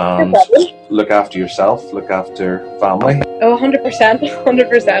 And look after yourself, look after family. Oh, 100%.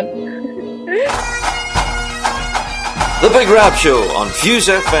 100%. The Big Rab Show on Fuse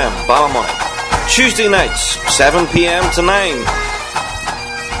FM, Ballymoney. Tuesday nights, 7 p.m. to 9.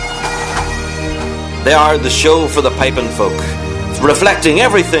 They are the show for the piping folk, reflecting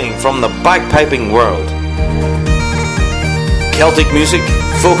everything from the bagpiping world. Celtic music,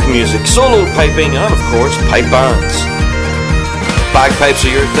 folk music, solo piping, and of course, pipe bands. Bagpipes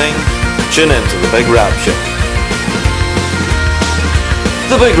are your thing? Tune in to The Big Rab Show.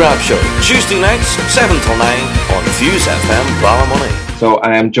 The Big Rab Show, Tuesday nights, 7 till 9 on Fuse FM, Ballymoney. So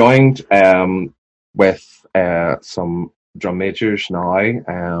I am joined with some drum majors now. I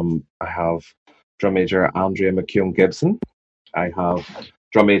have drum major Andrea McCune Gibson. I have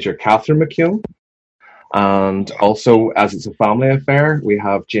drum major Catherine McCune. And also, as it's a family affair, we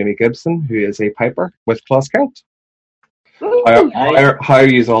have Jamie Gibson, who is a piper with Closkelt. How are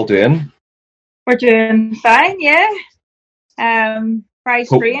you all doing? We're doing fine, yeah. Very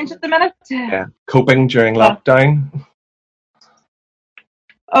strange at the minute. Yeah, coping during lockdown.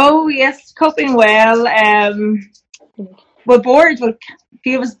 Oh yes, coping well. We're bored. Well, a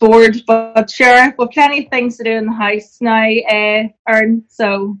few of us bored, but sure, we've plenty of things to do in the house now. Aaron,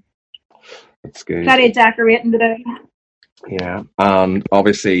 so that's good. Plenty of decorating to do. Yeah, and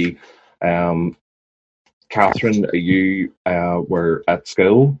obviously, Catherine, you were at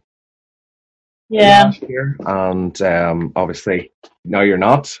school. Yeah. Last year, and obviously now you're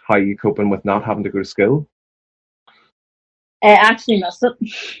not. How are you coping with not having to go to school? I actually missed it.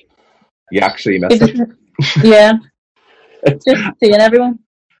 You actually missed it? Yeah. Just seeing everyone.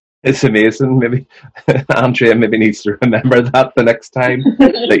 It's amazing. Maybe Andrea maybe needs to remember that the next time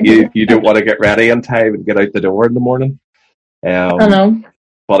that you don't want to get ready in time and get out the door in the morning. I know.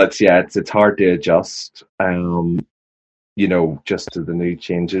 But it's hard to adjust. Just to the new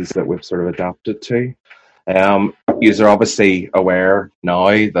changes that we've sort of adapted to. You're obviously aware now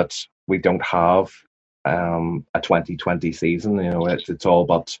that we don't have a 2020 season. It's all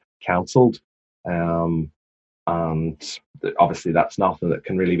but cancelled. And obviously that's nothing that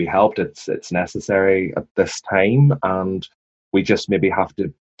can really be helped. It's necessary at this time, and we just maybe have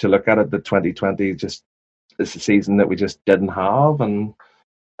to look at it that 2020 just is a season that we just didn't have, and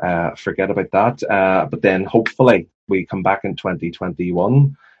forget about that. But then hopefully we come back in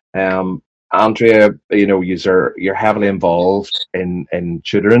 2021. Andrea, you're heavily involved in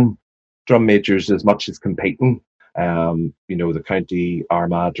tutoring drum majors as much as competing. The County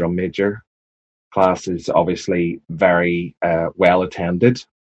Armagh drum major class is obviously very well attended,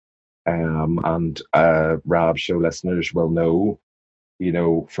 and Rab show listeners will know,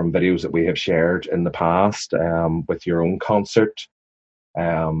 from videos that we have shared in the past, with your own concert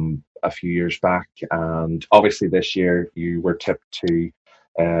a few years back, and obviously this year you were tipped to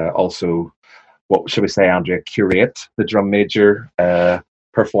also, what should we say, Andrea, curate the drum major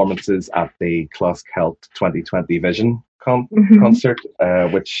performances at the Closkelt 2020 Vision concert,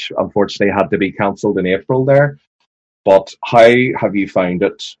 which unfortunately had to be cancelled in April there. But how have you found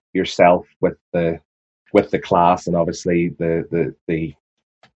it yourself with the class, and obviously the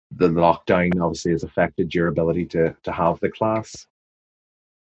lockdown obviously has affected your ability to have the class?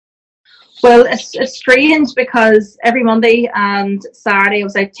 Well, it's strange because every Monday and Saturday I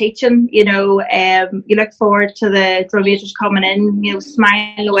was out teaching. You look forward to the drum majors coming in,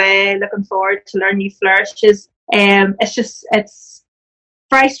 smiling away, looking forward to learn new flourishes. It's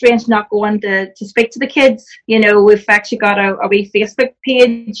very strange not going to speak to the kids. We've actually got a wee Facebook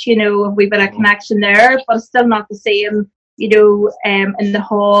page, we've got a connection there, but it's still not the same, in the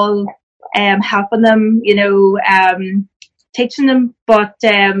hall, helping them, teaching them, but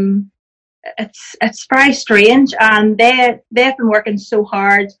it's very strange, and they've been working so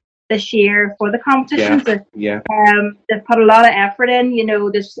hard this year for the competitions. They've put a lot of effort in.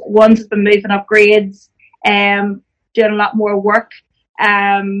 There's ones that's been moving up grades, doing a lot more work.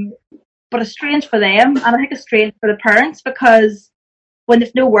 But it's strange for them, and I think it's strange for the parents, because when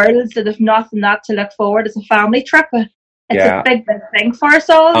there's no worlds and there's nothing not to look forward, it's a family trip. It's a big thing for us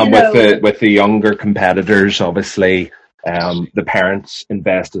all. And with the younger competitors, obviously, the parents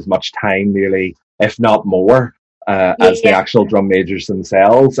invest as much time, nearly, if not more, as the actual drum majors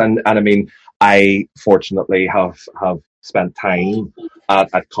themselves. And I mean, I fortunately have spent time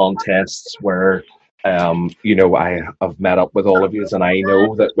at contests where, I have met up with all of you, and I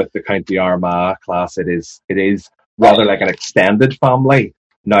know that with the County Armagh class, it is rather like an extended family.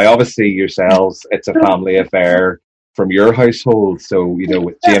 Now, obviously, yourselves, it's a family affair from your household. So,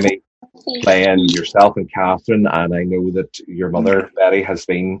 with Jamie playing, yourself and Catherine, and I know that your mother, Betty, has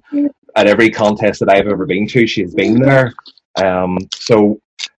been at every contest that I've ever been to. She has been there.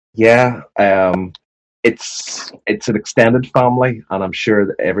 It's an extended family, and I'm sure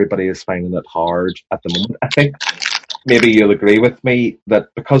that everybody is finding it hard at the moment. I think maybe you'll agree with me that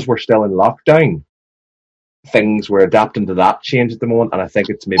because we're still in lockdown, we're adapting to that change at the moment, and I think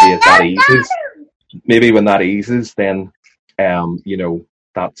it's maybe as that eases, maybe when that eases, then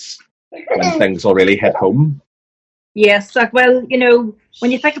that's when things will really hit home. Yes, when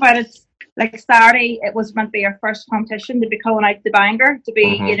you think about it, like Saturday, it was meant to be our first competition, to be going out to Bangor, to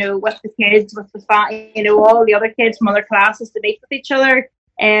be, with the kids, with the all the other kids from other classes, to meet with each other.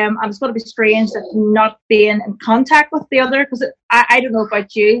 And it's going to be strange that not being in contact with the other, because I don't know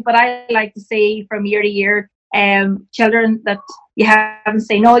about you, but I like to see from year to year children that you haven't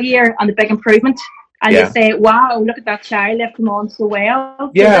seen all year and the big improvement. And you say, wow, look at that child, they've come on so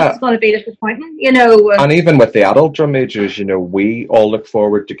well. Yeah. So it's going to be disappointing, you know. And even with the adult drum majors, you know, we all look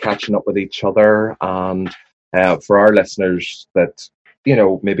forward to catching up with each other. And for our listeners that, you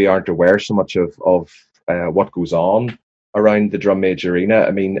know, maybe aren't aware so much of what goes on around the drum major arena, I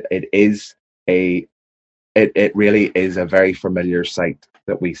mean, it really is a very familiar sight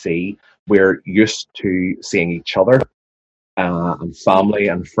that we see. We're used to seeing each other. And family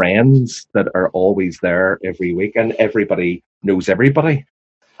and friends that are always there every week, and everybody knows everybody.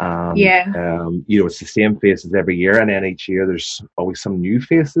 You know, it's the same faces every year, and then each year there's always some new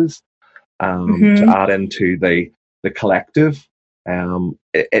faces to add into the collective.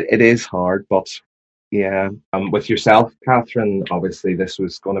 It is hard, but yeah. With yourself, Catherine, obviously this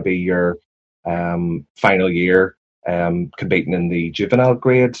was going to be your final year competing in the juvenile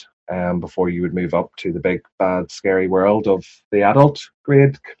grade. Before you would move up to the big, bad, scary world of the adult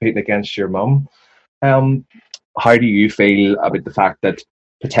grade, competing against your mum. How do you feel about the fact that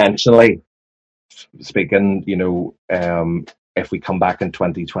potentially, speaking, you know, if we come back in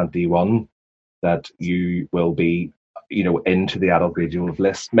 2021, that you will be, you know, into the adult grade, you will have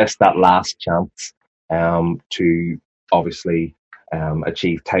missed that last chance to obviously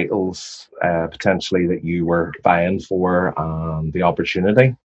achieve titles potentially that you were vying for, the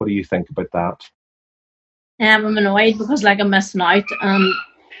opportunity. What do you think about that? I'm annoyed because like I'm missing out and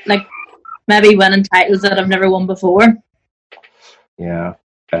like maybe winning titles that I've never won before. Yeah.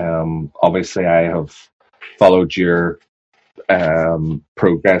 Obviously I have followed your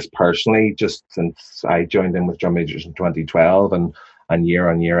progress personally just since I joined in with Drum Majors in 2012, and year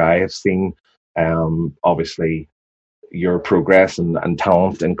on year I have seen obviously your progress and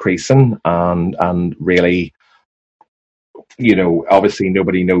talent increasing, and really, you know, obviously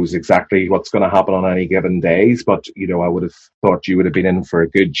nobody knows exactly what's going to happen on any given days, but, you know, I would have thought you would have been in for a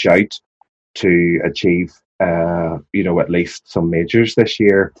good shout to achieve, you know, at least some majors this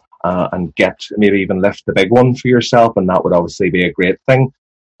year, and get maybe even lift the big one for yourself. And that would obviously be a great thing.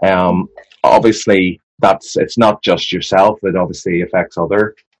 Obviously it's not just yourself. It obviously affects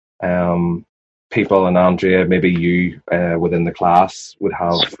other, people. And Andrea, maybe you, within the class would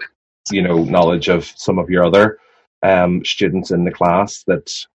have, you know, knowledge of some of your other students in the class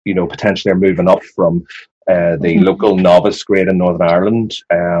that, you know, potentially are moving up from the local novice grade in Northern Ireland.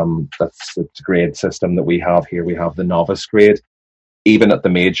 That's the grade system that we have here. We have the novice grade. Even at the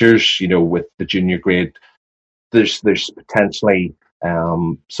majors, you know, with the junior grade, there's potentially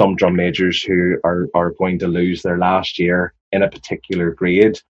some drum majors who are going to lose their last year in a particular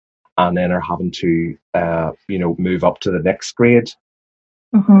grade, and then are having to you know, move up to the next grade.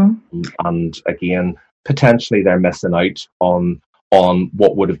 And again, potentially they're missing out on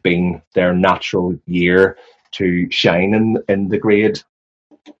what would have been their natural year to shine in the grade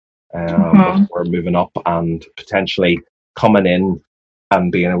before moving up, and potentially coming in and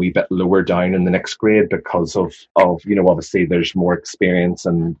being a wee bit lower down in the next grade because of you know, obviously there's more experience,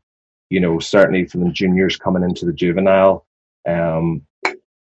 and, you know, certainly for the juniors coming into the juvenile, the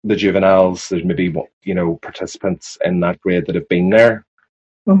juveniles, there's maybe, you know, participants in that grade that have been there.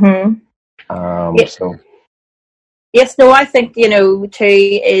 So yes, no, I think, you know, too,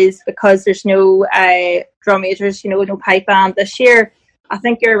 is because there's no drum majors, you know, no pipe band this year. I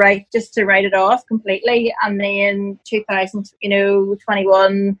think you're right, just to write it off completely, and then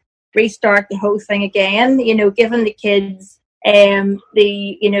 2021 restart the whole thing again. You know, giving the kids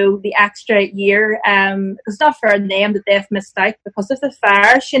the extra year. It's not fair on them that they've missed out because of the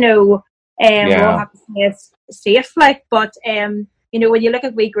fires. You know, we'll have to say it's safe. Like, but you know, when you look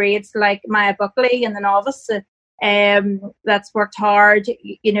at wee grades like Maya Buckley and the novice, that's worked hard.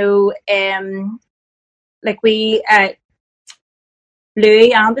 You know, like we.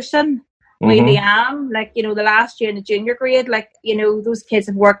 Louis Anderson, Liam, like, you know, the last year in the junior grade, like, you know, those kids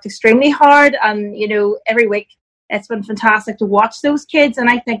have worked extremely hard, and, you know, every week it's been fantastic to watch those kids, and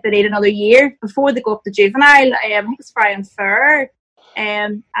I think they need another year before they go up to juvenile. I think it's very unfair,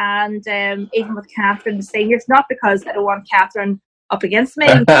 and even with Catherine, the seniors, not because I don't want Catherine up against me,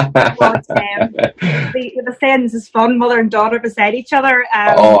 but the saying, this is fun, mother and daughter beside each other.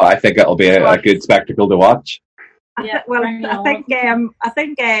 I think it'll be a good spectacle to watch. I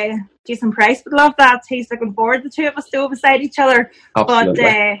think Jason Price would love that. He's looking forward to the two of us still beside each other.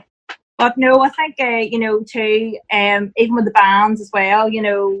 Absolutely. But no, I think you know, too, even with the bands as well, you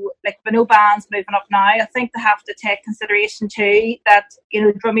know, like the no bands moving up now, I think they have to take consideration too that, you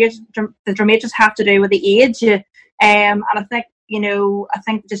know, the drum majors have to do with the age, and I think, I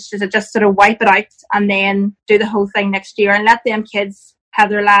think just sort of wipe it out and then do the whole thing next year and let them kids have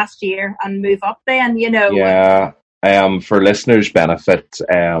their last year and move up then, Yeah. For listeners' benefit,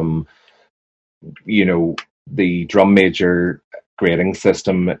 the drum major grading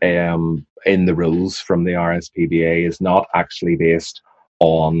system in the rules from the RSPBA is not actually based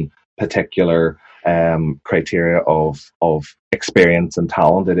on particular criteria of experience and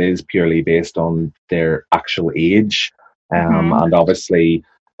talent. It is purely based on their actual age. And obviously,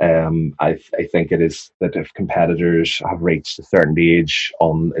 I think it is that if competitors have reached a certain age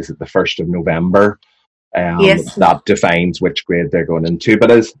is it the 1st of November, yes, that defines which grade they're going into.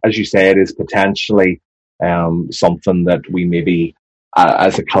 But as you say, it is potentially something that we maybe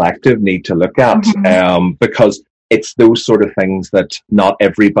as a collective need to look at, because it's those sort of things that not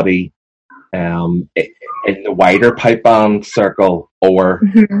everybody in the wider pipe band circle or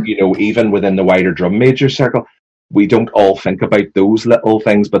even within the wider drum major circle, we don't all think about those little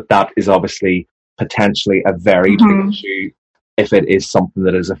things, but that is obviously potentially a very big issue if it is something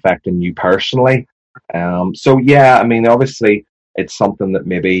that is affecting you personally. So yeah, I mean, obviously it's something that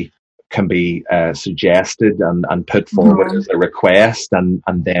maybe can be suggested and put forward as a request and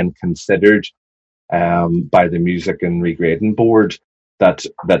then considered by the Music and Regrading Board that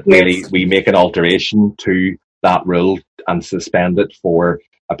really we make an alteration to that rule and suspend it for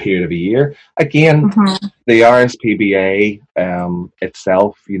a period of a year. Again, the RSPBA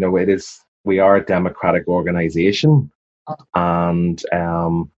itself, we are a democratic organisation, and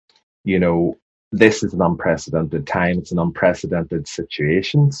this is an unprecedented time. It's an unprecedented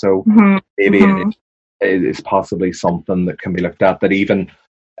situation. So maybe it is possibly something that can be looked at. That even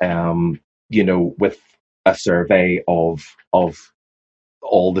with a survey of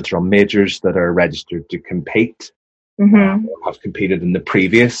all the drum majors that are registered to compete. Have competed in the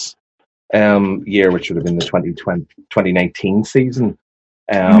previous year, which would have been the 2019 season.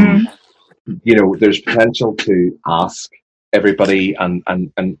 There's potential to ask everybody, and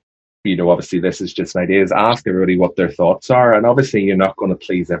obviously this is just an idea, is ask everybody what their thoughts are, and obviously you're not going to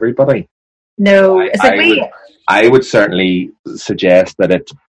please everybody. No, I would certainly suggest that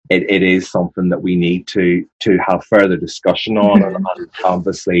it is something that we need to have further discussion on, and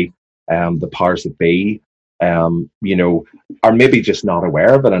obviously the powers that be are maybe just not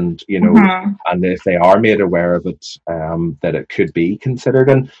aware of it, and and if they are made aware of it, that it could be considered.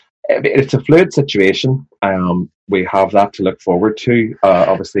 And it's a fluid situation. We have that to look forward to,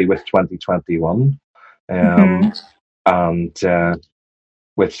 obviously with 2021, and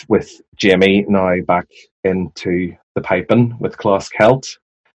with Jamie now back into the piping with Closcelt.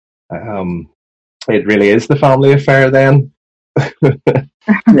 It really is the family affair then.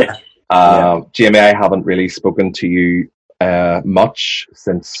 Jamie, I haven't really spoken to you much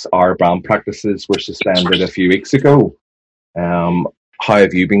since our band practices were suspended a few weeks ago. How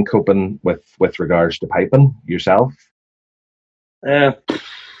have you been coping with regards to piping yourself? To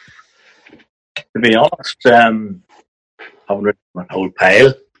be honest, haven't written my whole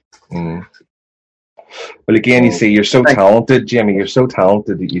pile. Well, again, you see, you're so talented, Jamie. You're so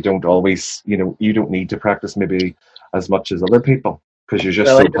talented that you don't always, you don't need to practice maybe as much as other people, because you're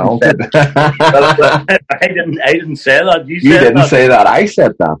just so talented. I didn't say that. You didn't say that. I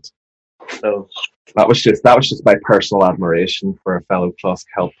said that. So that was just my personal admiration for a fellow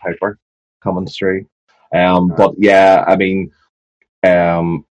Closcelt piper coming through. But yeah, I mean,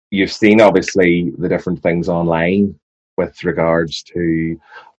 you've seen obviously the different things online with regards to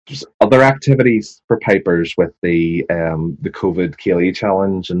other activities for pipers with the COVID Ceilidh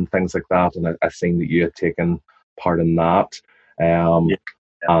Challenge and things like that, and I've seen that you had taken part in that. And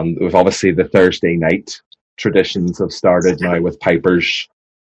with obviously the Thursday night traditions have started now with pipers,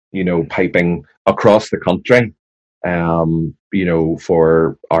 piping across the country.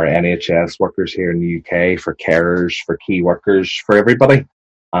 For our NHS workers here in the UK, for carers, for key workers, for everybody.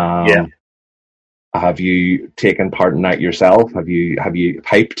 Have you taken part in that yourself? Have you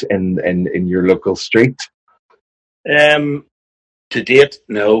piped in your local street? To date,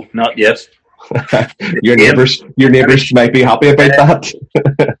 no, not yet. Your neighbours might be happy about that.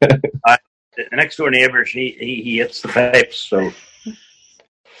 The next door neighbour, he hits the pipes, so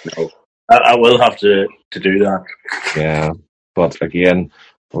no, I will have to do that. Yeah, but again,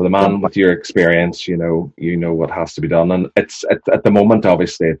 for the man with your experience, you know what has to be done, and it's at the moment.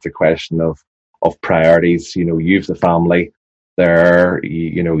 Obviously, it's a question of priorities. You've the family there.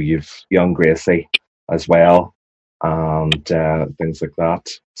 You've young Gracie as well, and things like that.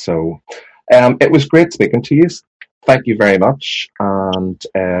 So, it was great speaking to you. Thank you very much, and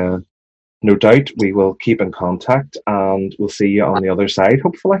no doubt we will keep in contact, and we'll see you on the other side,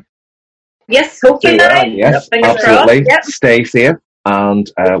 hopefully. Yes, hopefully. Yes, Fingers absolutely. crossed. Yep. Stay safe,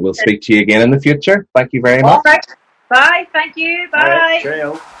 and we'll speak to you again in the future. Thank you very much. All right. Bye. Thank you. Bye. Right,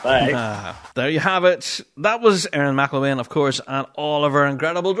 cheerio. Bye. There you have it. That was Aaron McElwain, of course, and all of our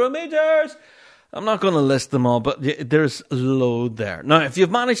incredible drum majors. I'm not going to list them all, but there's a load there. Now, if you've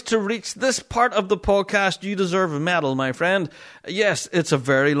managed to reach this part of the podcast, you deserve a medal, my friend. Yes, it's a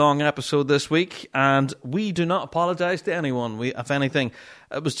very long episode this week, and we do not apologise to anyone. If anything,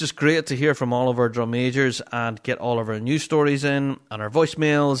 it was just great to hear from all of our drum majors and get all of our news stories in and our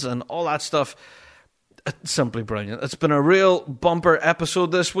voicemails and all that stuff. It's simply brilliant. It's been a real bumper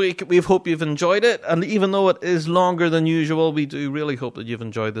episode this week. We hope you've enjoyed it, and even though it is longer than usual, we do really hope that you've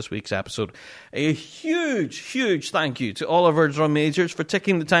enjoyed this week's episode. A huge thank you to all of our drum majors for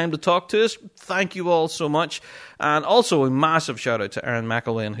taking the time to talk to us. Thank you all so much. And also a massive shout out to Aaron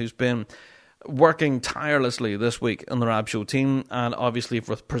McElwain, who's been working tirelessly this week in the Rab Show team, and obviously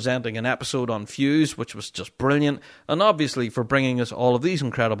for presenting an episode on Fuse, which was just brilliant, and obviously for bringing us all of these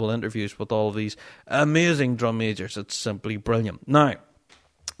incredible interviews with all of these amazing drum majors. It's simply brilliant. Now,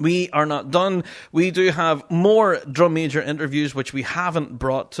 we are not done. We do have more drum major interviews which we haven't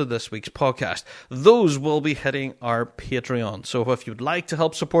brought to this week's podcast. Those will be hitting our Patreon. So if you'd like to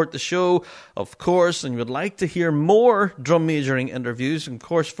help support the show, of course, and you would like to hear more drum majoring interviews, of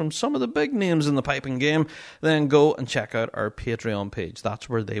course, from some of the big names in the piping game, then go and check out our Patreon page. That's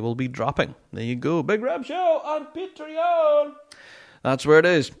where they will be dropping. There you go. Big Rab Show on Patreon. That's where it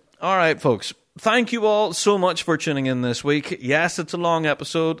is. All right, folks. Thank you all so much for tuning in this week. Yes, it's a long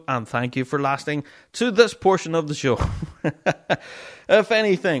episode, and thank you for lasting to this portion of the show. If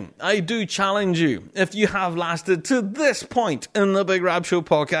anything, I do challenge you, if you have lasted to this point in the Big Rab Show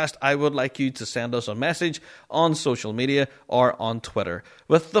podcast, I would like you to send us a message on social media or on Twitter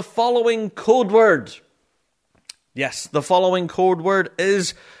with the following code word. Yes, the following code word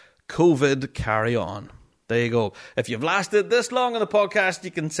is COVID carry on. There you go. If you've lasted this long on the podcast,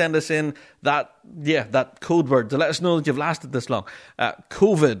 you can send us in that code word to let us know that you've lasted this long.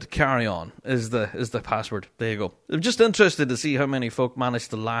 COVID carry on is the password. There you go. I'm just interested to see how many folk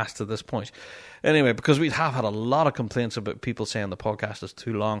managed to last to this point. Anyway, because we have had a lot of complaints about people saying the podcast is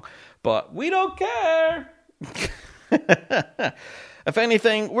too long, but we don't care. If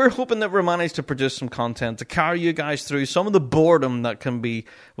anything, we're hoping that we're managed to produce some content to carry you guys through some of the boredom that can be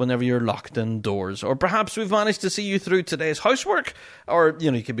whenever you're locked indoors. Or perhaps we've managed to see you through today's housework. Or,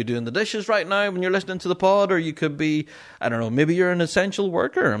 you could be doing the dishes right now when you're listening to the pod. Or you could be, I don't know, maybe you're an essential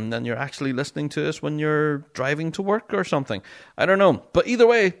worker and then you're actually listening to us when you're driving to work or something. I don't know. But either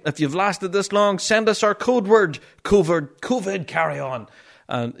way, if you've lasted this long, send us our code word, COVID carry on.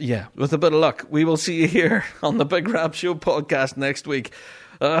 And with a bit of luck, we will see you here on the Big Rab Show podcast next week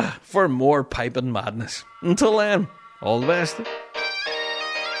for more piping madness. Until then, all the best.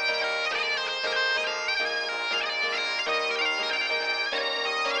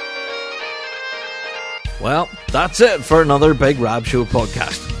 Well, that's it for another Big Rab Show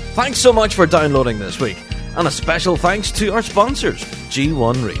podcast. Thanks so much for downloading this week. And a special thanks to our sponsors,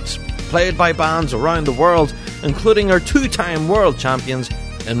 G1 Reeds, played by bands around the world, including our 2-time world champions,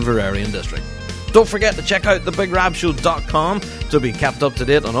 Inverarian District. Don't forget to check out thebigrabshow.com to be kept up to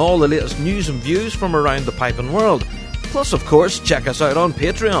date on all the latest news and views from around the piping world. Plus, of course, check us out on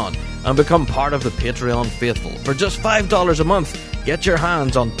Patreon and become part of the Patreon faithful. For just $5 a month, get your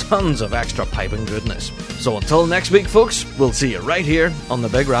hands on tons of extra piping goodness. So until next week, folks, we'll see you right here on the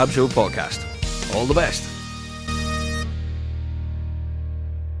Big Rab Show podcast. All the best.